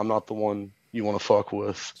not the one you want to fuck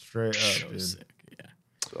with. Straight up, dude. Sick. Yeah.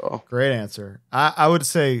 So great answer. I would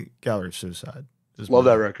say Gallery of Suicide. Love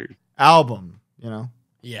that record. Album,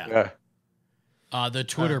 Yeah. The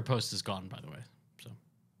Twitter post is gone, by the way. So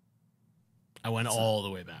I went all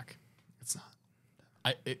the way back. It's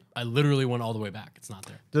not. I literally went all the way back. It's not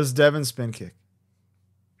there. Does Devin spin kick?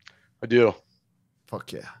 I do.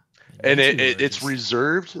 Fuck yeah. And it's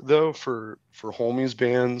reserved though for homies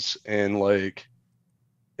bands, and like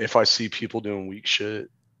if I see people doing weak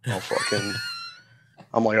shit, I'll fucking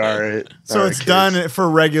I'm like, all right. So it's done for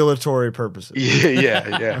regulatory purposes.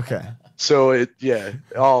 Yeah. Okay. So I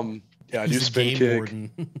do spin kick,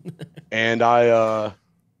 and I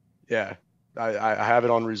have it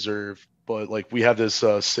on reserve. But like we have this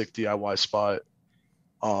sick DIY spot,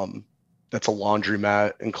 that's a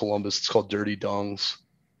laundromat in Columbus. It's called Dirty Dungs,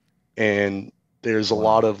 and there's a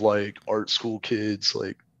lot of like art school kids,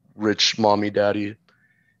 like rich mommy daddy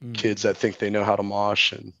kids that think they know how to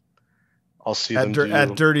mosh, and I'll see them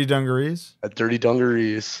at Dirty Dungarees. At Dirty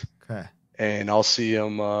Dungarees. Okay. And I'll see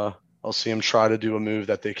them try to do a move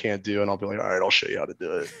that they can't do, and I'll be like, all right, I'll show you how to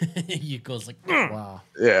do it. He goes like, wow.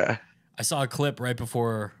 Yeah. I saw a clip right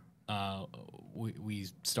before we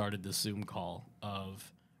started the Zoom call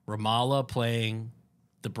of Ramallah playing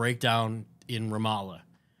the breakdown in Ramallah.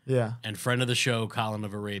 Yeah. And friend of the show, Colin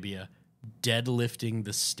of Arabia, deadlifting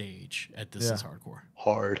the stage at This Is Hardcore.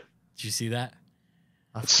 Hard. Did you see that?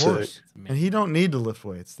 Of course. And he don't need to lift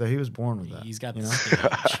weights. He was born with that. He's got the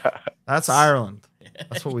stage. That's Ireland.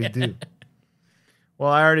 That's what we do.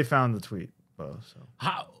 Well, I already found the tweet, Bo. So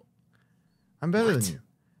how? I'm better than you.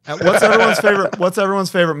 What's everyone's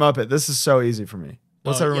favorite Muppet? This is so easy for me.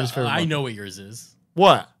 What's everyone's favorite Muppet? I know what yours is.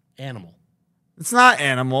 What? Animal. It's not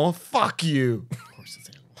Animal. Fuck you. Of course it's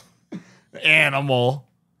Animal. Animal.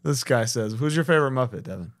 This guy says, who's your favorite Muppet,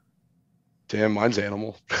 Devin? Damn, mine's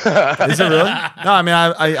Animal. Is it really? No, I mean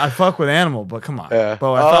I fuck with Animal, but come on, Yeah.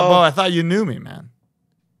 Bo. I thought you knew me, man.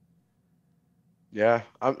 Yeah,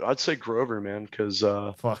 I'd say Grover, man, because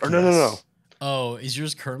Fuck no. Oh, is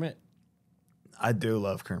yours Kermit? I do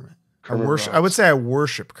love Kermit. Kermit I would say I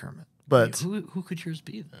worship Kermit, but Who could yours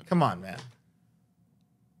be then? come on, man.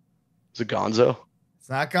 Is it Gonzo? It's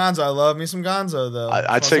not Gonzo. I love me some Gonzo though.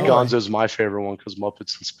 I'd say Fuck. Gonzo's my favorite one because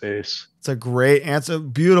Muppets in Space. It's a great answer.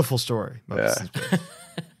 Beautiful story. Yeah.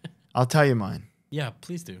 I'll tell you mine. Yeah,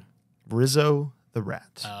 please do. Rizzo the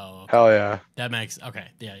Rat. Oh, okay. Hell yeah. That makes okay.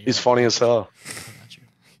 Yeah, He's funny as hell. I got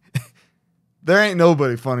you. There ain't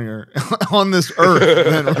nobody funnier on this earth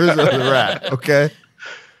than Rizzo the Rat. Okay.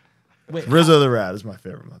 Wait, Rizzo the Rat is my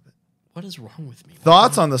favorite Muppet. what is wrong with me?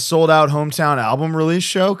 Thoughts on the sold out hometown album release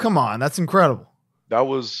show? Come on, that's incredible. That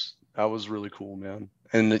was really cool, man.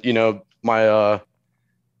 And you know, my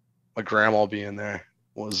grandma being there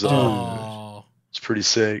was Oh, it's pretty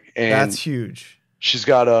sick. And That's huge. she's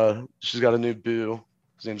got a new boo.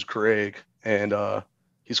 His name's Greg, and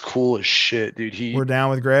he's cool as shit, dude. We're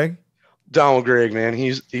down with Greg. Down with Greg, man.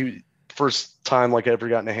 He first time like I ever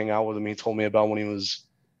gotten to hang out with him. He told me about when he was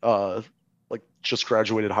like just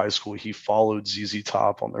graduated high school. He followed ZZ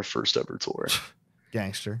Top on their first ever tour,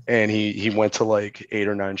 Gangster. and he went to like 8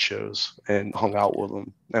 or 9 shows and hung out with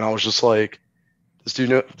them. And I was just like, this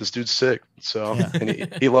dude's sick. So Yeah.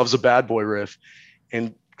 and he loves a bad boy riff.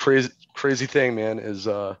 And crazy thing, man, is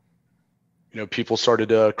you know, people started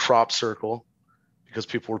to crop circle because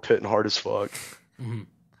people were pitting hard as fuck. mhm.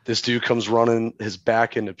 This dude comes running his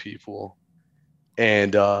back into people,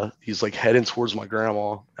 and he's like heading towards my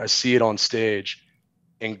grandma. I see it on stage,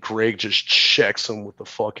 and Greg just checks him with the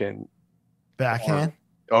fucking Backhand.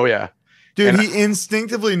 oh yeah. Dude, And he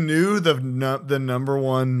instinctively knew the number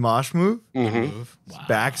one mosh move. Mhm. Move. Wow.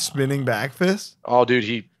 Back spinning back fist. Oh, dude,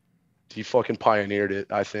 he fucking pioneered it,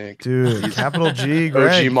 I think. Dude, capital G,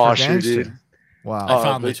 Greg. for Mosher, gangster. dude. Wow. I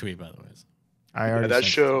found the but- tweet, by the way. I Yeah, already that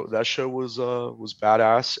sent show was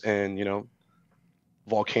badass, and you know,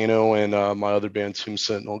 Volcano and my other band Tomb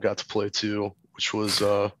Sentinel got to play too, which was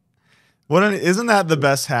isn't that the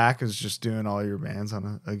best hack? Is just doing all your bands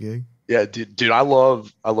on a gig. yeah, dude, I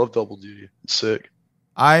love double duty. It's sick.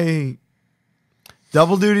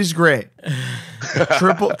 Double duty's great.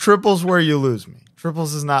 Triples where you lose me.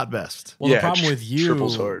 Triples is not best. Well, Yeah, the problem with you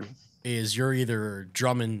triples hard. is you're either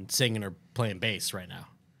drumming, singing, or playing bass right now.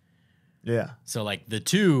 Yeah. So like the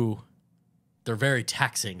two, they're very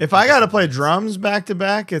taxing. If I got to play drums back to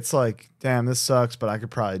back, it's like, damn, this sucks, but I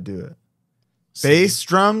could probably do it. Bass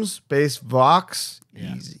drums, bass vox,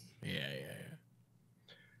 Yeah. easy. Yeah.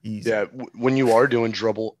 Easy. Yeah, when you are doing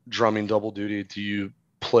drumming double duty, do you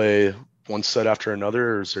play one set after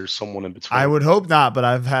another, or is there someone in between? I would hope not, but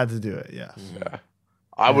I've had to do it. Yeah. Yeah,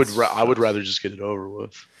 I would It's- rather just get it over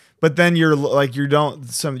with. But then you're like, your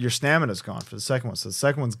stamina's gone for the second one. So the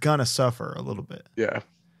second one's gonna suffer a little bit. Yeah.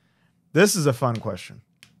 This is a fun question.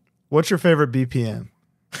 What's your favorite BPM?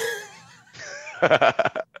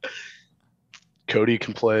 Cody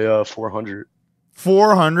can play 400.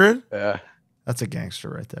 400? Yeah, That's a gangster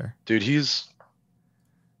right there. dude, he's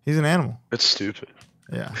He's an animal. it's stupid.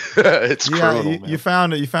 Yeah. It's criminal, man. You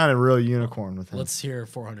found a real unicorn with him. Let's hear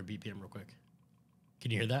 400 BPM real quick.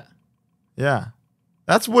 Can you hear that? Yeah.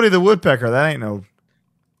 That's Woody the Woodpecker. That ain't no.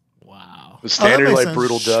 Wow. The standard makes like sense.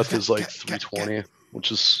 brutal death is like 320,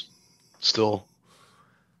 which is still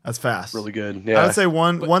That's fast. really good. I Yeah, would say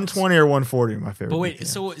 120 or 140 are my favorite. But wait,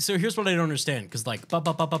 BPM. so here's what I don't understand, because like ba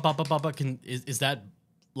ba ba ba ba ba ba ba is that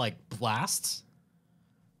like blasts?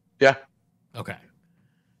 yeah. Okay.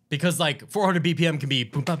 Because like 400 BPM can be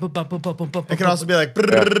boom, ba, boom, ba, boom, ba, boom, ba, It can also be like, you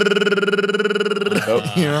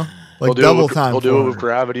know, like He'll do double it with, time. He'll do it with 400.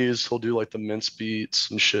 gravities. He'll do like the mince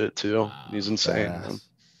beats and shit too. He's insane, Badass.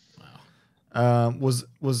 man. Was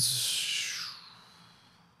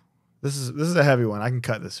this is a heavy one. I can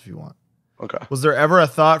cut this if you want. Okay. Was there ever a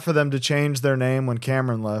thought for them to change their name when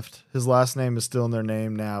Cameron left? His last name is still in their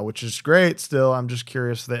name now, which is great. Still, I'm just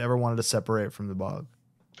curious if they ever wanted to separate from the Bog.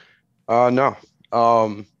 No.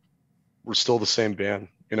 We're still the same band.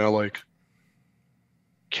 You know, like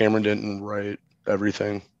Cameron didn't write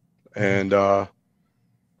everything, and the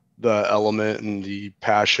element and the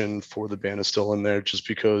passion for the band is still in there. Just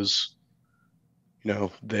because, you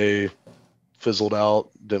know, they fizzled out,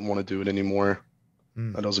 didn't want to do it anymore.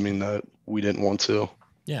 That doesn't mean that we didn't want to.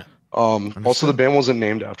 Yeah. Also, the band wasn't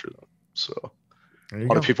named after them, so There a you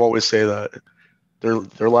lot go. of people always say that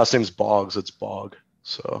their last name's Boggs. It's Bog.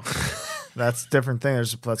 So That's a different thing.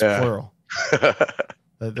 That's Yeah. plural.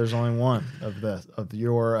 There's only one of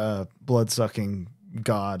your blood sucking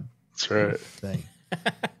god that's right. thing.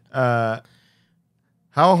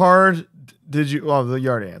 How hard did you? Well, you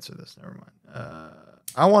already answered this. Never mind.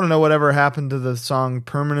 I want to know whatever happened to the song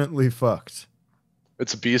 "Permanently Fucked."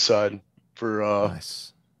 It's a B-side for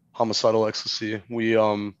Nice. Homicidal Ecstasy. We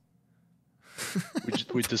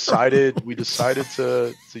decided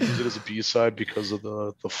to use it as a B-side because of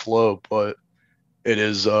the flow, but it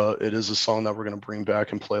is a song that we're gonna bring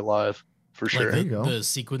back and play live for sure. There you go. The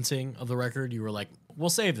sequencing of the record, you were like, "We'll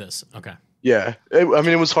save this." Okay. Yeah, I mean,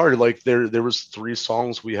 it was hard. Like there was 3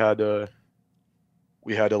 songs we had to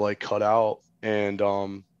like cut out, and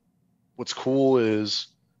what's cool is,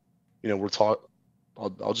 we're taught.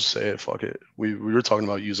 I'll just say it. Fuck it. We were talking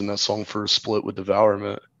about using that song for a split with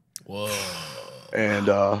Devourment. Whoa. And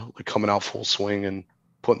like coming out full swing and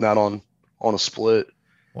putting that on a split.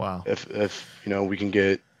 Wow. If we can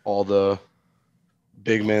get all the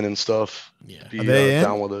big men and stuff be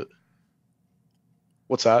down with it.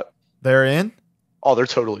 What's that? They're in? Oh, they're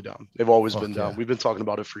totally down. They've always been yeah. down. We've been talking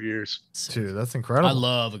about it for years. Dude, that's incredible. I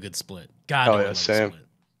love a good split. God, Oh, I yeah, love a same. split.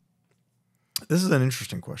 This is an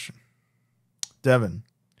interesting question. Devin,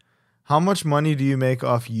 how much money do you make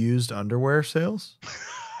off used underwear sales?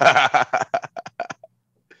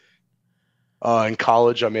 In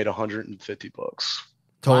college, I made $150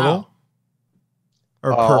 Total? Wow.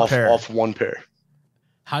 Or per pair? off one pair.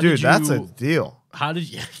 How Dude, did you, that's a deal. How did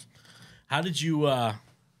you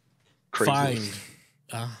find?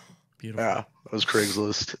 Beautiful. Yeah, it was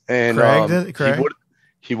Craigslist, and Craig?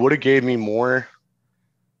 he would have gave me more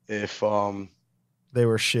if They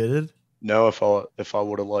were shitted? no, if I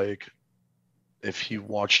would have if he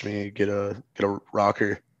watched me get a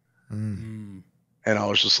rocker, Mm. and I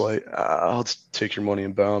was just like, I'll take your money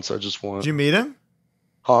and bounce. I just want. Did you meet him?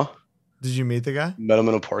 Huh? Did you meet the guy? Met him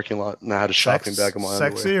in a parking lot, and I had a shopping bag in my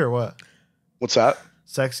Sexy underwear. or what? What's that?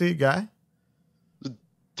 Sexy guy?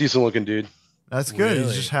 Decent looking dude. That's good. Really?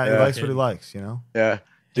 He's just he Yeah. likes what he likes, you know? Yeah.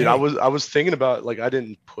 Dude, Hey. I was thinking about I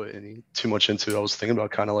didn't put too much into it. I was thinking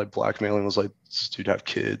about kind of like blackmailing. Was like, this dude have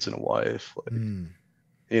kids and a wife,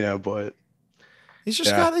 but He's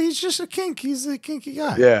just Yeah. he's just a kink. He's a kinky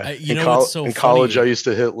guy. yeah. You know what's so in college, funny? I used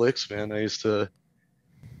to hit licks, man. I used to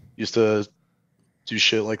do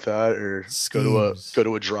shit like that, or Schemes. go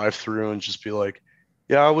to a drive-through and just be like,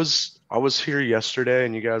 yeah, I was here yesterday,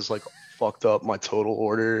 and you guys like fucked up my total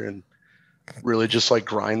order, and really just like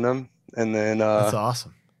grind them, and then That's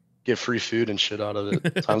awesome. get free food and shit out of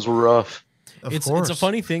it. Times were rough. Of It's course. a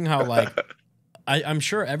funny thing how like I'm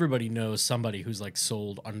sure everybody knows somebody who's like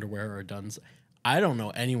sold underwear or done. I don't know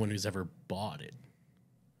anyone who's ever bought it.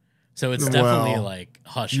 So it's definitely Well, like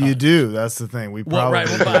hush. You do. That's the thing. We Well, probably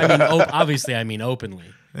right. Well, but I mean, obviously, I mean openly.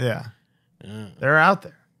 yeah. Yeah. They're out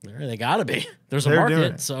there. They gotta be. There's a They're doing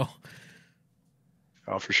market, it. so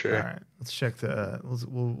Oh, for sure. All right. Let's check the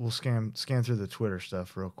we'll scan through the Twitter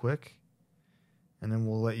stuff real quick. And then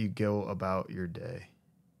we'll let you go about your day.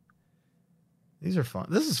 These are fun.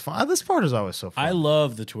 This is fun. This part is always so fun. I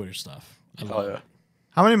love the Twitter stuff. I love Oh yeah. it.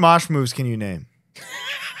 How many mosh moves can you name?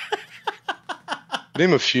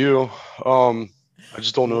 Name a few. I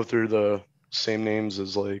just don't know if they're the same names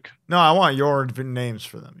as like. No, I want your names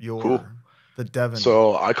for them. Cool. The Devin.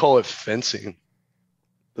 So I call it fencing.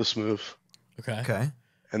 This move, Okay. Okay.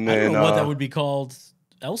 and I then don't know what that would be called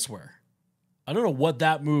elsewhere. I don't know what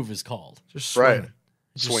that move is called. Just Right. swinging.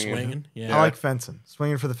 Just Swinging. Yeah. I like fencing.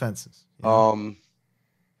 Swinging for the fences. You know?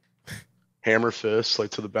 Hammer fist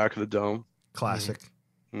like to the back of the dome. Classic.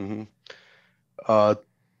 Mm-hmm.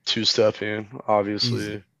 Two-stepping, obviously.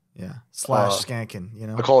 Easy. Yeah. Slash skanking, you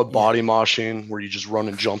know? I call it body moshing, where you just run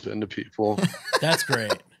and jump into people. That's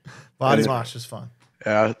great. Body and- mosh is fun.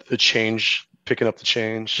 Yeah, the change, picking up the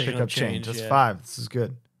change, Pick- Pick up up change. change, That's yeah. 5. This is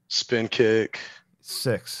good. spin kick.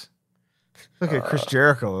 6. Look at Chris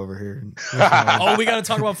Jericho over here. Oh, we got to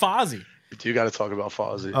talk about Fozzy. We do got to talk about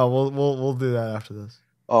Fozzy. Oh, we'll do that after this.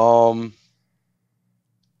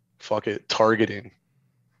 Fuck it, targeting.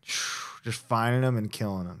 Just finding them and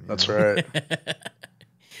killing them. That's right.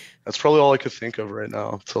 That's probably all I could think of right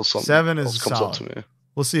now until something 7 is else comes solid. up to me.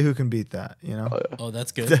 We'll see who can beat that, you know? Oh, yeah. Oh,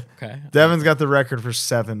 that's good. Okay. Devin's got the record for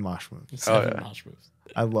 7 mosh moves. 7 yeah. mosh moves.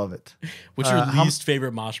 I love it. What's your how- least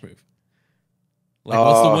favorite mosh move? Like,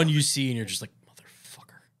 what's the one you see and you're just like,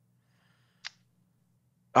 motherfucker?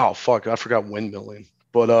 Oh fuck, I forgot windmilling.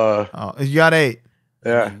 But Oh, you got 8.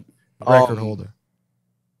 yeah. Record holder.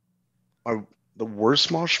 The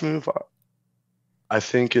worst mosh move I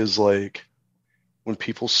think is like when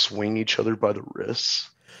people swing each other by the wrists.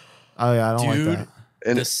 Oh, yeah, I don't Dude, like that.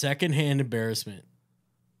 And the secondhand embarrassment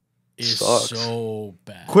is Sucks. so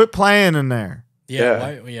bad. Quit playing in there. Yeah.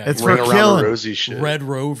 Yeah. Yeah. It's ring for around killing. the rosy shit. Red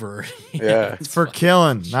Rover. Yeah. It's for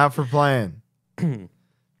killing, not for playing.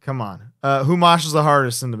 Come on. Who moshes the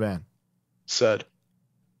hardest in the band? Said.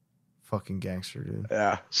 Fucking gangster, dude.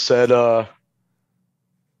 Yeah. Said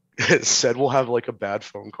said we'll have like a bad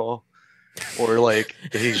phone call. Or like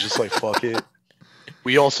he's just like fuck it.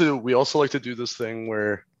 We also like to do this thing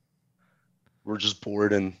where we're just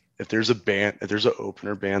bored, and if there's an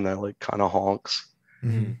opener band that like kind of honks,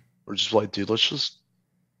 we're just like, dude, let's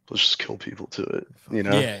just kill people to it, you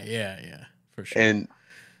know? Yeah, for sure.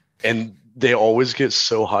 And they always get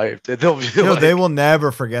so hyped that they'll be they will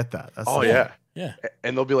never forget that. That's yeah.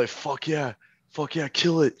 And they'll be like, fuck yeah,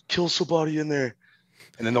 kill it, kill somebody in there,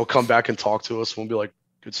 and then they'll come back and talk to us, and we'll be like,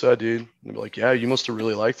 good set, dude. And they'll be like, yeah, you must have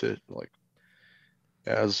really liked it. We're like,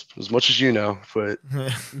 yeah, as much as you know, but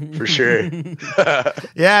for sure.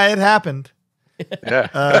 Yeah, it happened.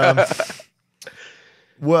 Yeah.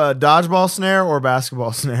 What, dodgeball snare or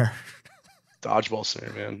basketball snare? Dodgeball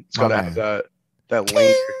snare, man. It's gotta have that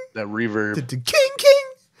linger, that reverb. King.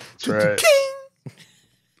 That's right.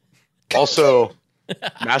 Also,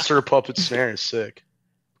 Master of Puppets snare is sick.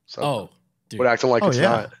 So dude. But acting like it's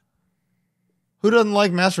not. Who doesn't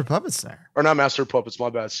like Master of Puppets snare? Or not Master of Puppets, my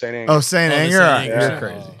bad. Saint Anger. Oh, Saint Anger? Saint Anger. You're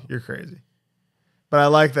crazy. You're crazy. But I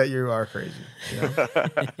like that you are crazy. You know?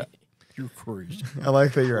 You're crazy. I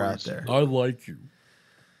like that you're out there. I like you.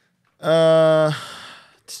 How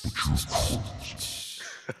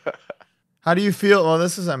do you feel? Well,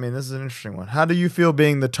 this is an interesting one. How do you feel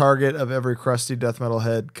being the target of every crusty death metal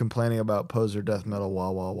head complaining about poser death metal? Wah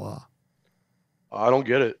wah wah. I don't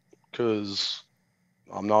get it because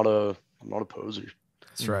I'm not a poser.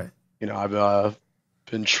 That's right. You know, I've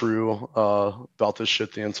been true about this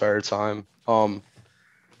shit the entire time.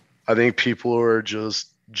 I think people are just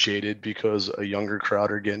jaded because a younger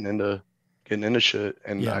crowd are getting into shit,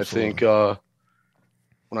 and I think when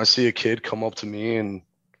I see a kid come up to me and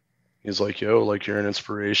he's like, "Yo, like you're an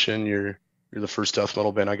inspiration. You're the first death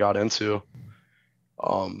metal band I got into."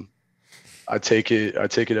 I take it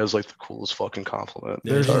as like the coolest fucking compliment.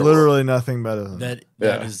 There's literally nothing better than that.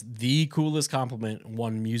 That is the coolest compliment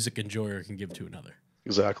one music enjoyer can give to another.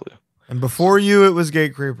 Exactly. And before you, it was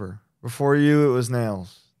Gatecreeper. Before you, it was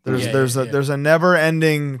Nails. There's a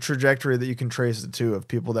never-ending trajectory that you can trace it to of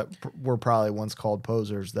people that were probably once called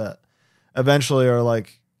posers that eventually are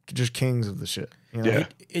like just kings of the shit. You know? Yeah.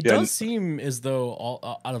 It does seem as though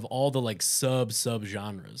out of all the like sub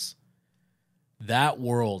genres, that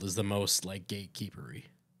world is the most like gatekeepery.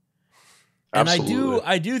 And Absolutely.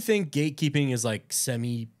 I do think gatekeeping is like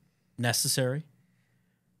semi necessary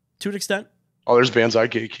to an extent. Oh, there's bands I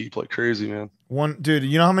gatekeep like crazy, man. Dude,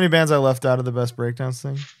 you know how many bands I left out of the Best Breakdowns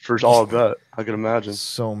thing? First, I bet. I can imagine.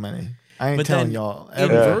 So many. I ain't But telling then y'all.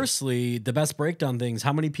 Inversely, the Best Breakdown things,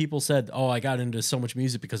 how many people said, "Oh, I got into so much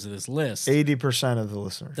music because of this list"? 80% of the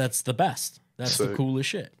listeners. That's the best. That's Sick. the coolest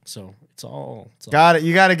shit. So it's all Got it.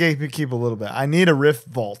 You got to gatekeep a little bit. I need a riff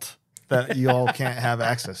vault that you all can't have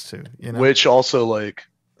access to. You know? Which also, like,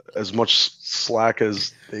 as much slack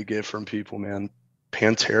as they get from people, man,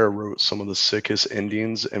 Pantera wrote some of the sickest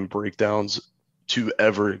endings and breakdowns to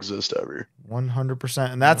ever exist ever.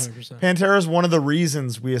 100%. And that's 100%. Pantera is one of the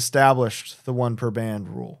reasons we established the one per band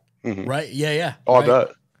rule. Mm-hmm. right. Yeah. Oh, right. I bet.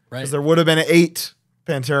 Right. Because there would have been 8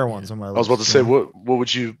 Pantera ones on my list. I was about to say, what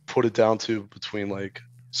would you put it down to between like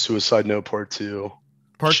Suicide Note Part 2?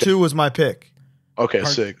 Part 2 was my pick. Okay,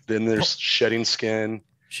 sick. Then there's Shedding Skin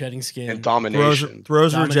and Domination.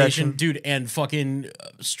 Throws Domination, Rejection. dude, and fucking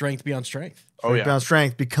Strength Beyond Strength. Oh yeah. Bound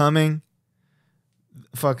Strength. Becoming.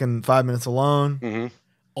 Fucking 5 Minutes Alone. Mm-hmm.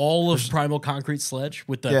 All of Primal Concrete Sledge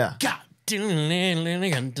with the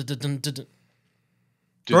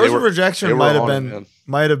Throws Rejection might have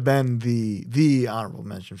been the honorable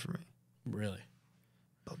mention for me. Really?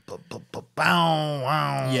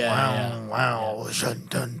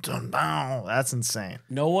 That's insane.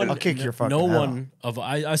 No one. I'll kick your fucking No head one of.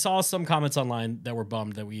 I saw some comments online that were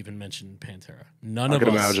bummed that we even mentioned Pantera. I can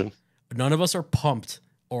imagine. None of us are pumped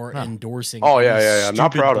or endorsing. Oh yeah. I'm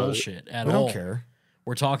not proud of bullshit at We all. don't care.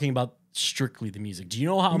 We're talking about strictly the music. Do you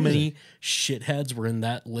know how many shitheads were in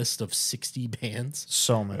that list of 60 bands?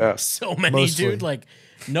 So many. Yeah. So many, Mostly. dude. Like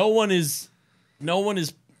no one is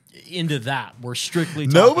into that. We're strictly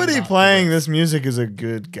talking Nobody about playing this music is a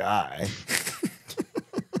good guy.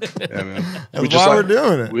 Yeah, man. That's why we're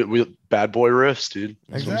doing it. We bad boy riffs, dude.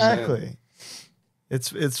 That's what I'm saying. Exactly.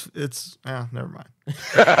 It's never mind.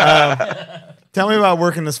 Tell me about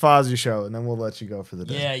working this Fozzy show, and then we'll let you go for the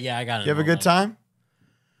day. Yeah, I got it. You have a good time?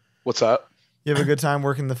 What's that? You have a good time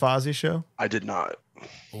working the Fozzy show? I did not.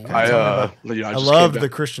 Okay, I I love the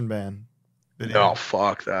Christian band video. Oh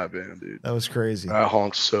fuck that band, dude. That was crazy. That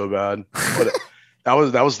honks so bad. But that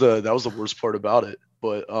was the worst part about it.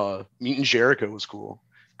 But Meeting Jericho was cool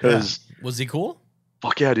Because Was he cool?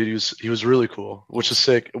 fuck yeah, dude, he was really cool, which is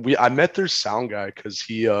sick. I met their sound guy because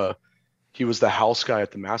he was the house guy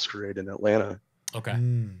at the Masquerade in Atlanta. Okay.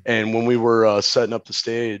 And when we were setting up the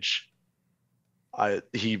stage,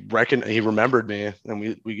 he remembered me,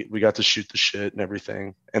 and we got to shoot the shit and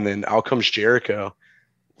everything. And then out comes Jericho.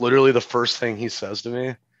 Literally the first thing he says to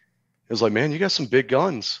me is like, "Man, you got some big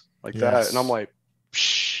guns like that." And I'm like,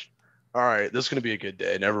 "Psh, all right, this is gonna be a good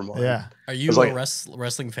day. Never mind." Yeah. Are you a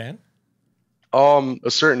wrestling fan? A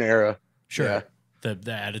certain era. Sure. Yeah.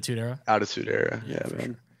 The Attitude Era. Attitude Era. Yeah,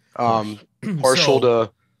 man. Sure. Partial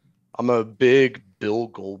to. I'm a big Bill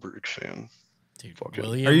Goldberg fan. Dude,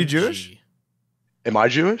 Are you Jewish? Am I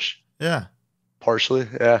Jewish? Yeah. Partially,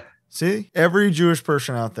 yeah. See, every Jewish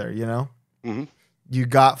person out there, you know, you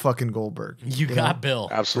got fucking Goldberg. You got know? Bill.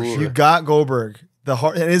 Absolutely. You got Goldberg.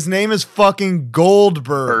 And his name is fucking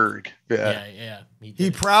Goldberg. Yeah.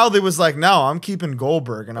 He proudly was like, "No, I'm keeping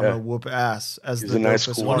Goldberg, and I'm gonna whoop ass." As He's the nice,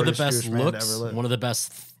 dopest, cool. One of the hardest best Jewish man to looks. ever live. One of the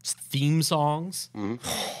best theme songs.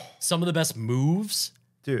 Some of the best moves.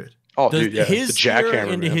 Dude. Oh, dude, yeah. His the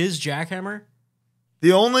jackhammer into man. his jackhammer.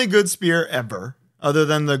 The only good spear ever, other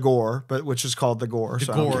than the gore, but which is called the gore.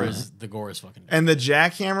 The gore is fucking. And the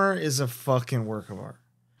jackhammer is a fucking work of art.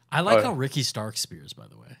 I like how Ricky Stark spears. By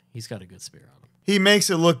the way, he's got a good spear on him. He makes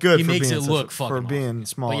it look good. He makes it look for fucking being awesome.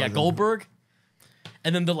 small. But yeah, Goldberg.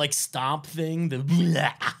 And then the like stomp thing, the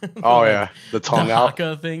oh yeah, the tongue the out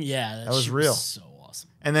haka thing, yeah, that was real. So awesome.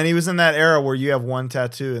 And then he was in that era where you have one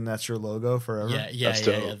tattoo and that's your logo forever. Yeah.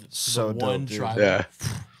 So dope, dude. Yeah,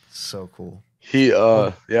 so cool. He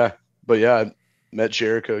yeah, but yeah, I met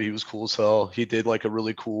Jericho. He was cool as hell. He did like a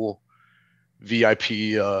really cool VIP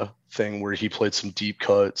thing where he played some deep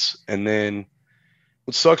cuts. And then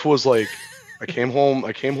what sucked was like I came home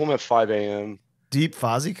at 5 a.m. Deep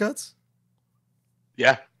Fozzy cuts?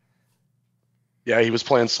 Yeah. Yeah, he was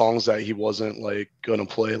playing songs that he wasn't like gonna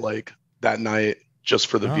play like that night just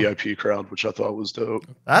for the VIP crowd, which I thought was dope.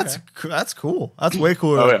 That's cool. That's way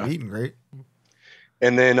cooler than meet and greet.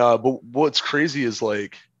 And then but what's crazy is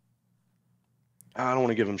like I don't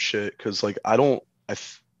want to give him shit because like I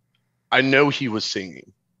know he was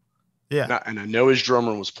singing. Yeah. And I know his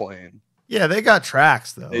drummer was playing. Yeah, they got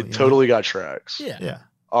tracks though. They totally got tracks. Yeah.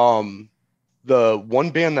 The one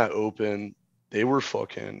band that opened, they were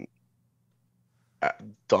fucking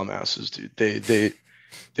dumbasses, dude.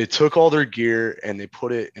 They took all their gear and they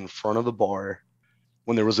put it in front of the bar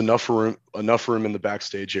when there was enough room in the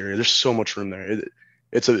backstage area. There's so much room there.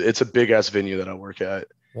 It's a big ass venue that I work at.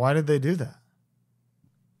 Why did they do that?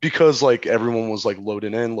 Because like everyone was like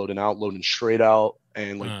loading in, loading out, loading straight out,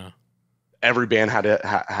 and like every band had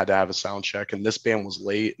to have a sound check, and this band was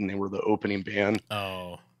late and they were the opening band.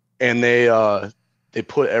 Oh. And they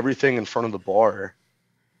put everything in front of the bar,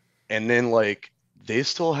 and then like they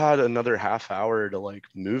still had another half hour to like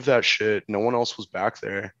move that shit. No one else was back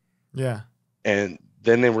there. Yeah. And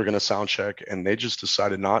then they were gonna sound check, and they just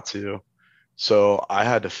decided not to. So I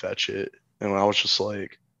had to fetch it, and I was just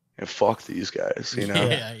like, and fuck these guys, you know?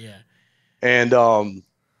 Yeah. And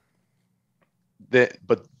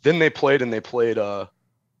but then they played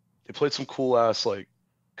some cool ass like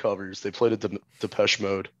covers. They played a Depeche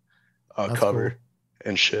Mode cover cool.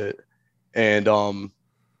 and shit. And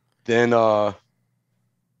then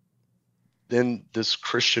this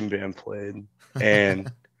Christian band played,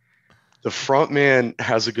 and the front man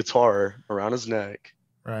has a guitar around his neck.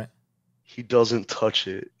 Right. He doesn't touch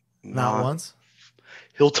it. Not once?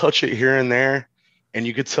 He'll touch it here and there, and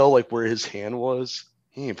you could tell like where his hand was.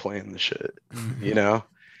 He ain't playing the shit, you know?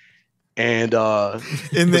 And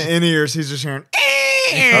in the in-ears, he's just hearing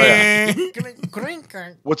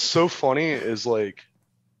What's so funny is like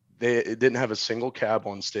it didn't have a single cab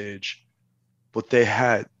on stage, but they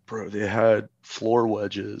had floor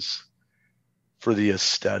wedges for the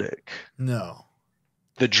aesthetic. No.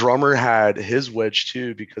 The drummer had his wedge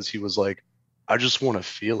too because he was like, I just want to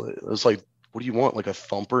feel it. It was like, what do you want? Like a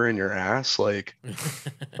thumper in your ass? Like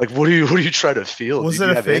what do you try to feel? Was it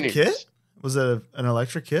a fake kit? Was it an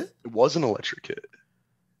electric kit? It was an electric kit.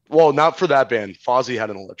 Well, not for that band. Fozzy had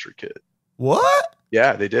an electric kit. What?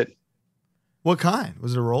 Yeah, they did. What kind?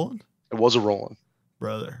 Was it a Roland? It was a Roland.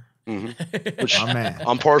 Brother. Mm-hmm. Which my man.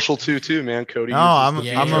 I'm partial to man. Cody. No,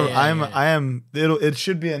 it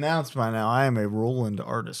should be announced by now. I am a Roland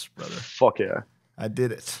artist, brother. Fuck yeah. I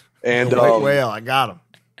did it. And White Whale, I got him.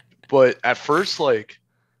 But at first, like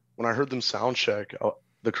when I heard them sound check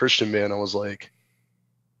the Christian band, I was like,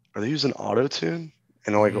 are they using auto tune?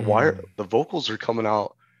 And I'm like, why are the vocals are coming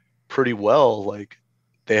out pretty well? Like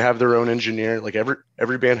they have their own engineer. Like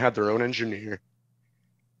every band had their own engineer.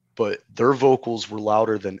 but their vocals were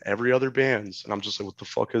louder than every other band's, and I'm just like, what the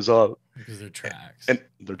fuck is up? Because they're tracks. And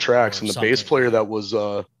their tracks, Or and the bass something, player yeah. that was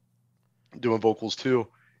doing vocals too,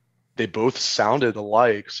 they both sounded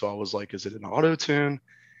alike. So I was like, is it an auto tune?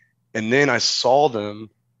 And then I saw them,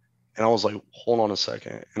 and I was like, hold on a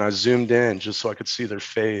second, and I zoomed in just so I could see their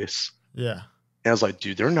face. Yeah. And I was like,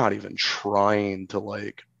 dude, they're not even trying to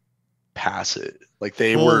like pass it. Like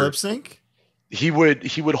they Full were lip sync? he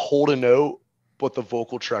would hold a note, but the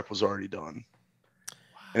vocal track was already done.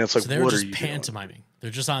 And it's like, So they were what just are you pantomiming. doing? They're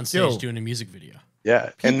just on stage doing a music video.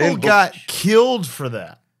 Yeah. People And then got killed for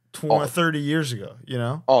that 20, Oh. 30 years ago, you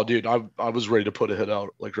know? oh dude, I was ready to put a hit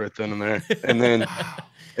out like right then and there. And then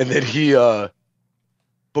he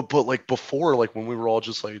but like before, like when we were all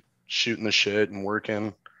just like shooting the shit and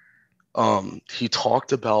working, he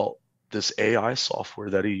talked about this AI software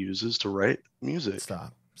that he uses to write music.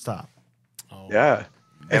 Stop. Oh. Yeah.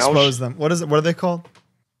 And Expose them. What is it? What are they called?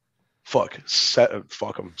 fuck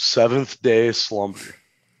them. Seventh Day Slumber.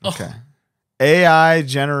 Okay. AI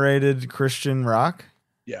generated Christian rock?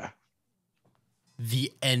 Yeah.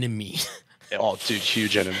 The enemy. Oh, dude,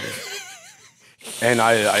 huge enemy. And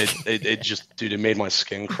it just, dude, it made my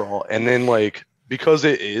skin crawl. And then like, because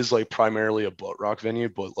it is like primarily a butt rock venue,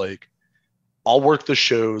 but like, I'll work the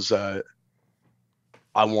shows that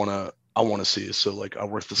I wanna see. So like, I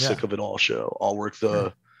work the Sick of It All show. I'll work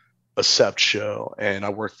the Accept show, and I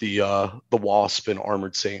work the Wasp and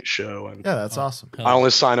Armored Saint show. And Yeah, that's awesome. I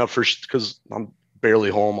only sign up for because I'm barely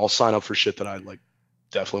home. I'll sign up for shit that I like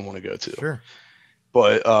definitely want to go to. Sure.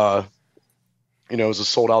 But you know, it was a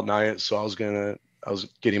sold out night, so I was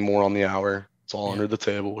getting more on the hour. It's all under the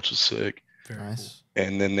table, which is sick. Very Nice.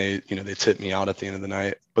 And then they tipped me out at the end of the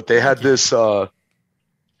night. But they had this like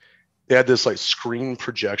screen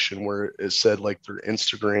projection where it said like their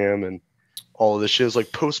Instagram and all of this shit. Is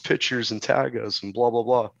like post pictures and tag us and blah blah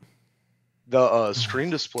blah. The screen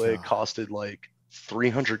display costed like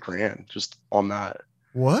 $300,000 just on that.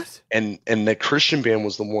 What? And the Christian band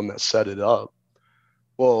was the one that set it up.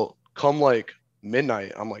 Well, come like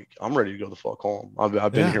midnight, I'm like, I'm ready to go the fuck home.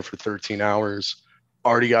 I've been here for 13 hours,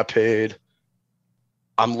 already got paid.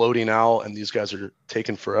 I'm loading out, and these guys are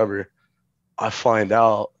taking forever. I find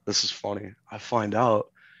out, this is funny. I find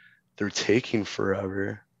out they're taking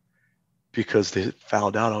forever because they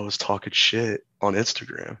found out I was talking shit on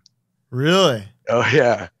Instagram. Really? Oh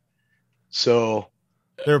yeah. So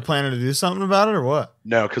They were planning to do something about it or what?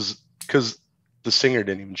 no, because the singer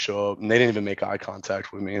didn't even show up, and they didn't even make eye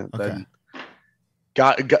contact with me. Okay. Then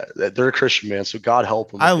God, they're a Christian man, so God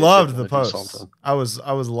help them. I if they loved did the wanna do post. something. I was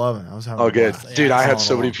loving it. I was having Oh, a good, blast. dude. Yeah, I I had saw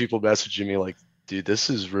so it many all. people messaging me like, dude, this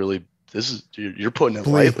is dude, you're putting it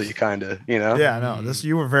Bleak. lightly, kind of, you know? Yeah, no, this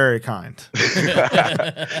you were very kind.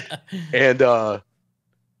 And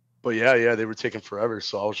but yeah, they were taking forever,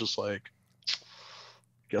 so I was just like,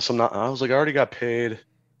 guess I'm not. I was like, I already got paid.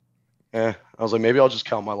 I was like, maybe I'll just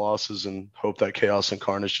count my losses and hope that Chaos and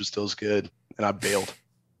Carnage just does good. And I bailed.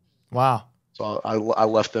 Wow. So I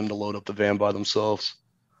left them to load up the van by themselves.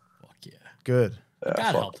 Fuck yeah. Good. Yeah, God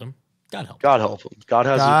fuck. helped him. God helped him. God help them. God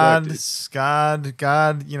has his back, dude.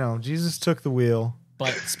 God, you know, Jesus took the wheel.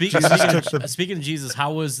 But speaking of Jesus,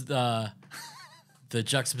 how was the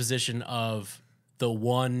juxtaposition of the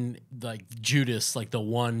one like Judas, like the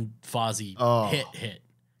one Fozzy hit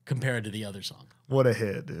compared to the other song? What a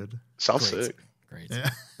hit, dude. Sounds Great. sick. Great. Yeah.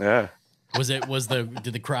 Yeah.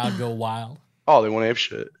 Did the crowd go wild? Oh, they went ape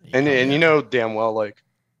shit. And you know damn well, like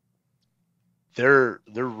they're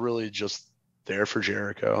really just there for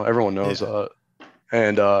Jericho. Everyone knows that.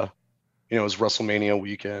 And you know, it was WrestleMania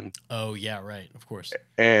weekend. Oh yeah, right. Of course.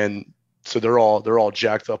 And so they're all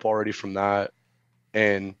jacked up already from that.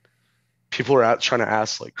 And people are trying to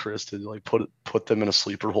ask like Chris to like put them in a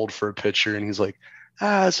sleeper hold for a picture, and he's like,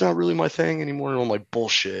 it's not really my thing anymore. And I'm like,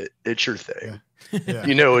 bullshit, it's your thing. Yeah.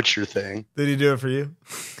 You know it's your thing. Did he do it for you?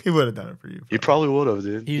 He would have done it for you. He probably would have,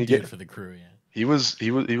 dude. He did it for the crew, yeah. He was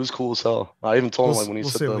cool as hell. I even told him like when he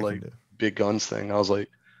We'll said see the what we like can do. big guns thing, I was like,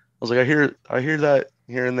 I hear that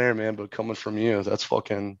here and there, man, but coming from you, that's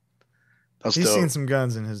He's dope. seen some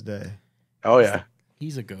guns in his day. Oh yeah.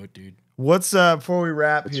 He's a goat, dude. What's before we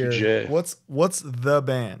wrap That's here? legit. What's the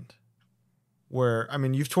band? Where I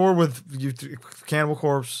mean, you've toured with Cannibal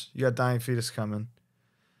Corpse. You got Dying Fetus coming.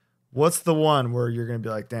 What's the one where you're gonna be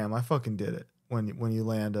like, damn, I fucking did it when you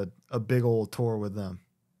land a big old tour with them?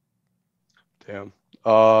 Damn.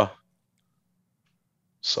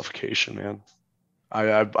 Suffocation, man.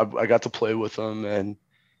 I got to play with them and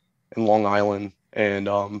in Long Island, and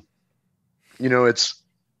you know, it's,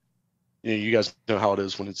 you know, you guys know how it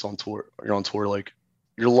is when it's on tour. You're on tour, like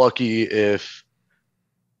you're lucky if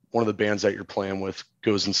one of the bands that you're playing with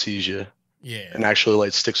goes and sees you Yeah. and actually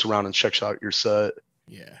like sticks around and checks out your set.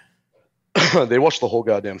 Yeah. They watched the whole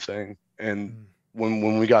goddamn thing. And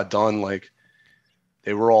when we got done, like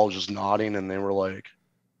they were all just nodding and they were like,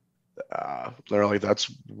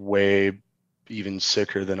 that's way even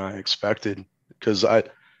sicker than I expected. Because I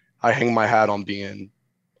hang my hat on being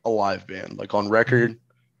a live band. Like on record,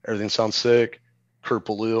 everything sounds sick. Kurt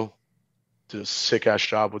Ballou did a sick ass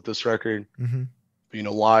job with this record. Mm-hmm. But, you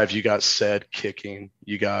know, live you got Sed kicking.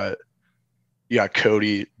 You got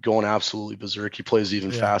Cody going absolutely berserk. He plays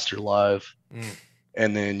even faster live.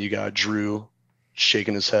 And then you got Drew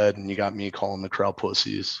shaking his head, and you got me calling the crowd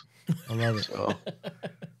pussies. I love it. So,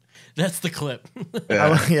 That's the clip.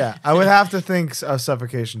 I would have to think a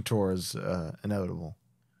Suffocation tour is inevitable.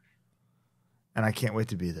 And I can't wait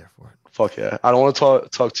to be there for it. Fuck yeah. I don't want to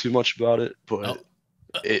talk too much about it, but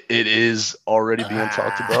it is already being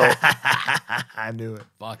talked about. I knew it.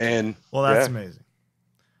 Fuck. And well, that's amazing.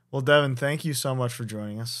 Well, Devin, thank you so much for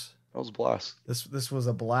joining us. That was a blast. This was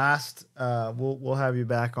a blast. We'll have you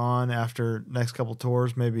back on after next couple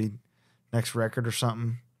tours, maybe next record or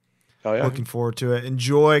something. Oh yeah. Looking forward to it.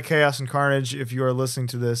 Enjoy Chaos and Carnage. If you are listening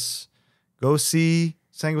to this, go see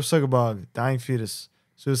Sanguisugabogg, Dying Fetus,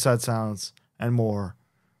 Suicide Sounds, and more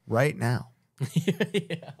right now.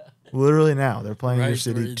 Literally now. They're playing in your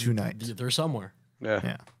city tonight. They're somewhere.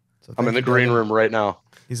 Yeah. So I'm in the green room right now.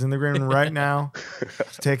 He's in the green room right now.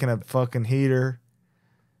 He's taking a fucking heater.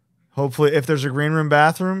 Hopefully, if there's a green room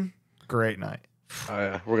bathroom, great night. Oh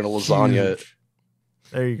yeah. We're gonna lasagna it.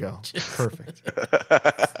 There you go. Perfect.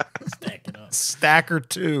 Stack it up. Stacker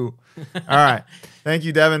 2. All right. Thank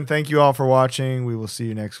you, Devin. Thank you all for watching. We will see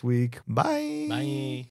you next week. Bye. Bye.